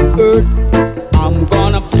out of earth. I'm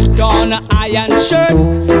gonna put on an iron shirt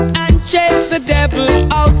and chase the devil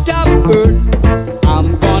out of earth.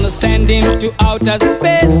 I'm gonna send him to outer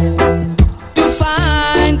space to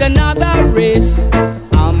find another race.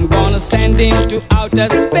 I'm gonna send him to outer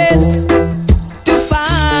space to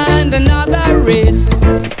find another race.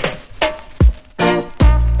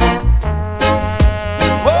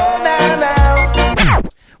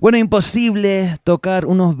 Bueno, imposible tocar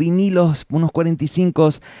unos vinilos, unos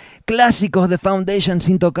 45 clásicos de Foundation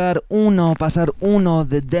sin tocar uno, pasar uno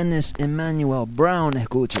de Dennis Emmanuel Brown.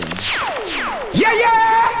 Escuchen. Yeah, yeah!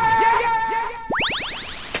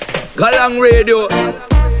 Galang Radio.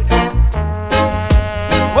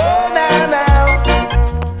 Oh, now, now.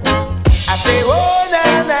 I say, oh,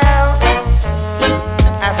 now, now.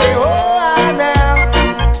 I say, oh, now.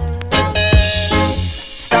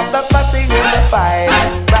 Stop the fussing and the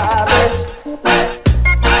fighting, brothers.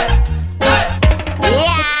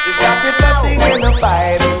 Stop the fussing and the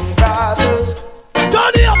fighting, brothers.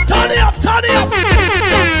 Turn it up, turn it up, turn it up.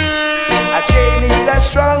 A chain is as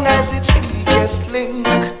strong as its weakest link.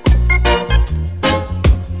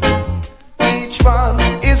 Each one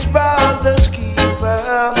is brother's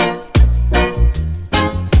keeper.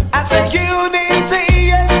 As a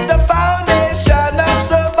unity is the foundation of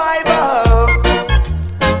survival.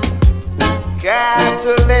 Got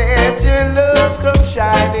to let your love come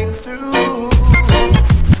shining through.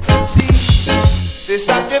 See,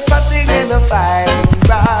 stop the fussing and the fighting,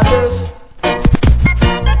 brothers.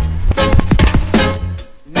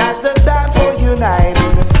 Now's the time for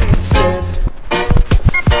uniting the sisters.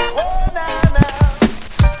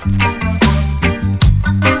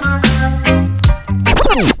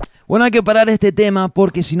 Bueno, hay que parar este tema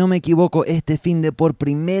porque, si no me equivoco, este fin de por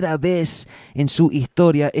primera vez en su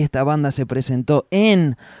historia esta banda se presentó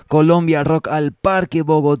en Colombia Rock al Parque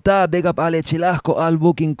Bogotá. Big up Ale Chelasco, al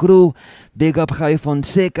Booking Crew, big up Javi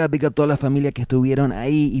Fonseca, big up toda la familia que estuvieron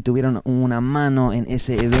ahí y tuvieron una mano en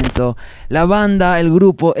ese evento. La banda, el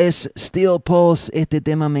grupo es Steel Pulse. Este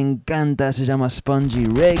tema me encanta, se llama Spongy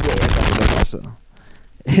Reggae. Acá te lo paso.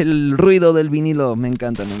 El ruido del vinilo me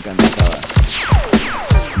encanta, me encanta.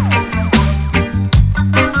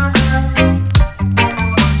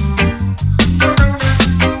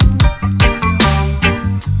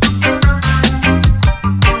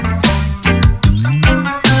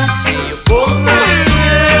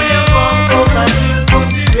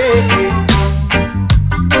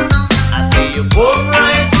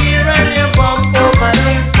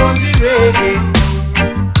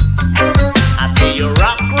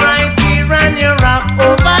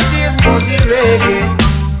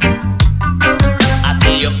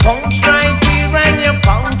 Punch right here and you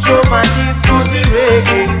punch over this for the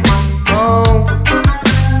reggae. Oh,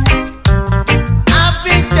 I've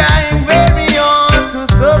been trying very hard to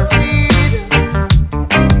succeed.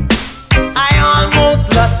 I almost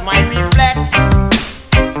lost my reflex.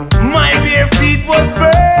 My bare feet was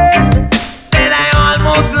burned. Then I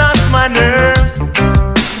almost lost my nerves.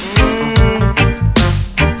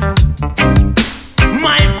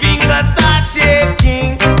 My fingers start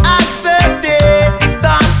shaking as the day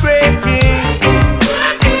start breaking.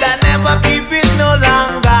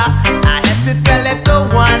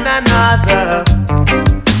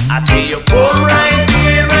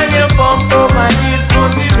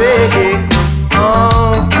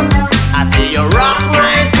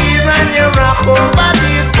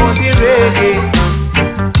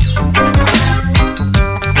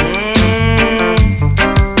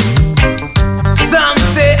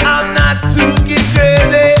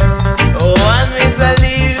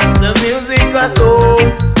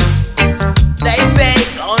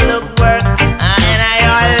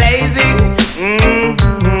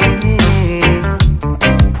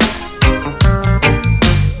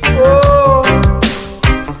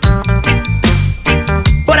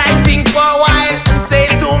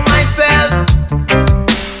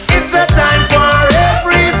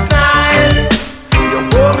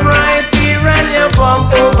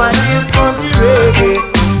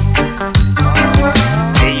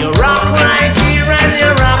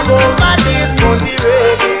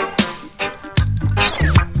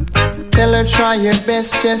 try your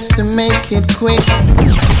best just to make it quick.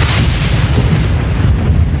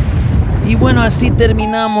 Y bueno, así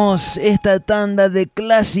terminamos esta tanda de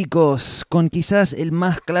clásicos con quizás el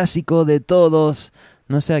más clásico de todos.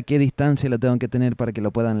 No sé a qué distancia lo tengo que tener para que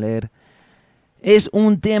lo puedan leer. Es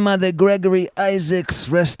un tema de Gregory Isaacs,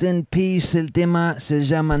 Rest in Peace. El tema se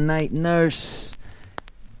llama Night Nurse.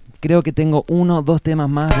 Creo que tengo 1 o 2 temas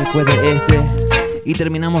más después de este. Y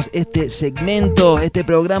terminamos este segmento, este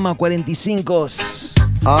programa 45.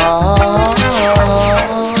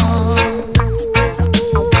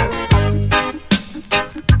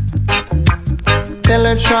 Tell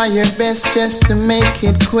her try your best just to make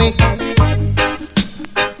it quick.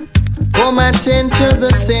 Come attend to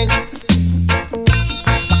the sick.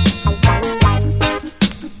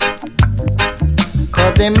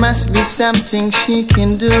 Cause there must be something she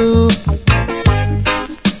can do.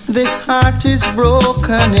 This heart is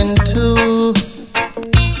broken in two.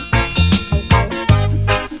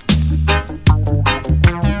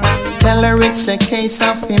 Tell her it's a case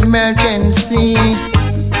of emergency.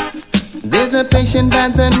 There's a patient by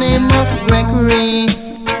the name of Gregory.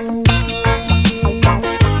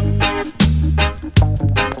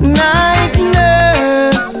 Night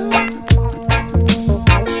nurse,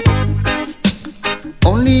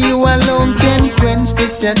 only you alone can quench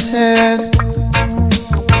this thirst.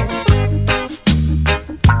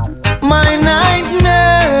 My night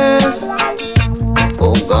nurse,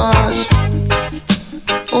 oh gosh,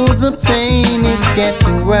 oh the pain is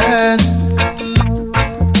getting worse.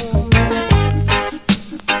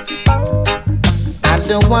 I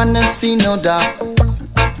don't wanna see no doctor.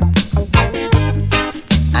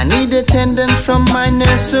 I need attendance from my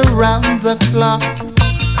nurse around the clock.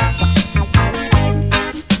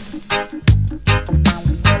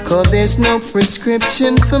 Cause there's no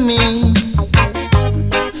prescription for me.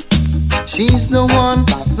 She's the one,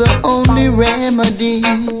 the only remedy.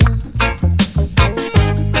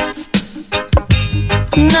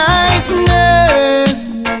 Night nurse,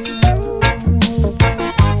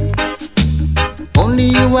 only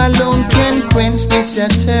you alone can quench this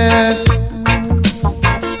thirst.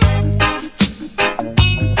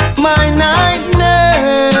 My night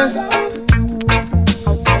nurse,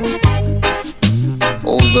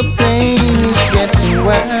 oh the pain is getting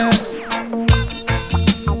worse.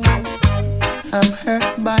 I'm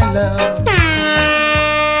hurt by love.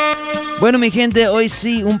 Bueno, mi gente, hoy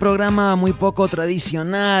sí, un programa muy poco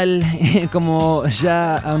tradicional. Como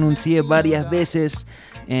ya anuncié varias veces,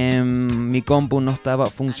 mi compu no estaba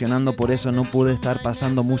funcionando, por eso no pude estar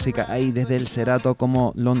pasando música ahí desde el Cerato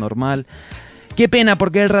como lo normal. Qué pena,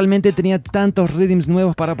 porque él realmente tenía tantos rhythms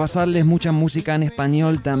nuevos para pasarles, mucha música en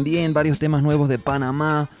español también, varios temas nuevos de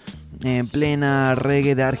Panamá, plena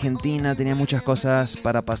reggae de Argentina, tenía muchas cosas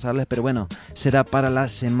para pasarles, pero bueno, será para la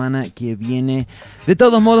semana que viene. De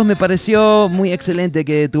todos modos, me pareció muy excelente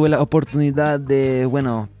que tuve la oportunidad de,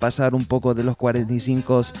 bueno, pasar un poco de los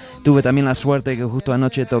 45. Tuve también la suerte que justo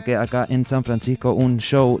anoche toqué acá en San Francisco un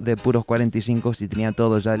show de puros 45 y tenía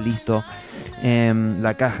todo ya listo,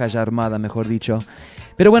 la caja ya armada, mejor dicho.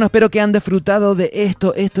 Pero bueno, espero que han disfrutado de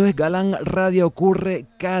esto. Esto es Galán Radio, ocurre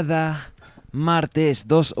cada martes,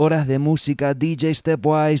 2 horas de música, DJ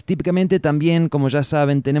Stepwise. Típicamente también, como ya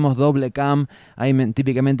saben, tenemos doble cam. Ahí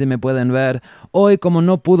típicamente me pueden ver. Hoy, como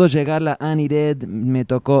no pudo llegar la Anired, me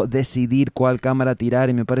tocó decidir cuál cámara tirar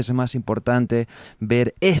y me parece más importante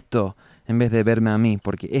ver esto en vez de verme a mí,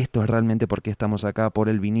 porque esto es realmente porque estamos acá, por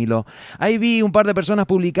el vinilo. Ahí vi un par de personas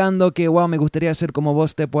publicando que, wow, me gustaría ser como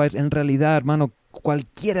vos, Stepwise. En realidad, hermano,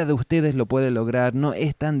 cualquiera de ustedes lo puede lograr, no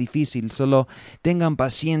es tan difícil, solo tengan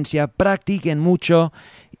paciencia, practiquen mucho.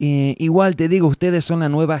 Igual te digo, ustedes son la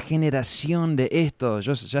nueva generación de esto.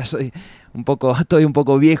 Yo ya estoy un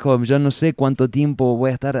poco viejo, yo no sé cuánto tiempo voy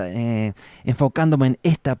a estar enfocándome en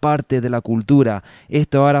esta parte de la cultura.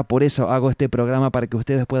 Esto ahora, por eso hago este programa, para que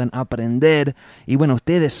ustedes puedan aprender. Y bueno,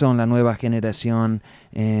 ustedes son la nueva generación,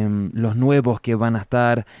 los nuevos que van a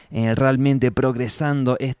estar realmente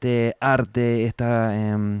progresando este arte,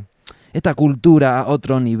 esta cultura a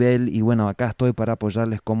otro nivel. Y bueno, acá estoy para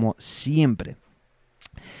apoyarles como siempre.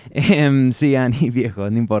 Sí, Ani, viejo,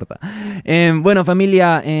 no importa. Bueno,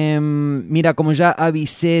 familia, mira, como ya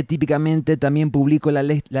avisé, típicamente también publico la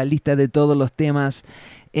lista de todos los temas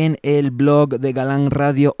en el blog de Galán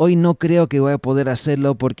Radio. Hoy no creo que voy a poder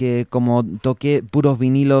hacerlo porque como toqué puros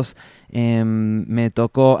vinilos, me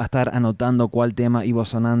tocó estar anotando cuál tema iba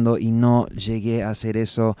sonando y no llegué a hacer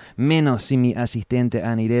eso, menos si mi asistente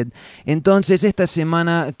Anired. Entonces esta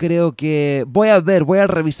semana creo que voy a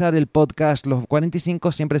revisar el podcast. Los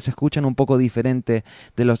 45 siempre se escuchan un poco diferente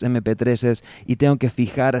de los MP3s y tengo que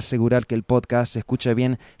asegurar que el podcast se escucha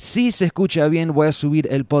bien. Si se escucha bien, voy a subir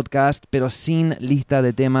el podcast, pero sin lista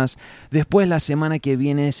de temas. Después la semana que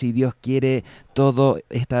viene, si Dios quiere, todo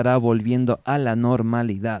estará volviendo a la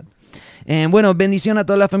normalidad. Bueno, bendición a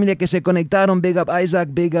toda la familia que se conectaron. Big up Isaac,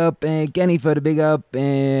 big up Kennifer, big up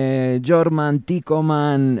Jorman,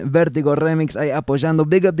 Ticoman, Vértigo Remix ahí apoyando.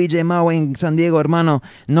 Big up DJ Mau en San Diego, hermano.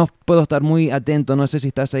 No puedo estar muy atento, no sé si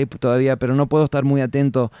estás ahí todavía, pero no puedo estar muy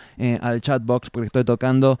atento al chatbox porque estoy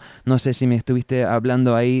tocando. No sé si me estuviste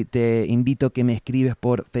hablando ahí, te invito a que me escribes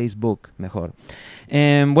por Facebook mejor.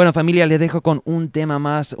 Bueno, familia, les dejo con un tema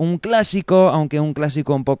más, un clásico, aunque un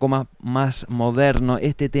clásico un poco más moderno.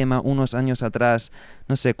 Este tema, unos años atrás,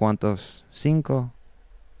 no sé cuántos, 5,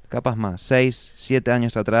 capaz más, 6, 7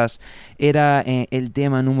 años atrás, era el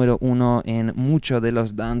tema número 1 en muchos de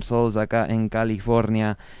los dancehalls acá en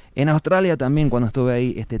California. En Australia también, cuando estuve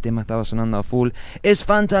ahí, este tema estaba sonando a full. Es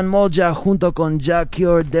Phantom Moja junto con Jack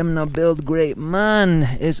Cure, Them No Build Great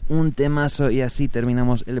Man. Es un temazo y así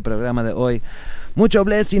terminamos el programa de hoy. Mucho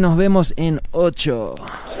bless y nos vemos en 8.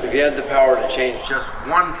 If you had the power to change just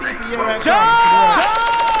one thing,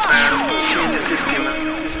 change the system.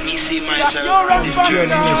 Me see myself on this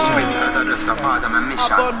journey as just a part of my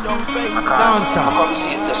mission. Because I come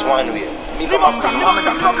see it just one way. Me come up from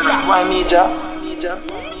why me, ja?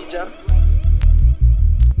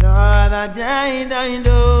 Na na na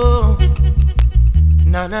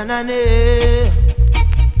na na na na.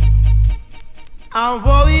 I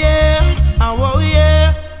warrior.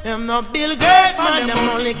 Them no build great man, them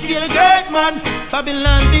only kill great man.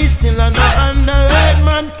 Babylon be still and no underrated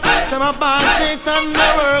man. Some a bad Satan,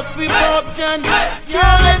 they work for corruption.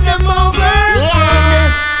 Can't let them over.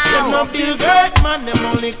 Them no build great man, them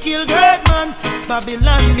only kill great man.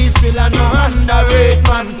 Babylon be still and no underrated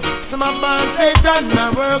man. Some a bad Satan, they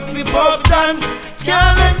work for corruption.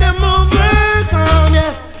 Can't let them over.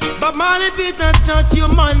 But Marley Peter Church, you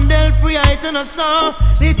Mandel free height and a song.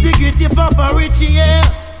 Integrity Papa Richie, yeah.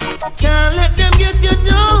 Can't let them get you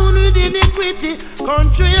down with iniquity.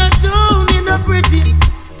 Country and town in a pretty.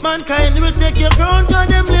 Mankind will take your crown cause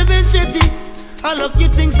them living shitty. I lucky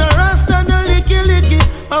things are rasta and a licky.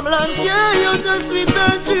 Babylon yeah, you the sweet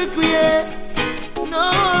and tricky, yeah.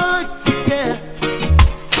 No, yeah.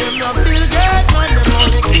 Them not build great man, them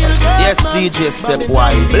only kill great. Yes, DJ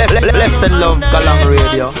Stepwise. Bless and love Galang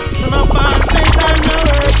Radio. Some of us say that no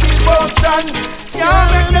work devotion.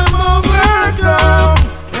 Can't let them overcome.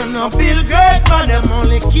 Them no build great man, them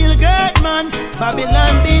only kill great man.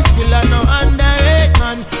 Babylon be still and no underrated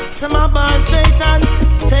man. Some of us Satan,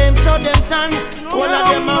 same so them tan. All of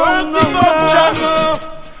them are work devotion.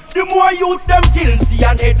 The more youth them kill, see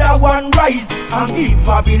another one rise and give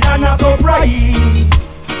Babylon a surprise.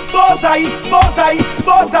 Bozai, bozai,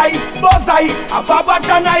 bozai, bozai, a Baba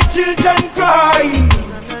Janai children cry.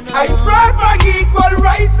 I pray for equal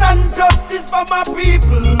rights and justice for my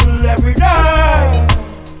people every day.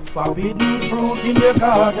 Forbidden fruit in the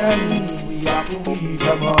garden, we have to weed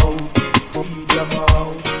them out, weed them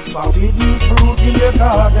out. Forbidden fruit in the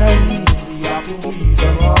garden, we have to weed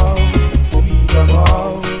them out, weed them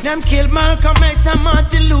out. Them kill Malcolm X and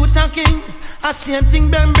Martin Luther King. A same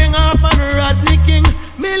thing them bring up on Rodney King.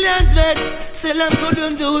 Millions vex, still them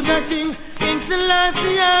couldn't do nothing. King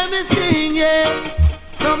Selassie I me sing, yeah.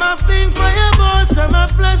 Some have think fireball, some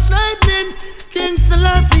have flash lightning. King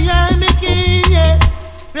Selassie I me king, yeah.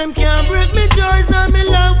 Them can't break me joys, now me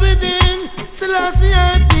love within. Selassie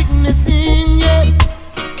I pick me sing, yeah.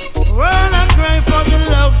 World I cry for the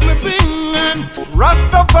love me bring and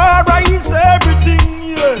Rastafari is everything,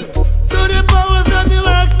 yeah. To the powers of the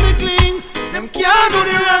works me cling. Them can't do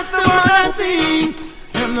the Rastafari thing.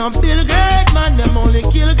 Them no build great man, them only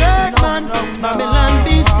kill great man. Babylon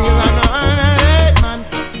be still and no underrated man.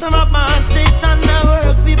 Some of man Satan they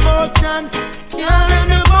work for fortune. Can't let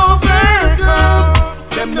them overcome.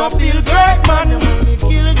 Them no build great man, them only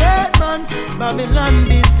kill great man. Babylon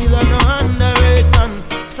be still and no underrated man.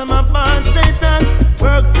 Some of man Satan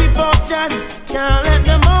work for fortune. Can't let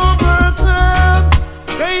them overcome.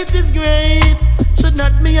 Great is great, should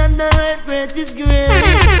not be underrated. Great is great,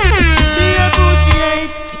 should be appreciated.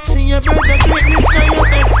 See your brother greatness, try your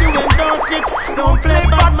best to endorse it. Don't play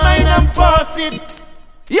bad mind and pass it.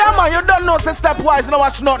 Yeah, man, you don't know, say Stepwise, no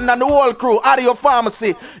watch nothing, and the whole crew, Audio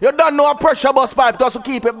Pharmacy. You don't know a pressure bus pipe, just to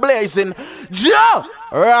keep it blazing. Joe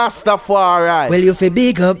Rastafari. Well, you feel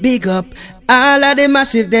big up. All of the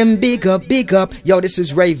massive, them big up. Yo, this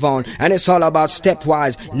is Rayvon, and it's all about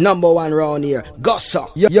Stepwise, #1 round here. Gossa.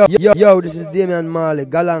 Yo, this is Damian Marley,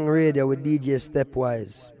 Galang Radio with DJ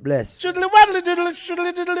Stepwise. Bless. Shoodly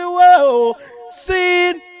whoa.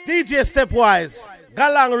 See, DJ Stepwise,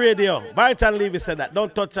 Galang Radio. Barrington Levy said that.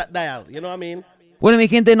 Don't touch that dial. You know what I mean? Bueno, mi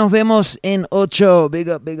gente, nos vemos en 8. Big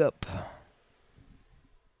up.